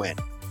try and win.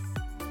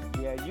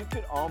 Yeah, you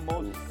could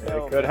almost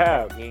tell could that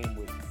have. that game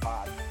was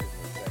botched in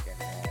the second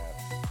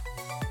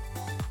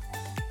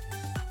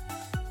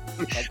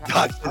half.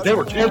 God, they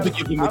were told to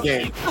give them the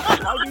game.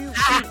 How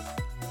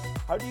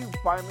do you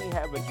finally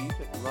have a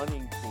decent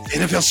running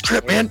team? NFL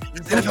script, man.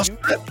 NFL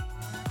script.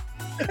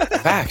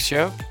 Facts,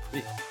 Joe.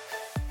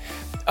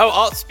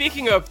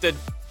 Speaking of the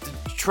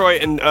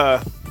Detroit and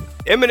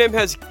Eminem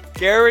has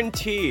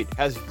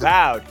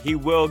vowed he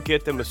will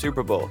get them a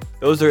Super Bowl.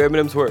 Those are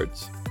Eminem's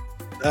words.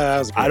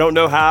 I don't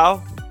know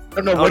how. I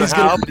don't know what he's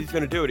going to do. But he's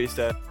going to do it, he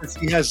said.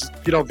 He has,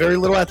 very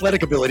little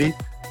athletic ability.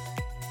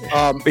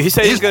 But he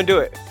said he's going to do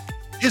it.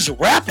 His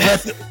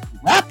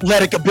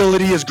athletic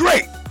ability is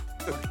great.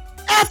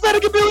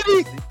 Athletic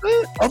ability,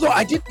 although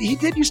he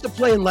did used to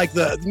play in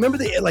remember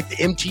the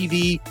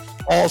MTV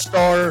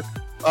All-Star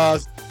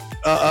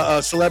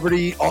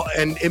celebrity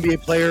and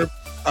NBA player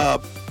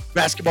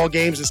basketball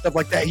games and stuff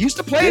like that. He used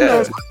to play in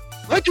those.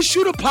 Like to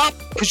shoot a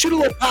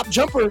little pop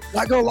jumper.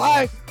 Not gonna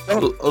lie, a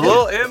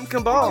little M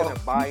can ball,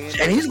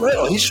 and he's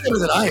little. He's shorter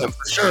than I am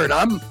for sure. And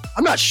I'm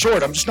not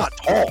short. I'm just not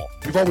tall.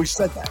 We've always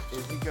said that.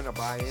 Is he gonna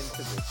buy into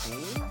the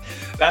team?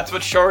 That's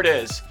what short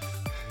is.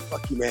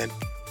 Fuck you, man.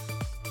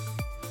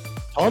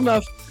 Tall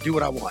enough to do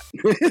what I want.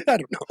 I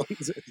don't know.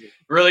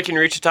 Really, can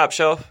you reach the top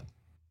shelf?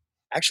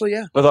 Actually,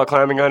 yeah. Without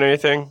climbing on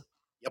anything?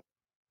 Yep.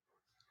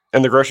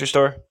 In the grocery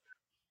store?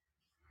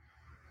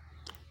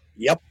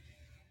 Yep.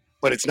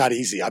 But it's not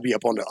easy. I'd be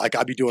up on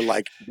I'd be doing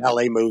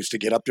ballet moves to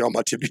get up there on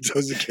my tippy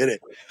toes to get it.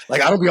 I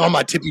don't be on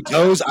my tippy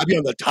toes. I'd be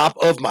on the top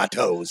of my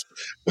toes.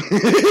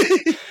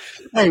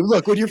 Hey,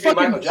 look, when you're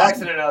fucking Michael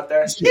Jackson out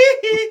there.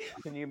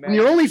 When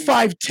you're only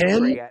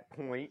 5'10",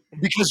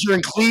 because you're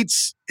in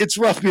cleats, it's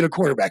rough being a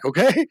quarterback,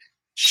 okay?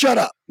 Shut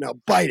up. Now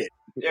bite it.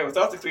 Yeah,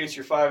 without the cleats,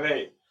 you're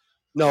 5'8".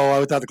 No,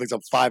 without the cleats, I'm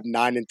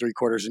 5'9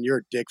 3/4", and you're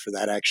a dick for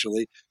that,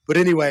 actually. But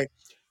anyway.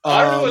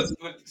 I don't know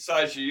what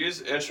size you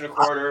use,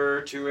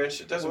 1.25 inch, 2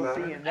 inch, it doesn't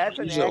matter. See, and that's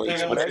an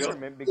accurate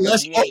measurement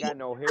because he ain't got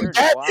no hair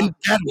to block. In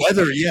bad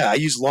weather, yeah, I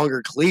use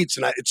longer cleats,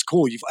 and it's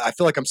cool. I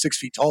feel like I'm 6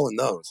 feet tall in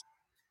those.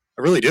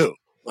 I really do.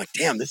 I'm like,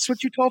 damn, this is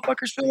what you tall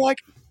fuckers feel like?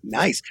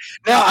 Nice.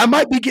 Now, I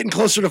might be getting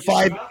closer to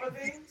 5.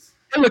 Hey,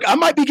 look, I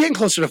might be getting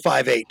closer to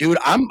 5'8", dude.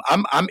 I'm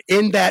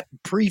in that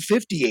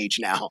pre-50 age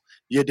now.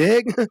 You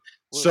dig?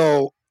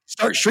 So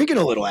start shrinking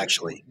a little,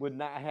 actually. With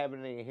not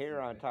having any hair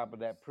on top of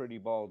that pretty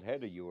bald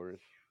head of yours.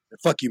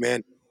 Fuck you,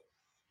 man.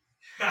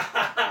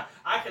 I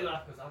can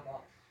laugh because I'm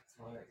bald.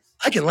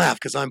 I can laugh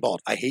because I'm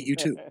bald. I hate you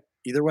too.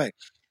 Either way.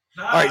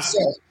 All right, so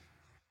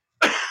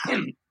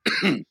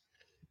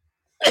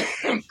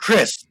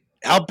Chris,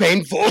 how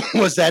painful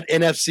was that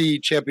NFC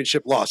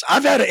Championship loss?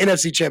 I've had an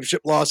NFC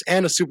Championship loss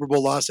and a Super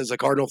Bowl loss as a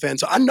Cardinal fan,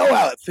 so I know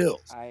how it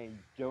feels.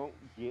 Don't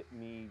get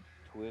me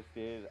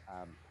twisted.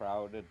 I'm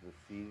proud of the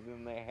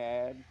season they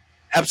had.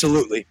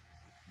 Absolutely.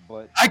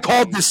 But I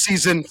called this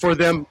season for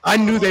them. I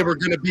knew they were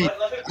going to be. All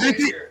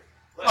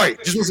right,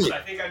 just listen.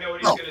 I think I know what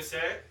he's going to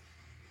say.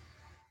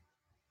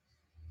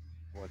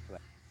 What's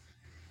that?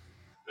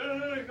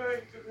 No, go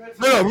ahead.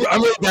 No,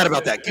 I'm really mad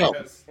about that. Go.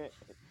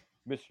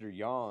 Mr.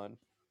 Yawn.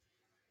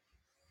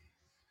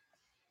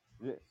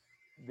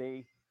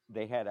 They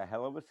had a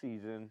hell of a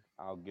season.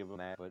 I'll give them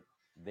that. But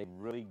they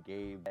really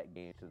gave that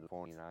game to the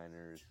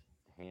 49ers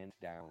hands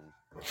down.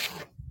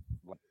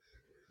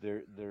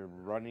 Their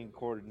running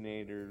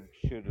coordinator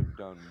should have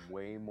done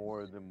way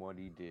more than what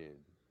he did.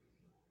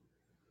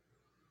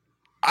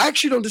 I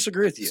actually don't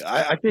disagree with you.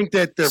 I think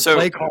that their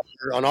play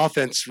caller on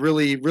offense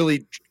really,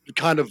 really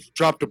kind of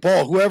dropped the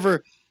ball.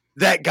 Whoever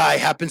that guy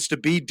happens to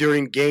be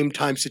during game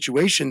time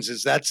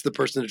situations that's the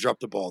person that dropped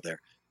the ball there.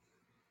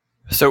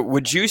 So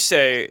would you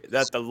say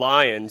that the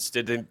Lions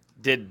did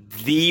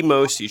the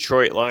most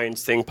Detroit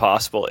Lions thing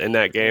possible in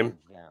that game?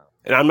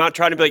 And I'm not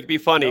trying to be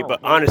funny, but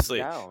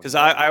honestly, because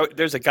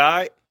there's a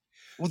guy.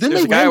 Well,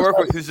 there's a guy I work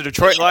with who's a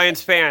Detroit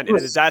Lions fan, and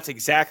that's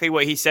exactly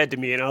what he said to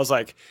me. And I was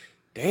like,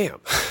 damn.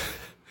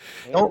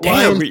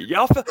 Damn.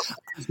 Y'all feel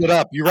it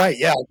up. You're right.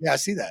 Yeah, I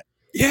see that.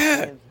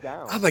 Yeah.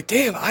 I'm like,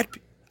 damn. How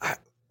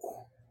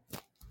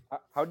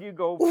do you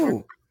go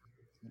from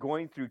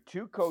going through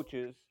two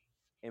coaches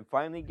and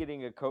finally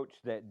getting a coach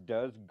that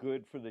does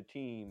good for the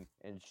team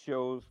and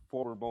shows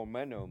forward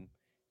momentum,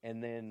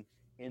 and then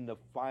in the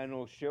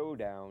final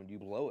showdown, you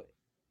blow it?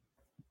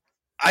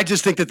 I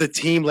just think that the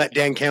team let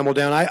Dan Campbell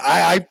down.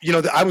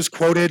 I was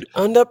quoted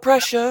under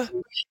pressure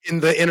in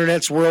the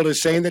internet's world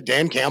as saying that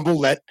Dan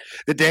Campbell did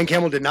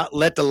not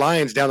let the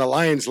Lions down. The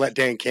Lions let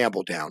Dan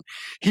Campbell down.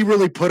 He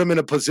really put him in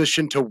a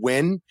position to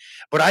win.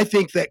 But I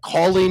think that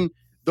calling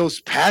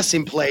those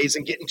passing plays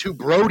and getting to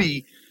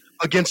Brody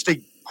against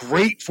a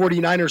great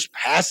 49ers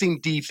passing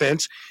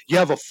defense. You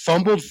have a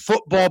fumbled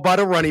football by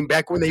the running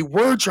back when they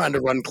were trying to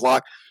run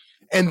clock.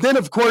 And then,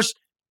 of course,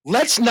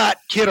 let's not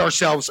kid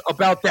ourselves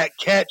about that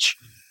catch,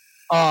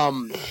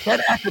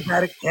 that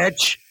acrobatic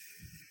catch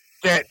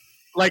that,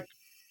 like,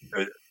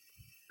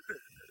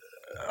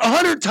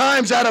 100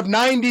 times out of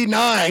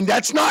 99,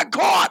 that's not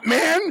caught,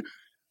 man.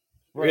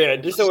 Yeah,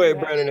 just the way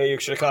Brandon Ayuk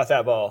should have caught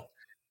that ball.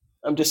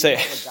 I'm just saying.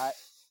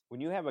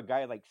 When you have a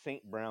guy like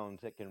St. Brown's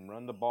that can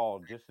run the ball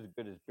just as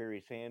good as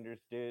Barry Sanders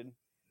did,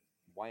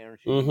 why aren't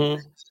you?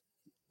 Mm-hmm.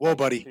 Whoa,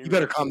 buddy, you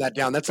better calm that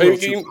down. That's a little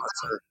too far,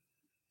 sir.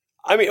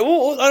 I mean, I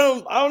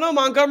don't know.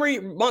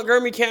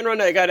 Montgomery can't run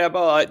that guy that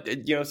ball.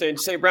 You know, saying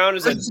St. Brown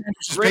is a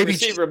great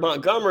receiver.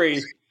 Montgomery,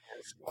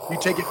 you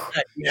take it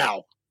back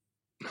now.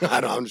 I'm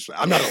not a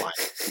liar.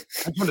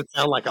 I just want to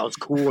sound like I was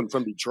cool and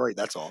from Detroit.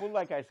 That's all. Well,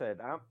 like I said,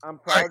 I'm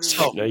proud of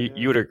so, no,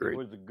 you would agree. It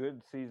was a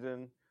good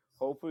season.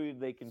 Hopefully,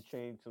 they can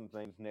change some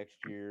things next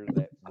year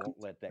that won't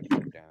let that go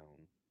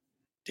down.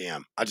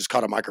 Damn, I just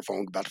caught a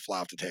microphone about to fly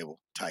off the table.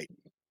 Tight.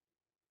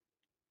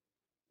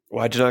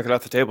 Why'd you knock it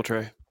off the table,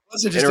 Trey?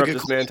 Wasn't just interrupt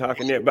this man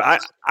talking in.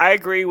 But I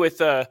agree with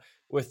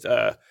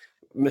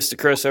Mr.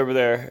 Chris over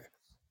there.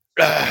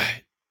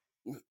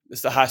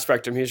 It's the high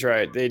spectrum. He's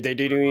right. They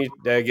do need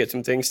to get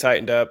some things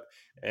tightened up,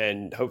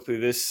 and hopefully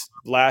this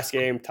last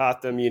game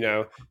taught them,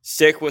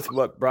 stick with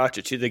what brought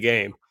you to the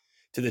game,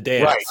 to the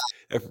dance. Right.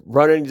 If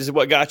running is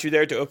what got you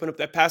there to open up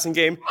that passing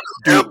game,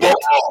 do it.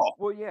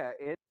 Well, yeah,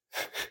 it's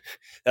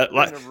a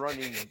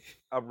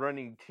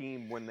running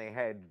team when they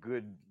had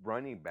good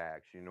running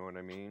backs. You know what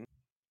I mean?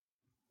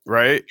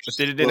 Right, but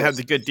they didn't have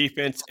the good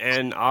defense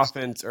and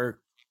offense or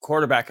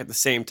quarterback at the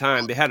same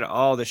time. They had it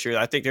all this year.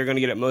 I think they're going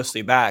to get it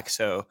mostly back.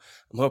 So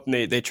I'm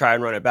hoping they try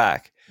and run it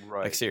back.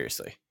 Right. Like,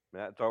 seriously.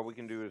 That's all we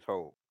can do is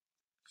hope.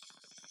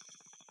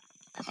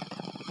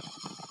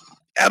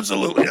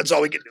 Absolutely. That's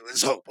all we can do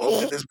is hope.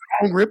 Hope that this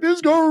long rip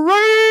is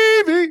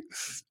gravy.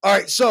 All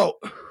right, so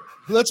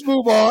let's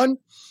move on.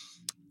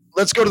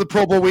 Let's go to the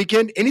Pro Bowl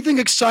weekend. Anything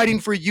exciting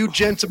for you,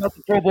 gents, about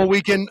the Pro Bowl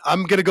weekend?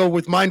 I'm going to go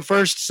with mine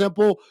first.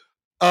 Simple.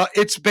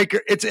 It's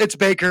Baker. It's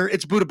Baker.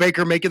 It's Budda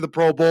Baker making the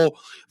Pro Bowl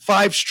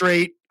 5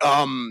 straight.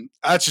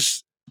 That's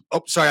just.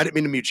 Oh, sorry, I didn't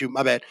mean to mute you.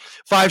 My bad.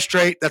 5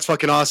 straight. That's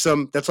fucking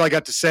awesome. That's all I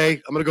got to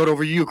say. I'm gonna go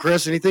over to you,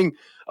 Chris. Anything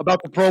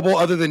about the Pro Bowl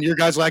other than your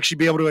guys will actually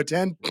be able to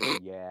attend?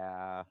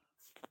 Yeah,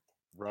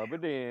 rub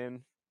it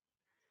in.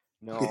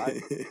 No,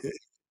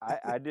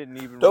 I didn't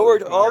even. Don't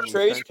worry. All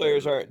Trey's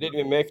players didn't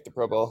even make the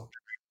Pro Bowl.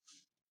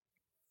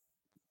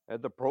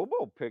 The Pro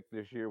Bowl pick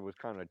this year was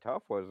kind of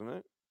tough, wasn't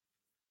it?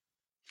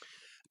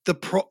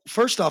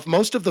 First off,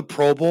 most of the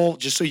Pro Bowl,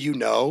 just so you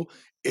know,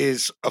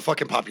 is a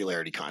fucking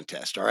popularity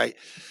contest. All right,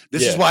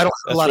 this is why I don't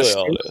have a lot of.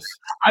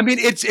 I mean,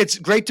 it's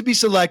great to be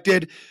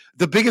selected.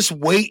 The biggest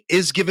weight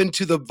is given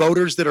to the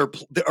voters that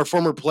are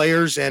former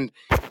players and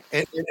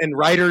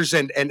writers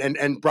and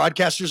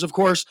broadcasters, of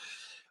course.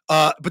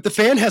 But the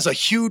fan has a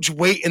huge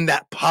weight in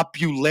that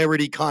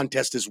popularity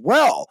contest as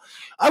well.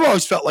 I've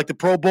always felt like the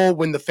Pro Bowl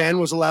when the fan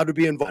was allowed to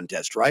be in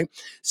contest, right?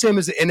 Same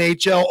as the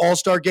NHL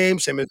All-Star Game,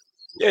 same as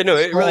it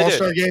really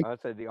All-Star Game. I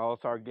said the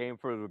All-Star Game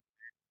for the.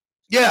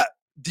 Yeah,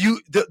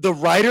 the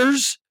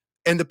writers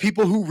and the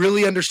people who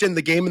really understand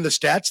the game and the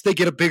stats, they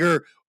get a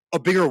bigger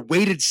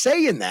weighted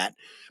say in that.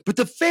 But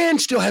the fan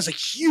still has a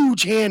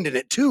huge hand in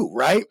it too,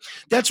 right?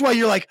 That's why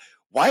you're like,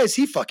 why is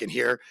he fucking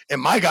here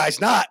and my guy's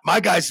not?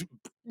 My guy's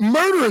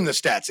murdering the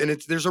stats, and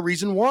there's a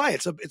reason why.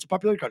 It's a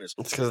popularity contest.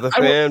 It's because of the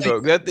fan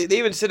vote. They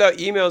even send out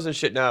emails and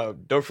shit now.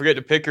 Don't forget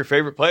to pick your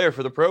favorite player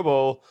for the Pro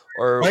Bowl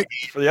or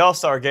for the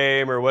All-Star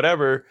Game or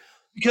whatever.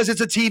 Because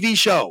it's a TV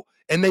show,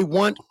 and they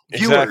want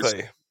viewers. Exactly.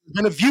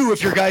 They're going to view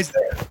if your guy's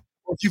there,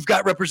 or if you've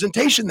got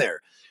representation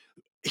there.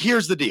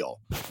 Here's the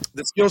deal.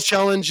 The skills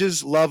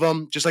challenges, love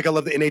them, just like I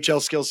love the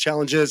NHL skills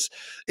challenges.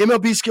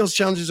 MLB skills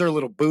challenges are a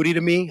little booty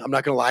to me. I'm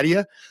not going to lie to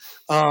you.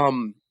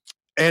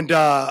 And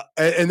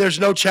there's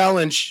no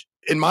challenge,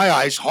 in my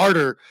eyes,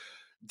 harder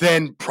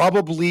than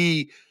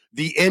probably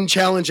the end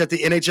challenge at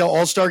the NHL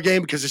All-Star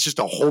Game, because it's just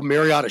a whole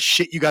myriad of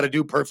shit you got to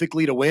do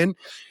perfectly to win.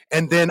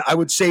 And then I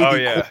would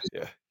say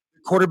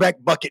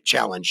quarterback bucket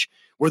challenge,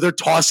 where they're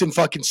tossing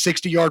fucking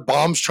 60-yard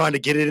bombs trying to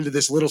get it into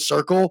this little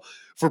circle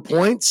for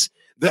points.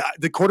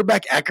 The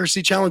quarterback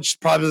accuracy challenge is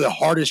probably the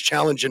hardest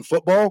challenge in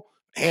football,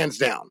 hands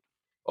down.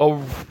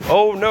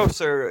 Oh no,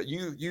 sir.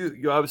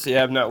 You obviously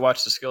have not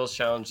watched the skills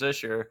challenge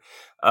this year.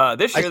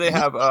 This year they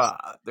have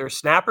their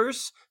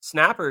snappers.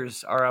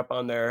 Snappers are up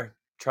on there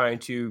trying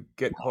to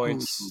get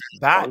points.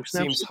 That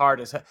seems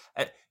hard as hell.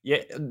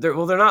 Yeah, they're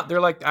not.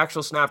 They're like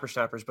actual snappers,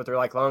 but they're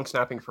like long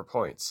snapping for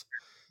points.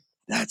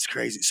 That's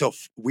crazy. So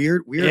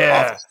weird.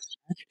 Yeah.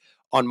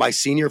 On my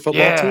senior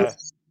football team,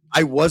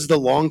 I was the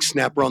long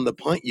snapper on the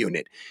punt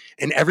unit,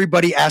 and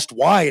everybody asked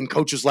why. And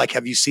coach was like,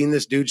 "Have you seen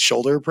this dude's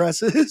shoulder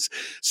presses?"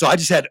 So I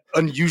just had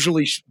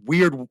unusually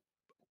weird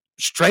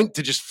strength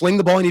to just fling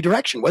the ball any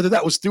direction, whether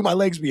that was through my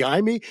legs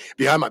behind me,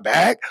 behind my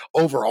back,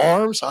 over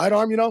arm,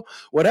 sidearm,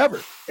 whatever.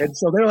 And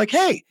so they're like,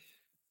 "Hey,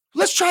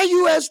 let's try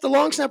you as the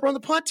long snapper on the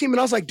punt team. And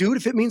I was like, dude,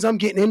 if it means I'm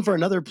getting in for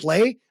another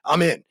play,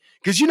 I'm in.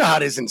 Because you know how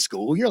it is in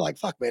school. You're like,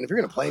 fuck, man, if you're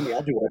going to play me,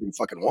 I'll do whatever you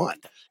fucking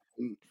want.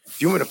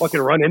 If you want me to fucking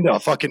run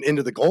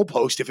into the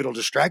goalpost, if it'll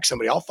distract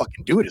somebody, I'll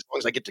fucking do it as long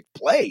as I get to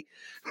play.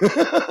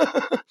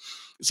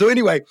 So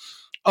anyway,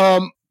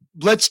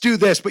 let's do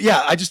this. But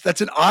yeah, that's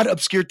an odd,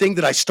 obscure thing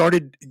that I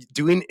started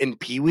doing in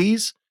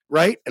Pee-wees,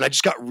 right? And I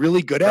just got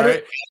really good at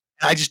it.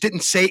 I just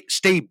didn't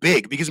stay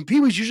big because in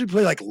Pee-wees you usually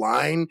play like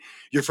line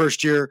your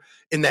first year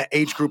in that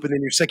age group, and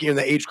then your second year in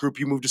that age group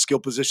you move to skill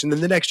position.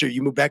 Then the next year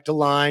you move back to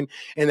line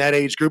in that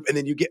age group, and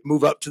then you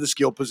move up to the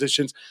skill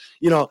positions.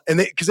 And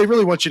because they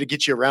really want you to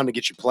get you around and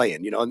get you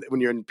playing.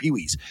 When you're in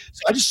Pee-wees,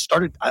 so I just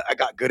started. I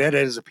got good at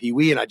it as a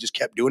Pee-wee, and I just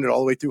kept doing it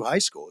all the way through high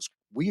school. It's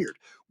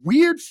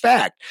weird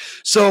fact.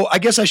 So I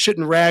guess I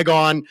shouldn't rag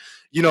on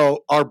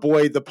our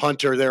boy the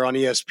punter there on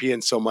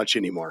ESPN so much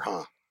anymore,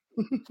 huh?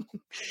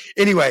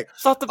 Anyway,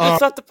 it's not the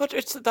punter,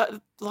 it's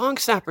the long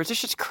snappers. This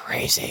shit's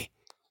crazy.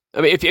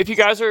 I mean, if you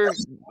guys are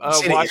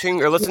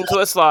watching or listening to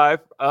us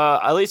live,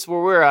 at least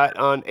where we're at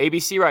on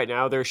ABC right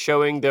now, they're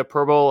showing the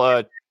Pro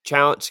Bowl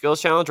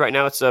skills challenge. Right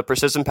now, it's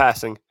precision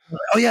passing.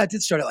 Oh yeah, it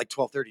did start at like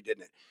 12:30,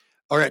 didn't it?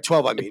 Or at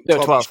 12, I mean.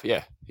 No, 12.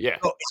 Yeah.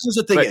 So here's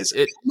the thing: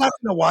 I'm not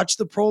going to watch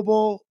the Pro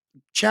Bowl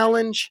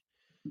challenge.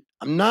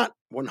 I'm not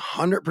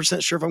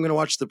 100% sure if I'm going to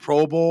watch the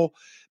Pro Bowl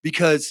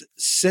because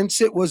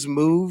since it was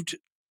moved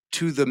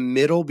to the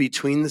middle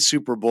between the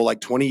Super Bowl like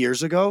 20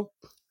 years ago,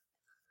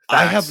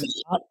 I have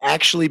not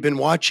actually been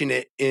watching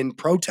it in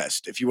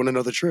protest, if you want to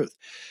know the truth.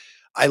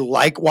 I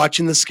like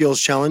watching the skills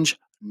challenge,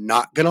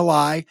 not going to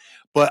lie,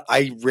 but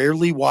I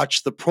rarely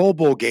watch the Pro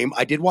Bowl game.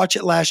 I did watch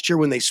it last year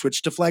when they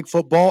switched to flag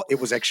football.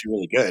 It was actually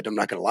really good. I'm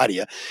not going to lie to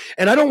you.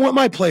 And I don't want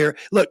my player.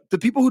 Look, the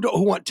people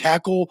who want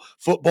tackle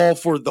football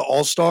for the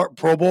All-Star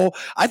Pro Bowl,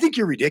 I think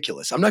you're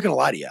ridiculous. I'm not going to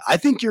lie to you. I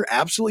think you're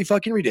absolutely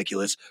fucking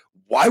ridiculous.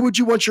 Why would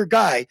you want your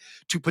guy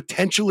to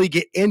potentially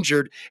get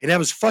injured and have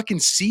his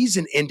fucking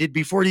season ended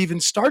before it even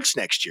starts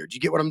next year? Do you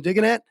get what I'm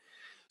digging at?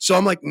 So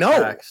I'm like,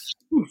 no,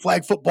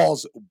 flag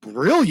football's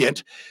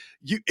brilliant.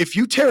 If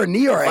you tear a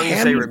knee or a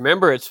hand,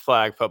 remember it's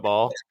flag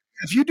football.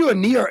 If you do a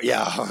knee or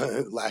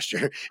last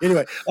year.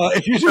 Anyway,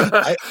 if you do,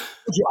 I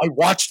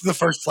watched the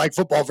first flag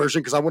football version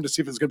because I wanted to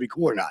see if it's going to be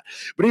cool or not.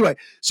 But anyway,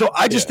 so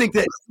I just think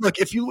that look,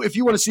 if you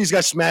want to see these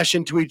guys smash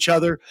into each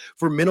other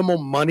for minimal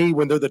money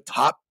when they're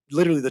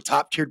literally the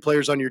top tiered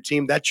players on your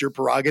team, that's your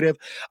prerogative.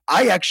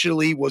 I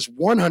actually was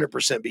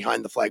 100%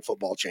 behind the flag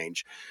football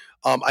change.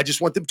 I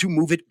just want them to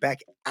move it back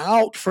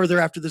out further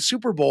after the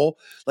Super Bowl,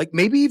 like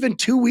maybe even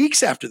 2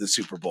 weeks after the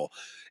Super Bowl.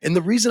 And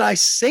the reason I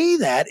say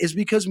that is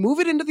because move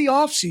it into the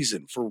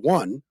offseason, for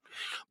one,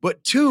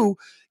 but two,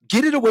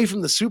 get it away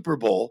from the Super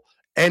Bowl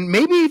and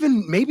maybe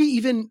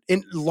even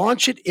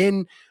launch it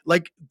in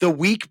like the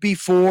week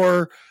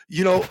before,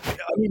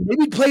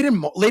 maybe play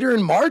it later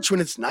in March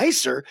when it's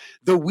nicer,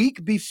 the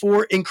week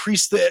before,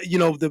 increase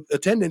the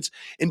attendance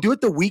and do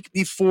it the week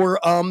before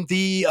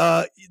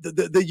the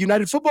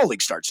United Football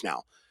League starts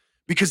now,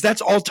 because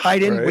that's all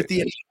tied in with the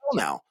NFL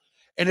now.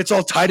 And it's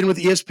all tied in with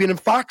ESPN and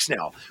Fox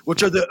now,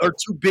 which are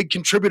two big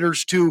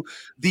contributors to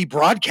the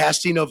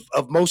broadcasting of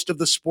most of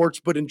the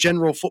sports, but in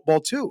general football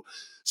too.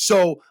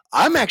 So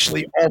I'm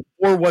actually all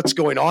for what's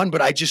going on,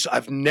 but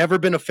I've never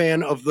been a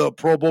fan of the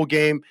Pro Bowl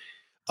game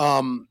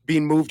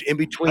being moved in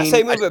between. I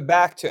say move it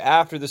back to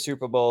after the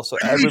Super Bowl so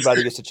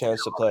everybody gets a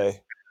chance to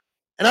play.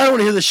 And I don't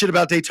want to hear this shit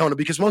about Daytona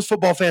because most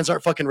football fans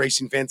aren't fucking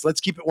racing fans. Let's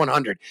keep it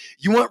 100.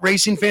 You want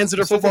racing fans that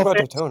are football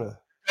fans? Daytona.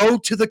 Go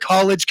to the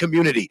college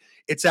community.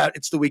 It's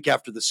the week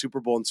after the Super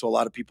Bowl, and so a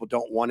lot of people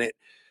don't want it.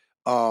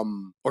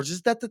 Or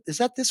is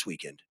that this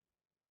weekend?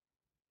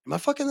 Am I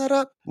fucking that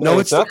up? No,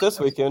 it's not this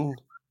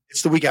weekend.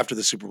 It's the week after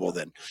the Super Bowl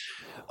then.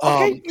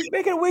 Okay,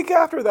 make it a week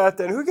after that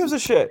then. Who gives a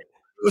shit? It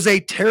was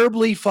a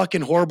terribly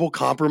fucking horrible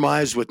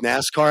compromise with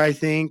NASCAR, I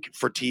think,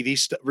 for TV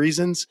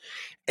reasons.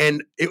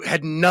 And it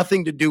had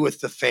nothing to do with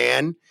the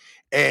fan.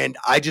 And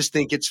I just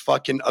think it's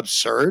fucking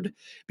absurd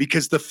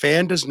because the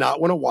fan does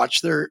not want to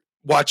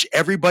watch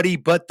everybody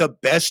but the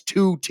best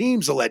two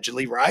teams,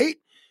 allegedly, right?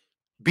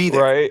 Be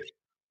there. Right.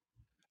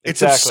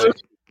 It's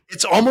absurd.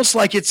 It's almost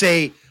like it's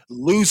a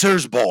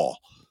loser's ball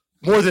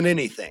more than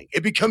anything.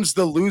 It becomes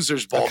the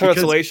loser's ball. A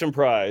consolation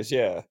prize,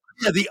 yeah.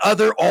 Yeah, the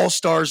other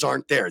all-stars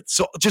aren't there.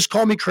 So just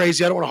call me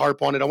crazy. I don't want to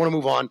harp on it. I want to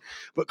move on,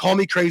 but call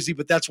me crazy,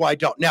 but that's why I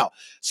don't. Now,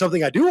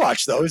 something I do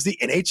watch, though, is the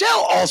NHL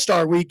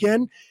All-Star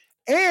Weekend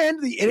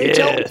and the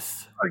NHL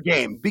All-Star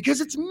Game because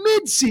it's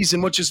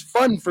mid-season, which is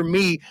fun for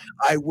me.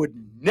 I would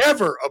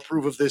never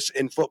approve of this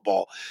in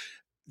football.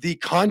 The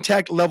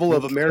contact level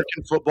of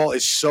American football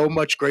is so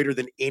much greater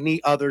than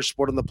any other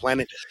sport on the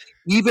planet.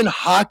 Even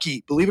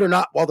hockey, believe it or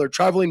not, while they're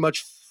traveling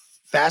much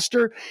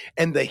faster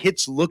and the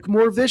hits look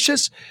more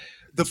vicious,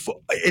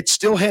 it's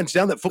still hands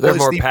down that football is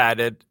more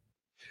padded.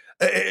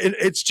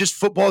 It's just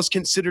football is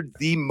considered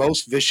the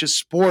most vicious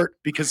sport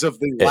because of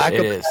the lack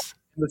of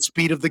the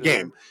speed of the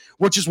game,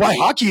 which is why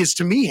hockey is,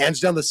 to me, hands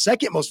down the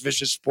second most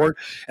vicious sport.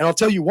 And I'll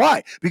tell you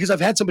why. Because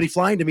I've had somebody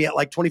flying to me at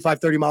like 25,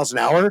 30 miles an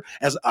hour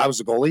as I was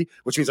a goalie,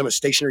 which means I'm a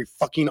stationary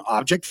fucking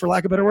object, for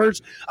lack of better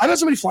words. I've had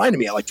somebody flying to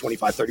me at like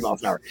 25, 30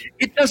 miles an hour.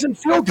 It doesn't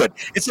feel good.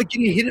 It's like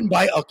getting hit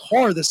by a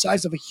car the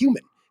size of a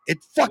human. It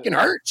fucking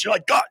hurts. You're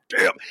like, God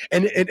damn.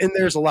 And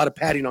there's a lot of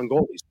padding on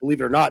goalies,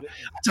 believe it or not.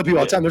 I tell people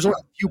all the time, there's only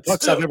a few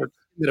pucks I've ever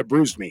that have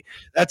bruised me.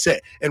 That's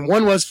it. And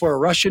one was for a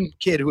Russian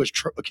kid who was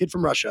a kid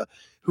from Russia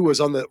who was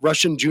on the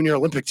Russian junior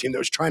Olympic team that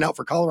was trying out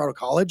for Colorado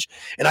College.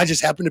 And I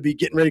just happened to be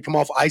getting ready to come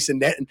off ice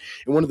and net. And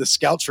one of the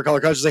scouts for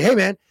Colorado College was like, hey,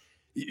 man,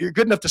 you're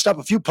good enough to stop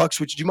a few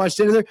pucks. Would you mind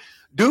standing there?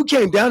 Dude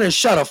came down and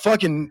shot a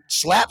fucking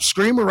slap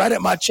screamer right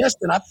at my chest.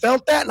 And I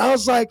felt that. And I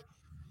was like,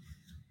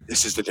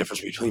 this is the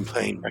difference between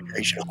playing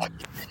recreational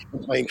hockey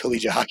and playing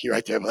collegiate hockey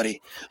right there,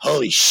 buddy.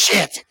 Holy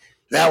shit.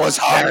 That was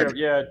hard.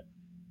 Yeah.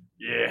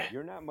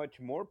 You're not much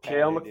more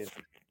padded than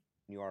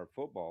you are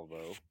football,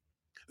 though.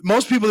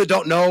 Most people that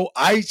don't know,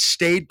 I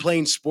stayed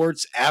playing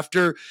sports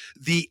after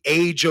the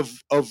age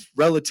of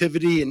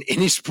relativity in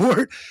any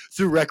sport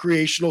through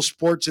recreational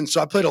sports. And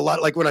so I played a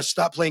lot. Like when I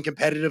stopped playing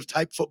competitive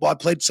type football, I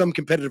played some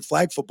competitive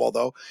flag football,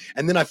 though.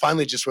 And then I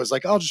finally just was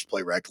like, I'll just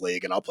play rec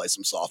league and I'll play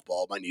some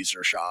softball. My knees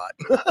are shot.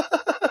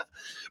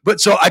 But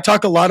so I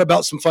talk a lot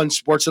about some fun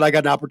sports that I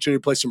got an opportunity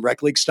to play some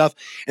rec league stuff.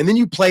 And then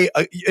you play,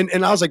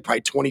 and I was like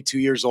probably 22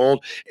 years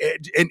old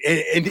and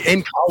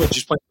in college,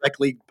 just playing rec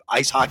league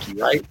ice hockey,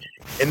 right?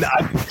 And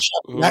I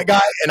that guy,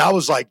 and I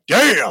was like,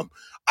 damn,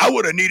 I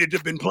would have needed to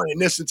have been playing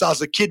this since I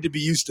was a kid to be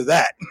used to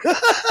that.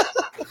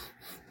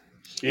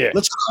 Yeah.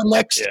 Let's go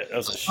next. Yeah, that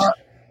was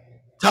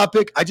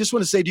topic. I just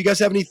want to say, do you guys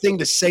have anything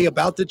to say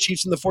about the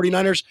Chiefs and the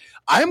 49ers?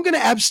 I'm going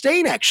to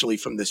abstain actually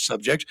from this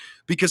subject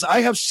because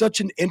I have such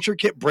an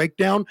intricate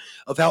breakdown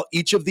of how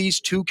each of these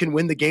two can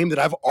win the game that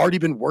I've already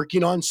been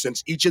working on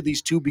since each of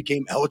these two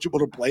became eligible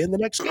to play in the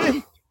next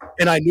game.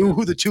 And I knew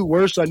who the two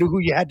were, so I knew who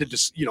you had to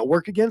just,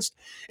 work against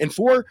and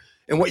for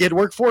and what you had to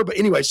work for. But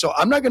anyway, so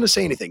I'm not going to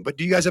say anything, but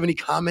do you guys have any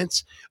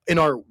comments in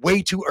our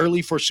way too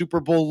early for Super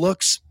Bowl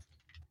looks?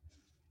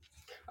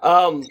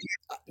 No,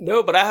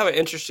 but I have an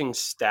interesting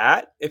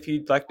stat if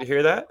you'd like to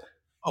hear that.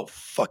 Oh,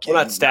 fuck yeah.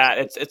 Well, not stat.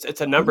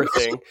 It's a number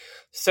thing.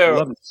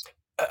 So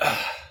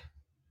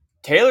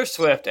Taylor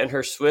Swift and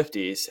her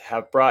Swifties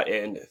have brought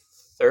in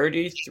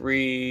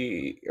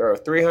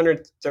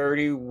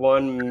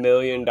 $331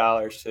 million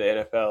to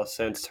the NFL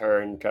since her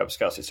and Travis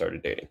Kelce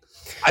started dating.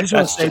 I just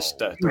want to say,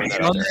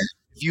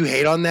 if you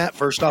hate on that,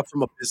 first off,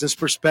 from a business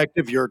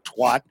perspective, you're a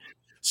twat.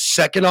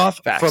 Second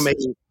off,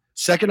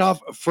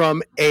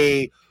 from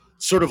a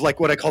sort of like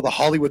what I call the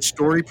Hollywood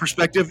story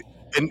perspective,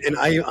 and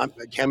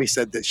Cammie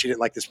said that she didn't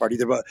like this part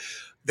either, but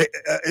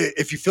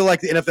if you feel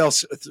like the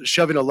NFL's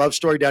shoving a love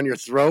story down your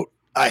throat,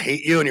 I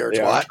hate you and you're a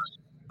twat.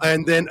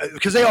 And then,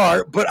 because they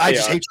are, but I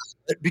just hate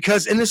it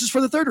because, and this is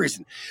for the third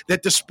reason,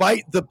 that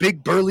despite the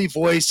big burly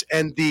voice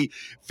and the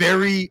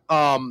very,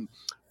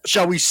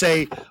 shall we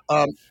say,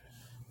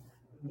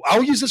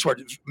 I'll use this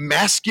word,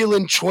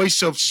 masculine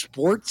choice of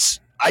sports.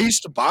 I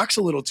used to box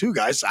a little too,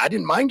 guys. I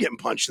didn't mind getting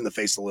punched in the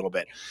face a little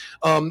bit.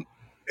 You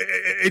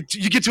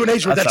get to an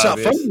age where that's not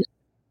funny.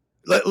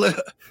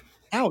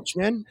 Ouch,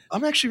 man.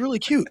 I'm actually really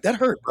cute. That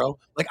hurt, bro.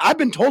 Like, I've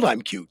been told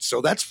I'm cute,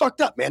 so that's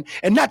fucked up, man.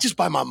 And not just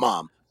by my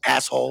mom,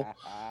 asshole.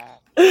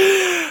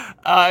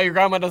 Your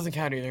grandma doesn't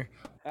count either.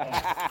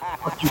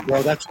 Fuck you,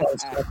 bro. That's what I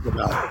was talking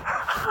about.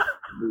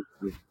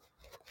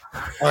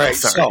 All right,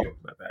 Sorry,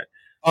 my bad.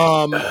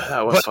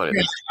 That was funny.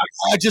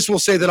 I just will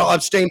say that I'll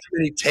abstain from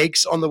any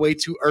takes on the way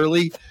too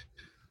early.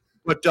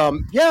 But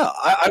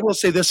I will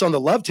say this on the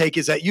love take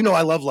is that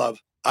I love love.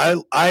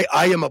 I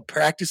am a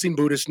practicing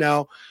Buddhist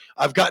now.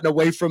 I've gotten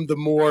away from the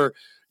more,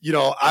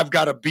 I've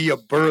got to be a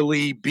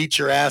burly, beat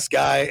your ass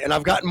guy. And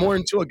I've gotten more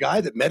into a guy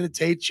that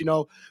meditates,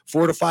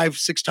 4 to 5,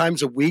 6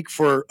 times a week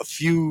for a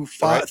few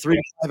 3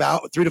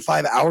 to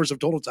 5 hours of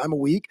total time a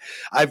week.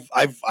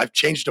 I've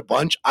changed a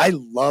bunch. I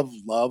love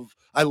love.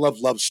 I love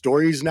love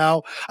stories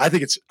now. I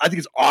think it's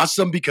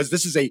awesome because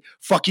this is a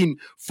fucking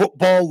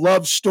football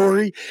love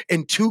story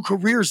and 2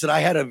 careers that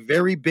I had a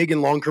very big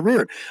and long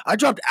career. I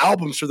dropped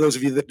albums for those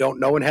of you that don't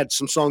know and had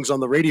some songs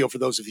on the radio for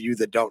those of you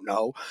that don't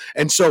know.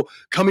 And so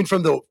coming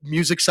from the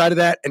music side of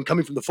that and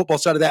coming from the football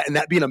side of that and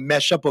that being a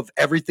mesh up of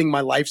everything my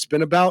life's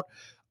been about,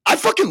 I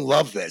fucking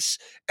love this.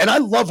 And I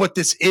love what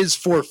this is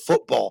for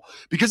football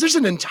because there's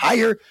an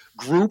entire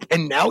group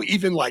and now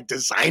even like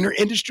designer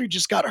industry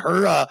just got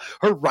her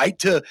right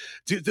to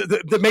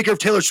the maker of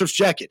Taylor Swift's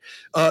jacket,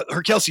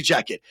 her Kelce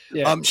jacket.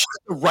 She got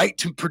the right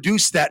to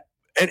produce that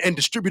and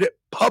distribute it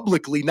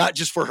publicly, not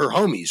just for her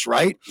homies,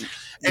 right?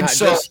 And not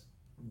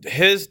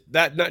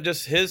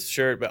just his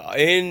shirt, but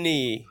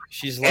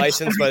she's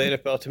licensed by the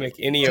NFL to make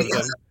any of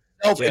them.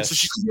 herself, and so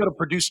she's going to be able to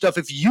produce stuff.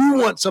 If you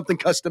want something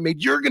custom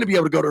made, you're going to be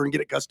able to go to her and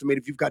get it custom made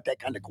if you've got that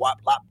kind of guap,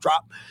 lop,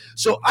 drop.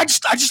 So I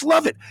just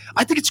love it.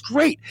 I think it's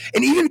great.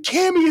 And even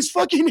Cammie is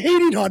fucking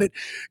hating on it.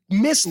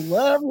 Miss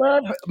Love,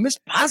 Miss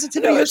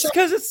Positivity. No, it's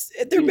because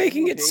they're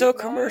making it so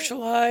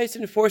commercialized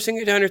and forcing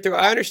it down her throat.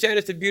 I understand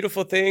it's a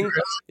beautiful thing.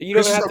 You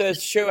don't have to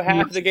show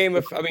half of the game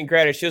of. I mean,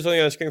 granted, she was only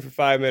on the screen for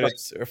 5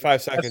 minutes or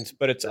 5 seconds,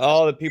 but it's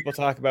all that people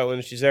talk about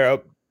when she's there.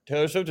 Oh,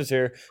 Taylor Swift is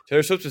here.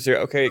 Taylor Swift is here.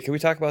 Okay, can we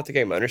talk about the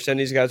game? I understand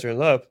these guys are in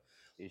love.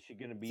 Is she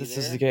going to be This there?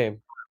 is the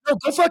game. No,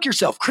 go fuck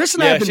yourself. Chris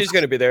and I have been she's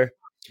going to be there.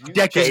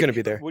 decade. She's going to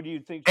be there. What do you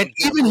think? And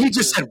even he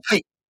just said,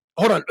 wait,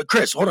 hold on,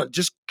 Chris, hold on.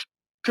 Just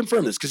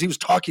confirm this because he was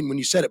talking when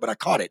you said it, but I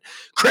caught it.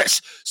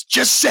 Chris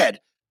just said,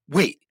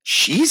 wait,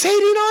 she's hating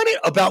on it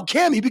about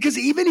Cammie because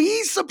even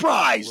he's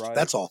surprised. Right.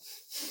 That's all.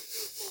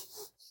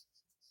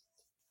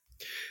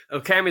 Oh,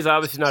 Cammie's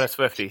obviously not a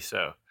Swiftie,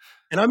 so.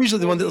 And I'm usually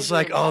the one that's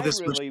like, oh,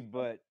 this was. really,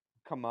 but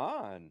come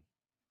on.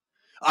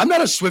 I'm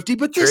not a Swiftie,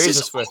 but this She's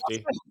is a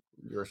Swiftie.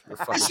 You're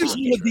fucking this is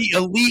Swiftie. one of the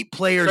elite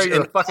players. So you're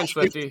a and- fucking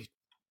Swiftie.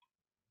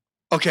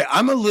 Okay,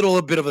 I'm a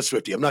little bit of a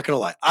Swiftie. I'm not gonna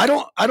lie. I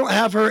don't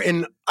have her,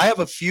 and I have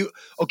a few.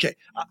 Okay,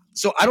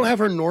 so I don't have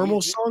her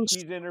normal songs,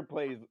 He's in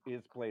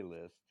his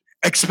playlist.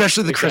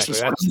 especially the Exactly,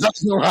 Christmas ones. I'm not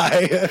gonna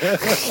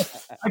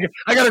lie.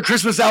 I got a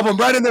Christmas album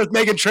right in there with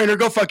Meghan Trainor.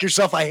 Go fuck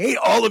yourself. I hate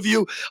all of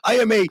you. I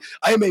am a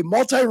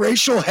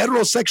multiracial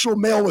heterosexual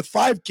male with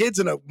 5 kids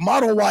and a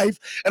model wife,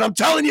 and I'm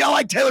telling you, I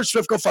like Taylor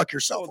Swift. Go fuck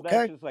yourself. Well, that's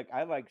Okay. just like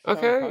I like some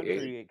Okay.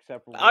 country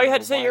except for All you when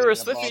had to say we're you were a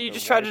whining about Swiftie. You the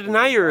just tried to wife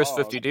deny and you were a dog.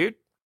 Swiftie, dude.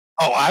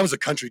 Oh, I was a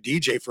country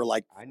DJ for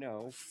like I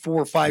know.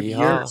 4 or 5 Yeah.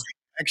 years.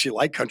 I actually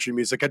like country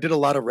music. I did a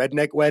lot of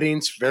redneck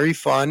weddings. Very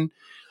fun.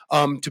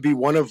 To be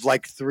one of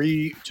like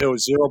 3 to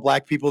 0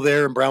 black people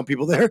there and brown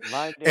people there.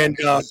 Line And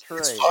dance with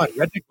it's Trey. fun.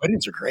 Redneck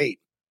weddings are great.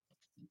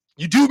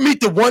 You do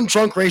meet the one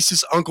drunk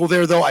racist uncle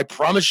there, though, I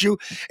promise you.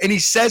 And he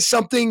says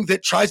something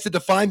that tries to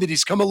define that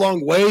he's come a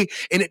long way,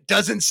 and it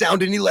doesn't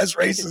sound any less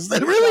racist.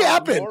 That It really sounds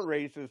happened. More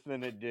racist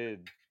than it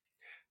did.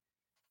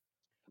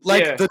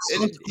 Like Yeah, the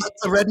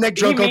redneck He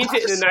drunk means uncle.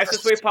 it in the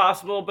nicest way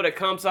possible, but it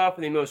comes off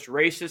in the most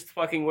racist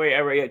fucking way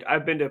ever. Yeah,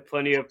 I've been to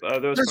plenty of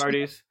those There's-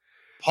 parties.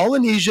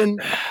 Polynesian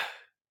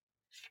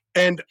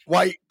and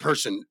white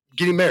person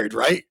getting married,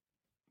 right?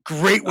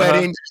 Great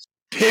wedding,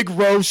 pig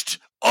roast.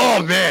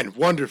 Oh man,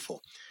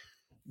 wonderful.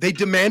 They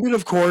demanded,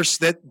 of course,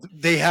 that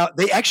they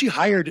actually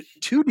hired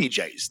 2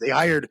 DJs. They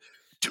hired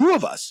 2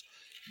 of us,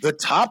 the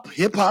top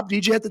hip hop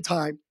DJ at the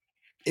time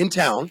in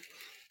town,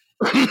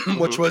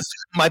 which was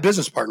my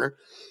business partner.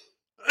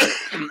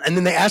 And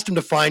then they asked him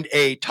to find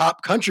a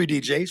top country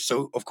DJ.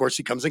 So of course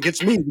he comes and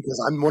gets me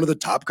because I'm one of the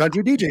top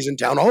country DJs in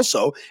town.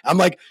 Also, I'm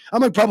like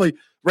probably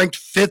ranked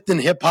 5th in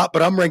hip hop,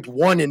 but I'm ranked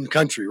 1 in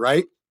country,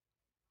 right?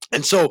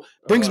 And so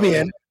brings me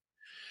in,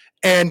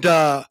 and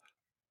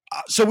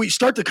so we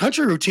start the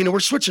country routine, and we're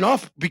switching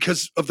off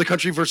because of the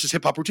country versus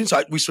hip hop routine.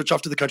 So we switch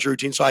off to the country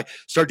routine. So I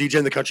start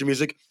DJing the country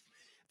music.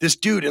 This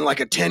dude in like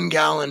a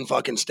 10-gallon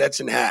fucking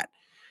Stetson hat,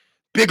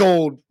 big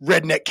old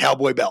redneck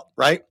cowboy belt,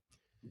 right?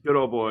 Good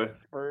old boy.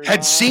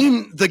 Had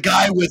seen the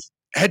guy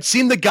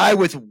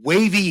with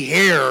wavy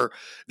hair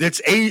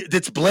that's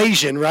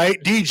Blasian,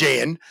 right?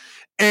 DJing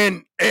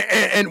and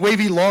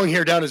wavy long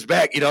hair down his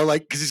back,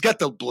 like because he's got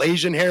the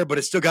Blasian hair, but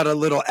it's still got a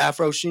little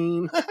afro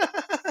sheen.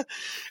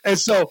 And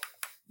so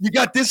you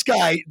got this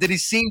guy that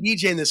he's seen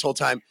DJing this whole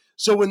time.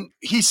 So when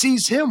he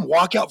sees him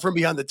walk out from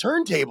behind the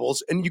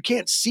turntables, and you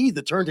can't see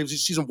the turntables, he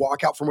sees him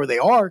walk out from where they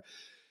are,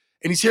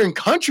 and he's hearing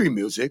country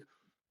music.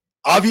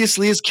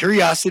 Obviously, his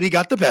curiosity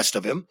got the best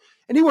of him,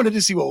 and he wanted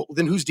to see, well,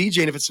 then who's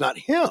DJing if it's not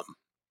him?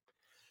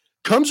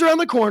 Comes around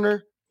the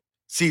corner,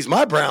 sees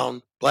my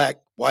brown, black,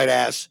 white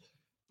ass,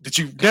 that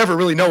you never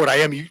really know what I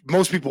am.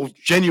 Most people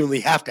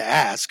genuinely have to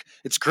ask.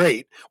 It's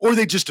great. Or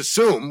they just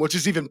assume, which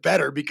is even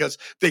better because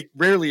they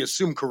rarely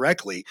assume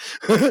correctly.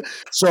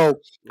 So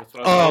That's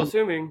what I'm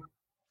assuming.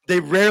 they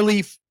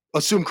rarely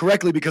assume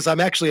correctly because I'm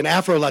actually an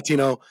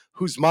Afro-Latino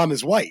whose mom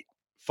is white.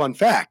 Fun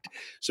fact.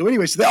 So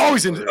anyway, so they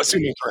always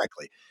assume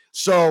incorrectly.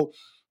 So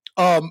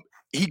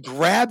he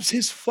grabs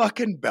his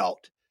fucking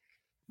belt,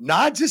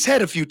 nods his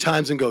head a few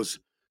times and goes,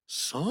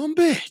 "Some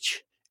bitch,"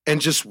 and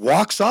just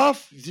walks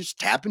off, just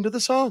tap into the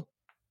song.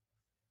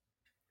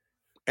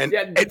 And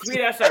Yeah, to me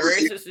that's not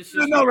racist. It's just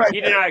No, right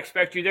he did not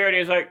expect you there, and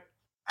he's like,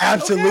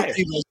 absolutely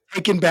okay. was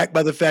taken back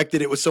by the fact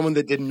that it was someone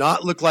that did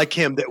not look like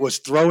him that was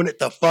throwing it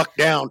the fuck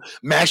down,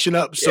 mashing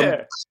up some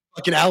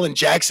fucking Alan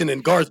Jackson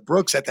and Garth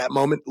Brooks at that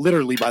moment,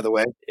 literally, by the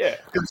way. Yeah.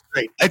 It was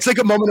great. It's like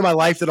a moment in my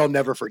life that I'll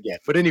never forget.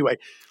 But anyway,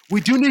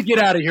 we do need to get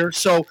out of here.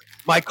 So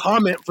my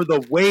comment for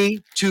the way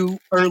too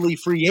early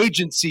free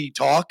agency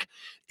talk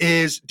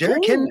is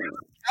Derrick Henry,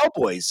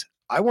 Cowboys.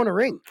 I want a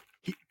ring.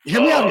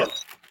 Hear me out here.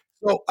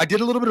 So I did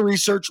a little bit of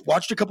research,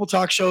 watched a couple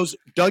talk shows,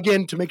 dug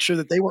in to make sure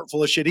that they weren't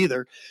full of shit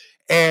either,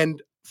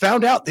 and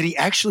found out that he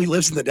actually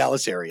lives in the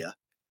Dallas area.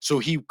 So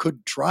he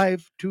could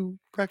drive to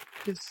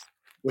practice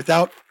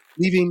without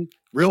leaving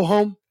real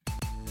home.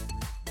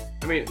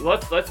 I mean,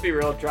 let's be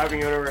real.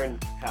 Driving over in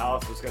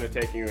Dallas is going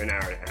to take you an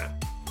hour and a half.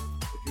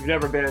 you've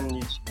never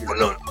been.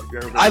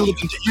 I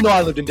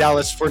lived in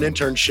Dallas for an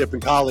internship in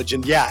college,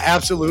 and yeah,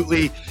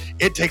 absolutely,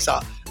 it takes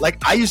a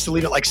I used to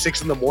leave at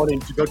 6 a.m.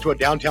 to go to a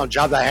downtown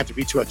job that I have to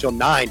be to until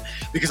 9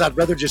 because I'd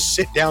rather just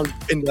sit down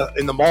in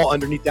the mall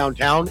underneath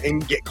downtown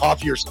and get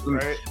coffee or something,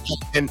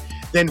 and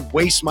then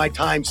waste my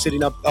time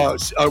sitting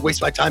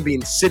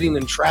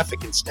in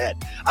traffic instead.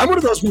 I'm one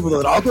of those people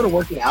that I'll go to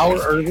work an hour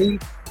early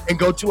and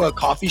go to a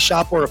coffee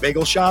shop or a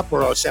bagel shop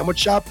or a sandwich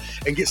shop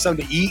and get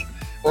something to eat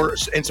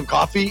and some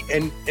coffee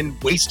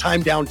and waste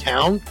time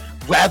downtown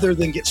rather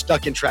than get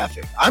stuck in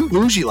traffic. I'm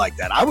bougie like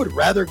that. I would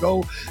rather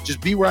go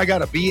just be where I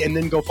gotta be and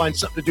then go find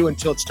something to do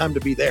until it's time to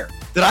be there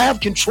that I have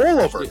control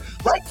over.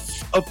 Like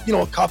a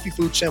coffee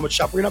food sandwich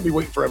shop. We're gonna not be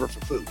waiting forever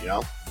for food,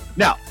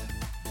 Now,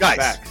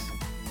 guys,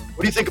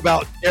 what do you think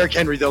about Derrick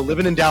Henry though?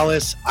 Living in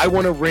Dallas, I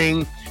want a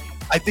ring.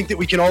 I think that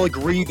we can all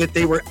agree that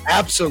they were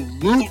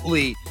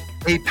absolutely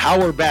a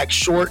power back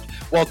short.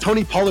 While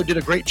Tony Pollard did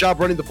a great job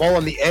running the ball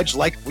on the edge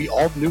like we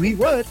all knew he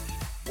would,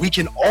 we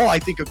can all, I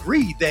think,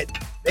 agree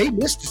that they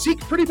missed Zeke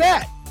pretty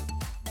bad.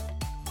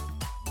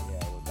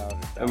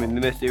 I mean,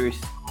 the mystery.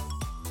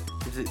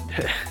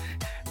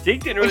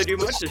 Zeke didn't really do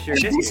much this year,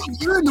 did he?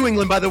 You're in New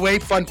England, by the way.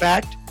 Fun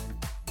fact.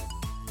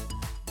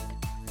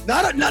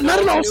 Not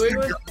an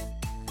all-star.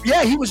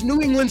 Yeah, he was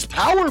New England's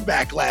power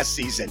back last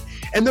season,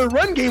 and their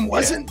run game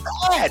wasn't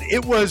bad.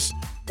 It was.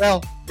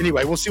 Well,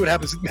 anyway, we'll see what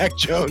happens with Mac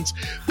Jones.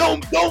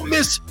 Don't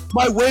miss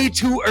my way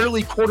too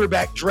early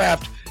quarterback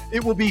draft.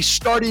 It will be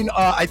starting,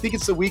 I think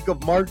it's the week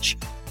of March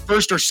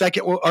 1st or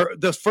 2nd, or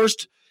the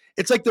first.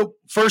 It's like the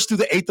 1st through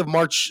the 8th of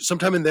March,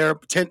 sometime in there,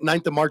 10th,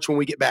 9th of March when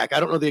we get back. I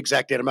don't know the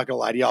exact date. I'm not going to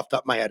lie to you off the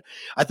top of my head.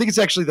 I think it's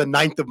actually the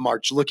 9th of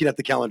March, looking at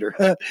the calendar.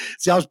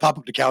 See, I'll just pop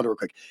up the calendar real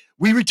quick.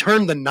 We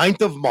return the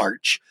 9th of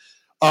March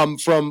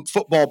from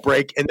football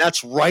break, and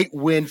that's right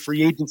when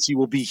free agency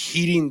will be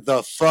heating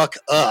the fuck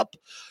up.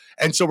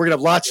 And so we're going to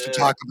have lots to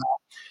talk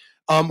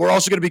about. We're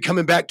also going to be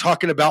coming back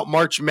talking about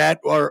March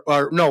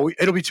no,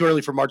 it'll be too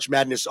early for March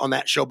Madness on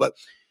that show, but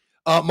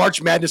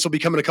March Madness will be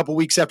coming a couple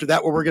weeks after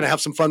that, where we're going to have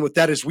some fun with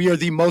that, as we are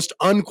the most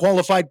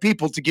unqualified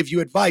people to give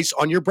you advice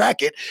on your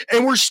bracket,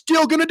 and we're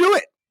still going to do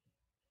it.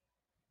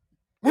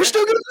 We're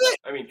still going to do it.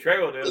 I mean, Trey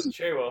will do it.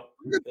 Trey will.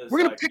 We're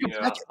going to pick a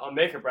bracket. I'll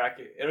make a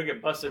bracket. It'll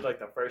get busted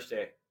the first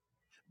day.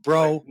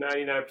 Bro.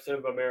 99%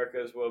 of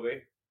America's will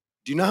be.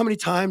 Do you know how many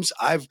times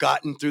I've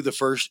gotten through the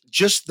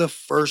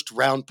first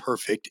round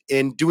perfect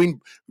and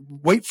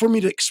wait for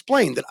me to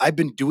explain that I've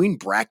been doing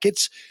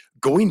brackets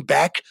going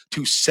back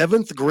to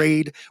 7th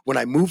grade when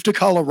I moved to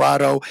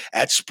Colorado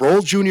at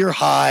Sproul Junior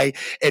High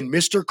and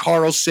Mr.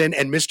 Carlson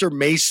and Mr.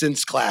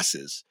 Mason's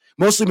classes.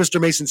 Mostly Mr.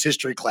 Mason's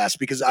history class,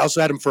 because I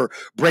also had him for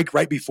break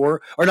right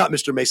before, or not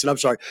Mr. Mason, I'm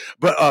sorry,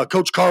 but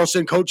Coach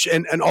Carlson, Coach,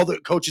 and all the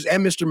coaches,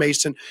 and Mr.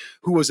 Mason,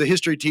 who was a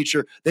history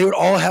teacher, they would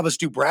all have us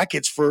do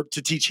brackets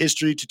to teach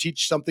history, to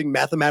teach something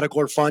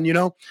mathematical or fun,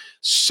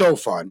 So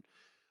fun.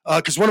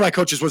 Because one of my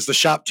coaches was the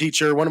shop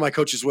teacher. One of my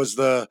coaches was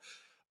a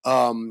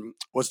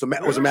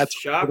math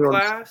shop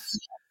class.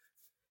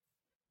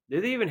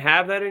 Do they even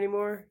have that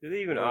anymore? Do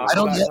they even offer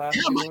that class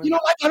anymore?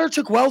 My daughter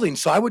took welding,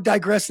 so I would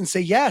digress and say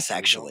yes,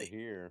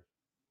 actually.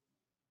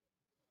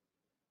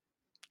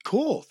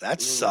 Cool.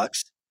 That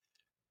sucks.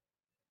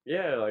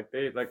 Yeah,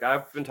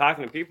 I've been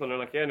talking to people and they're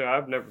like, yeah, no,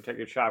 I've never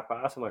taken a shop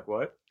class. I'm like,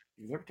 what?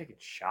 You've never taken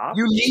shop?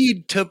 You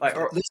need to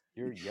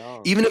you're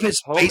young. Even if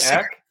it's home basic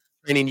ec?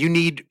 training, you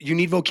need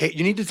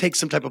to take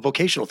some type of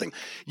vocational thing.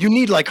 You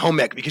need home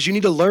ec, because you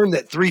need to learn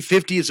that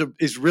 350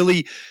 is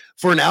really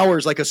for an hour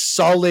is like a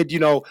solid,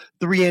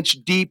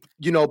 3-inch deep,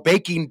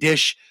 baking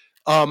dish.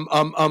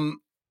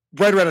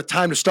 Right around a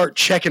time to start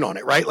checking on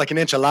it, right? Like an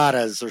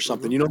enchiladas or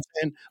something, you know what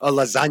I'm saying? A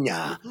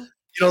lasagna.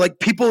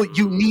 People,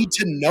 you need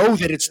to know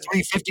that it's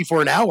 350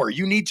 for an hour.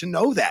 You need to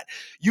know that.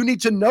 You need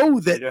to know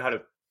that. You know how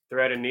to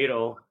thread a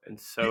needle and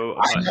sew a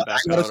button back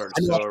out, or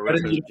sew a rip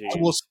in the jeans. I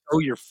will sew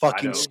your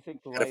fucking skin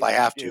if I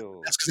have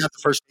to. That's because I have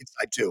the first aid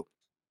side too.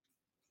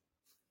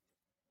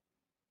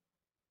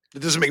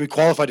 It doesn't make me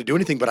qualified to do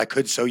anything, but I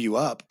could sew you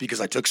up because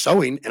I took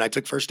sewing and I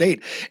took first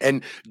aid.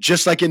 And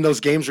just like in those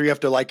games where you have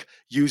to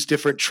use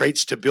different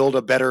traits to build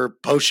a better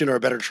potion or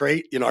a better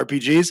trait in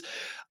RPGs,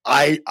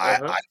 I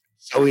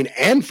sewing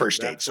and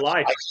first aid. That's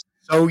life.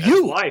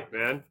 That's life,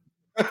 man.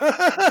 I'm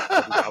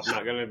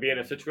not going to be in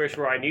a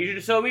situation where I need you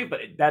to sew me,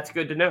 but that's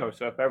good to know.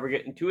 So if I ever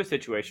get into a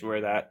situation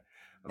where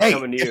I'm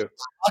coming to you. If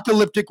the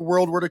apocalyptic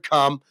world were to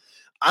come,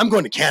 I'm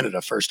going to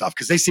Canada first off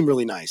because they seem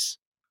really nice.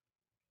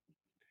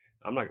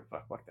 I'm not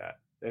gonna fuck that.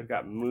 They've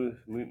got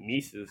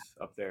Mises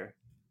up there.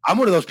 I'm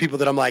one of those people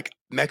that I'm like,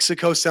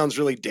 Mexico sounds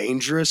really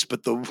dangerous,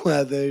 but the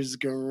weather's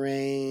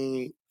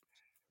great.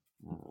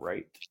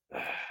 Right.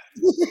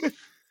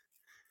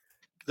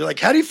 They're like,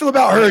 how do you feel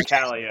about hurricanes?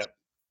 Italia.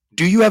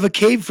 Do you have a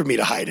cave for me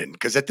to hide in?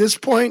 Because at this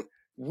point,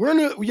 we're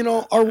in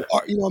our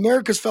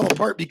America's fell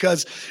apart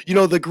because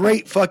the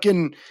great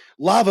fucking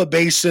lava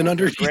basin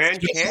under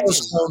Grand Canyon.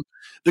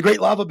 The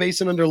great lava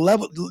basin under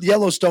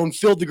Yellowstone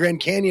filled the Grand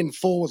Canyon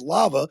full with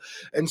lava,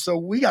 and so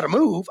we got to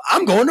move.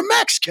 I'm going to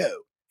Mexico.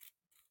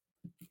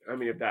 I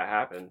mean, if that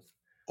happens,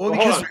 Well,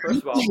 hold because on.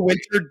 First of all,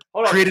 winter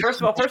hold on. created.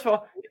 First of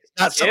all,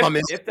 not something I'm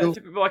if that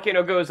super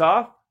volcano goes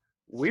off,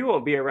 we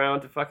won't be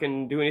around to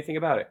fucking do anything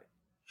about it.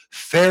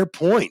 Fair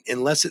point.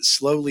 Unless it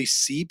slowly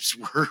seeps,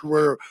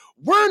 we're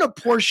in a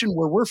portion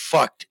where we're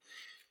fucked.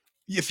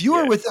 If you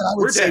are within, I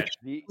would say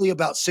probably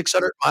about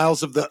 600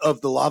 miles of the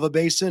lava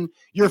basin,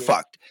 you're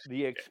fucked.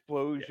 The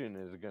explosion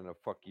is gonna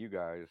fuck you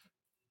guys.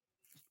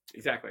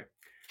 Exactly.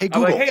 Hey,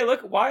 I'm Google. like, hey,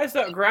 look, why is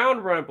that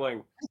ground rumbling?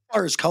 How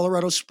far is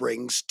Colorado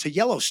Springs to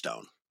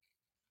Yellowstone?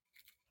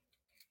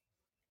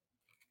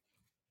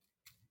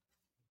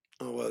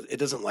 Oh, well, it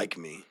doesn't like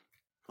me.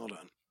 Hold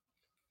on.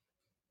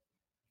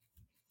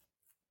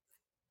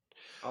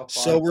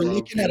 So we're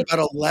looking at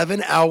about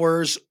 11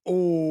 hours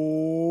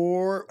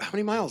or how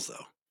many miles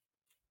though?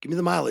 Give me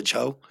the mileage,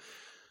 ho.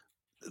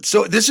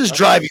 So this is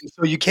driving,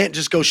 so you can't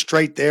just go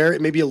straight there.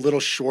 It may be a little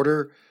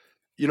shorter.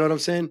 You know what I'm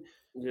saying?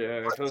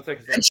 Yeah, because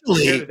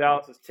Essentially- here to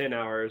Dallas is 10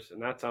 hours,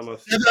 and that's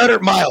almost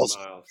 700 miles.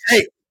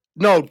 Hey,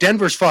 no,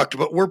 Denver's fucked,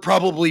 but we're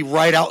probably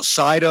right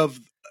outside of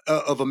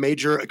a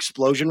major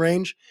explosion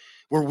range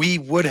where we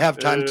would have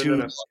time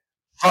to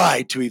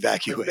try to As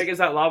evacuate. big as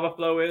that lava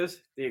flow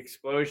is, the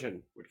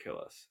explosion would kill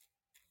us.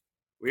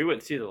 We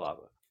wouldn't see the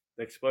lava.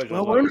 The explosion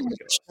Well, alone we're in would a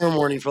kill us. storm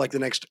warning for like the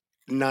next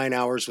 9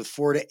 hours with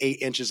 4 to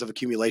 8 inches of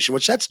accumulation,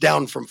 which that's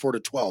down from 4 to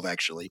 12,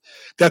 actually.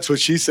 That's what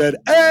she said.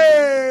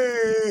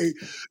 Hey!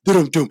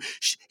 Doom.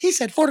 He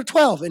said 4 to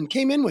 12 and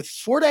came in with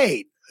 4 to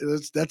 8.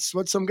 That's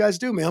what some guys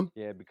do, man.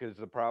 Yeah, because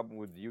the problem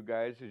with you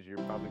guys is you're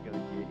probably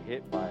gonna get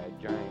hit by a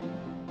giant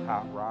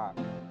hot rock.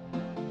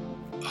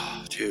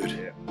 Oh,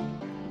 dude.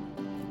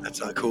 That's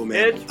not cool,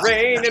 man. It's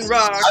raining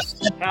rocks.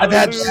 I've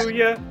had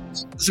Hallelujah.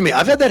 Listen to me.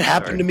 I've had that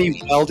happen to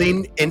me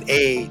welding in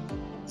a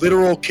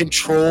literal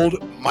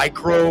controlled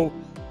micro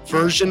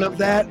version of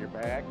that.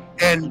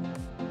 And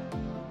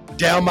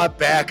down my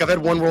back. I've had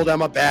one roll down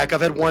my back.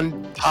 I've had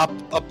one pop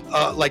up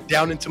like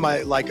down into my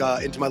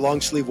into my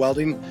long sleeve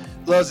welding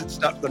gloves. It's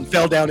not then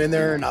fell down in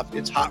there and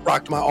it's hot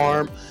rocked my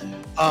arm.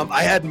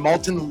 I had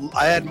molten.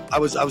 I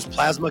was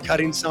plasma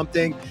cutting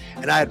something,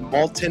 and I had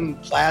molten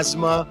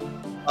plasma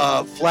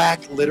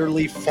flak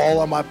literally fall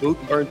on my boot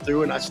and burn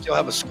through, and I still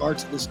have a scar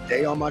to this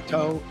day on my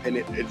toe, and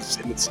it's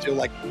still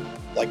like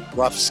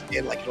rough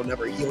skin, like it'll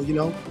never heal, you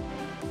know,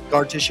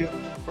 scar tissue.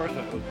 Of course,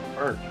 it was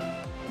burnt.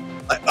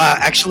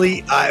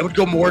 Actually, it would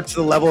go more to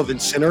the level of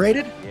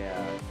incinerated.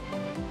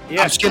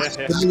 Yeah. Skin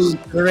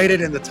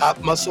incinerated, and the top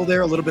muscle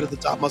there, a little bit of the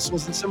top muscle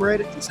was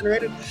incinerated.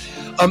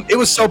 It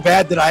was so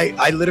bad that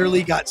I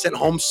literally got sent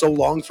home so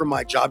long from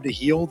my job to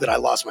heal that I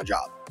lost my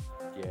job.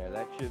 Yeah,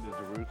 that shit is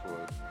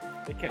ruthless.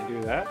 They can't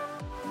do that.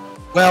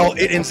 Well,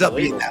 it ends up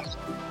being that.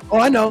 Oh,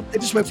 I know. They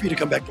just wait for you to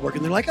come back to work,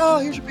 and they're like, "Oh,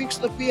 here's your pink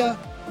slip. We don't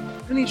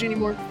need you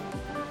anymore."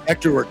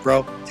 Back to work,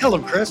 bro. Tell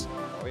them, Chris.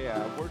 Oh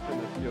yeah, I've worked in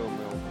a steel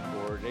mill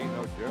before. It ain't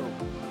no joke.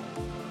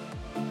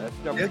 That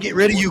stuff. They'll get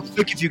rid of you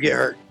quick if you get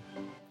hurt.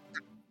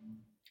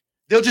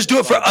 They'll just do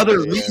it for other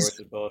reasons.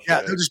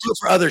 Yeah, they'll just do it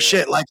for other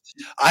shit. Like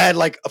I had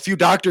like a few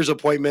doctor's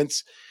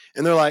appointments,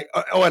 and they're like,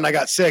 "Oh, and I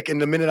got sick." And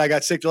the minute I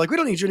got sick, they're like, "We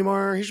don't need you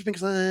anymore. Here's your pink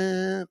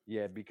slip."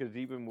 Yeah, because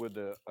even with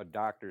a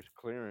doctor's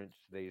clearance,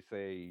 they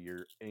say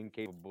you're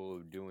incapable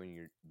of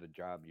doing the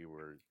job you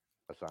were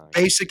assigned.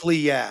 Basically,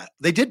 yeah.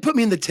 They did put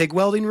me in the TIG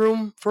welding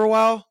room for a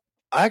while.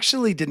 I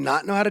actually did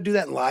not know how to do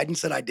that and lied and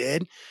said I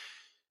did.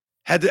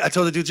 I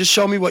told the dude, just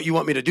show me what you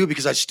want me to do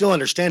because I still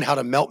understand how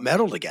to melt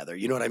metal together.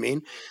 You know what I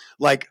mean?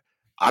 Like,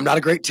 I'm not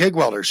a great TIG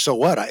welder. So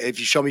what? If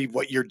you show me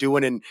what you're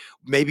doing and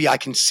maybe I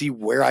can see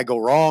where I go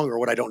wrong or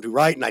what I don't do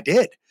right. And I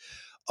did.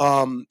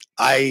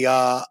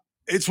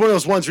 It's one of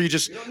those ones where you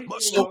just,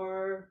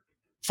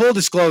 full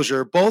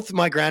disclosure, both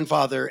my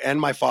grandfather and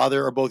my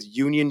father are both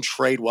union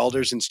trade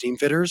welders and steam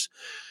fitters.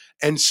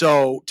 And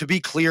so to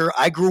be clear,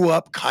 I grew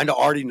up kind of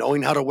already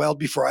knowing how to weld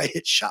before I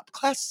hit shop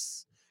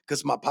class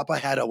because my papa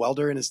had a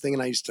welder in his thing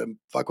and I used to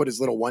fuck with his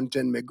little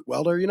 110 MIG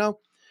welder, you know,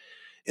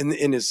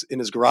 in his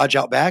garage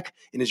out back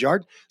in his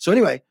yard. So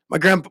anyway, my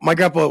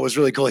grandpa was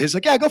really cool. He's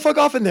like, "Yeah, go fuck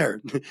off in there."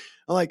 I'm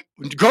like,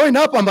 growing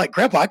up, I'm like,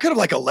 "Grandpa, I could have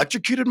like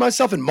electrocuted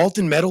myself and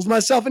molten metals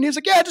myself." And he was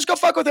like, "Yeah, just go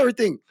fuck with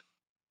everything."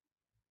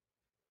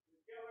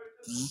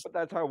 But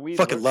that's how we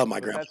fucking love my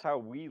grandpa. That's how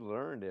we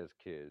learned as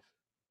kids.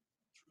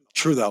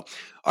 True though.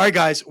 All right,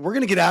 guys, we're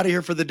gonna get out of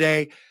here for the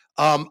day.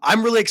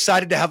 I'm really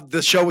excited to have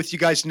the show with you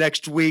guys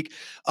next week.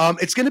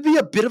 It's gonna be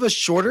a bit of a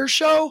shorter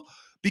show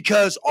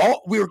because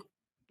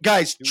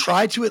guys,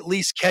 try to at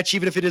least catch,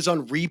 even if it is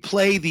on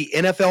replay, the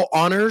NFL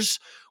honors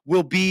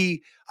will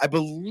be, I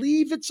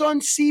believe it's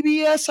on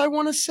CBS, I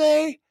want to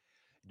say.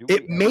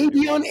 It may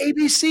be on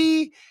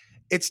ABC.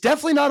 It's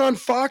definitely not on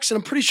Fox, and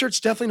I'm pretty sure it's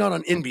definitely not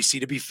on NBC,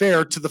 to be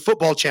fair to the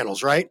football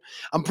channels, right?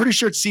 I'm pretty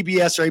sure it's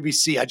CBS or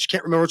ABC. I just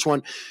can't remember which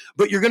one.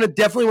 But you're going to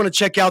definitely want to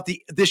check out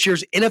this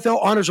year's NFL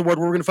Honors Award,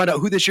 where we're going to find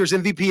out who this year's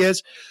MVP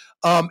is.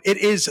 It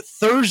is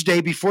Thursday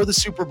before the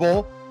Super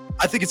Bowl.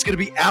 I think it's going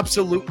to be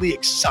absolutely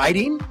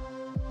exciting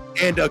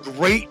and a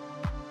great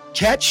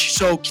catch.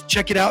 So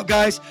check it out,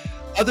 guys.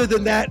 Other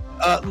than that,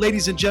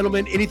 ladies and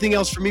gentlemen, anything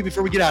else for me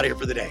before we get out of here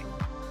for the day?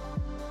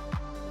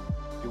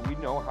 Do we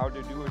know how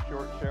to do a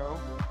short show?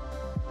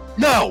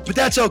 No, but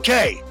that's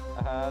okay.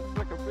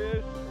 Sucker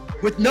fish.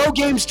 With no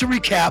games to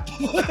recap,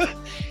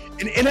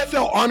 and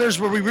NFL honors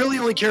where we really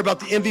only care about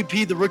the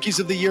MVP, the rookies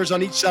of the years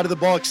on each side of the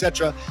ball,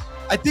 etc.,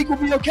 I think we'll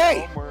be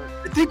okay.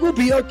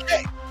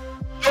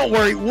 Don't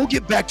worry, we'll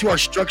get back to our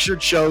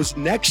structured shows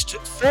next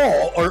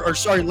fall, or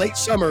late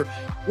summer,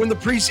 when the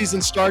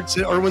preseason starts,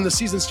 or when the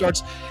season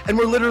starts, and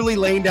we're literally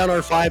laying down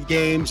our 5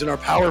 games and our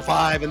Power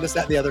 5 and this,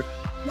 that, and the other.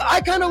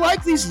 I kind of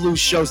like these loose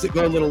shows that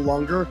go a little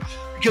longer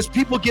because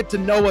people get to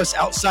know us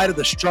outside of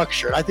the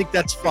structure. I think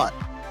that's fun.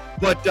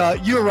 But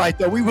you're right,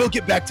 though. We will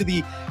get back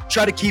to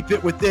try to keep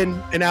it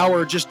within an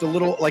hour, just a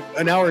little, like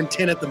an hour and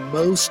 10 at the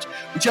most.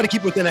 We try to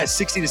keep within that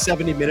 60 to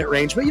 70 minute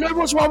range. But, every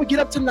once in a while we get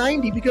up to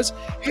 90 because,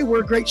 hey,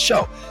 we're a great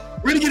show.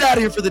 We're going to get out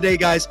of here for the day,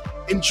 guys.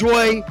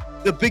 Enjoy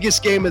the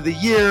biggest game of the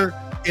year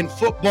in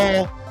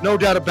football. No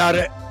doubt about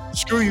it.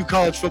 Screw you,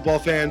 college football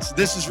fans.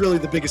 This is really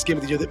the biggest game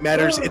of the year that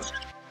matters.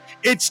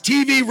 Its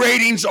TV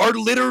ratings are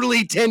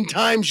literally 10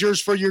 times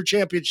yours for your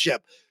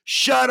championship.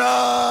 Shut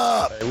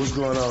up! Hey, what's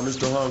going on? It's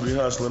the Hungry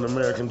Hustling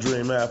American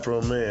Dream Afro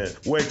Man.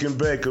 Wake and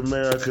bake,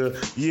 America.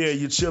 Yeah,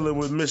 you're chilling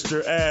with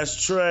Mr.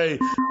 Ashtray.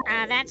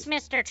 That's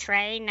Mr.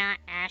 Trey, not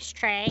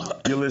Ashtray.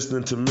 You're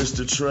listening to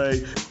Mr.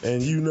 Trey,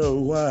 and you know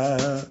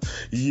why.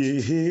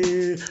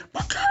 Yeah.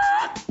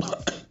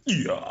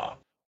 Yeah.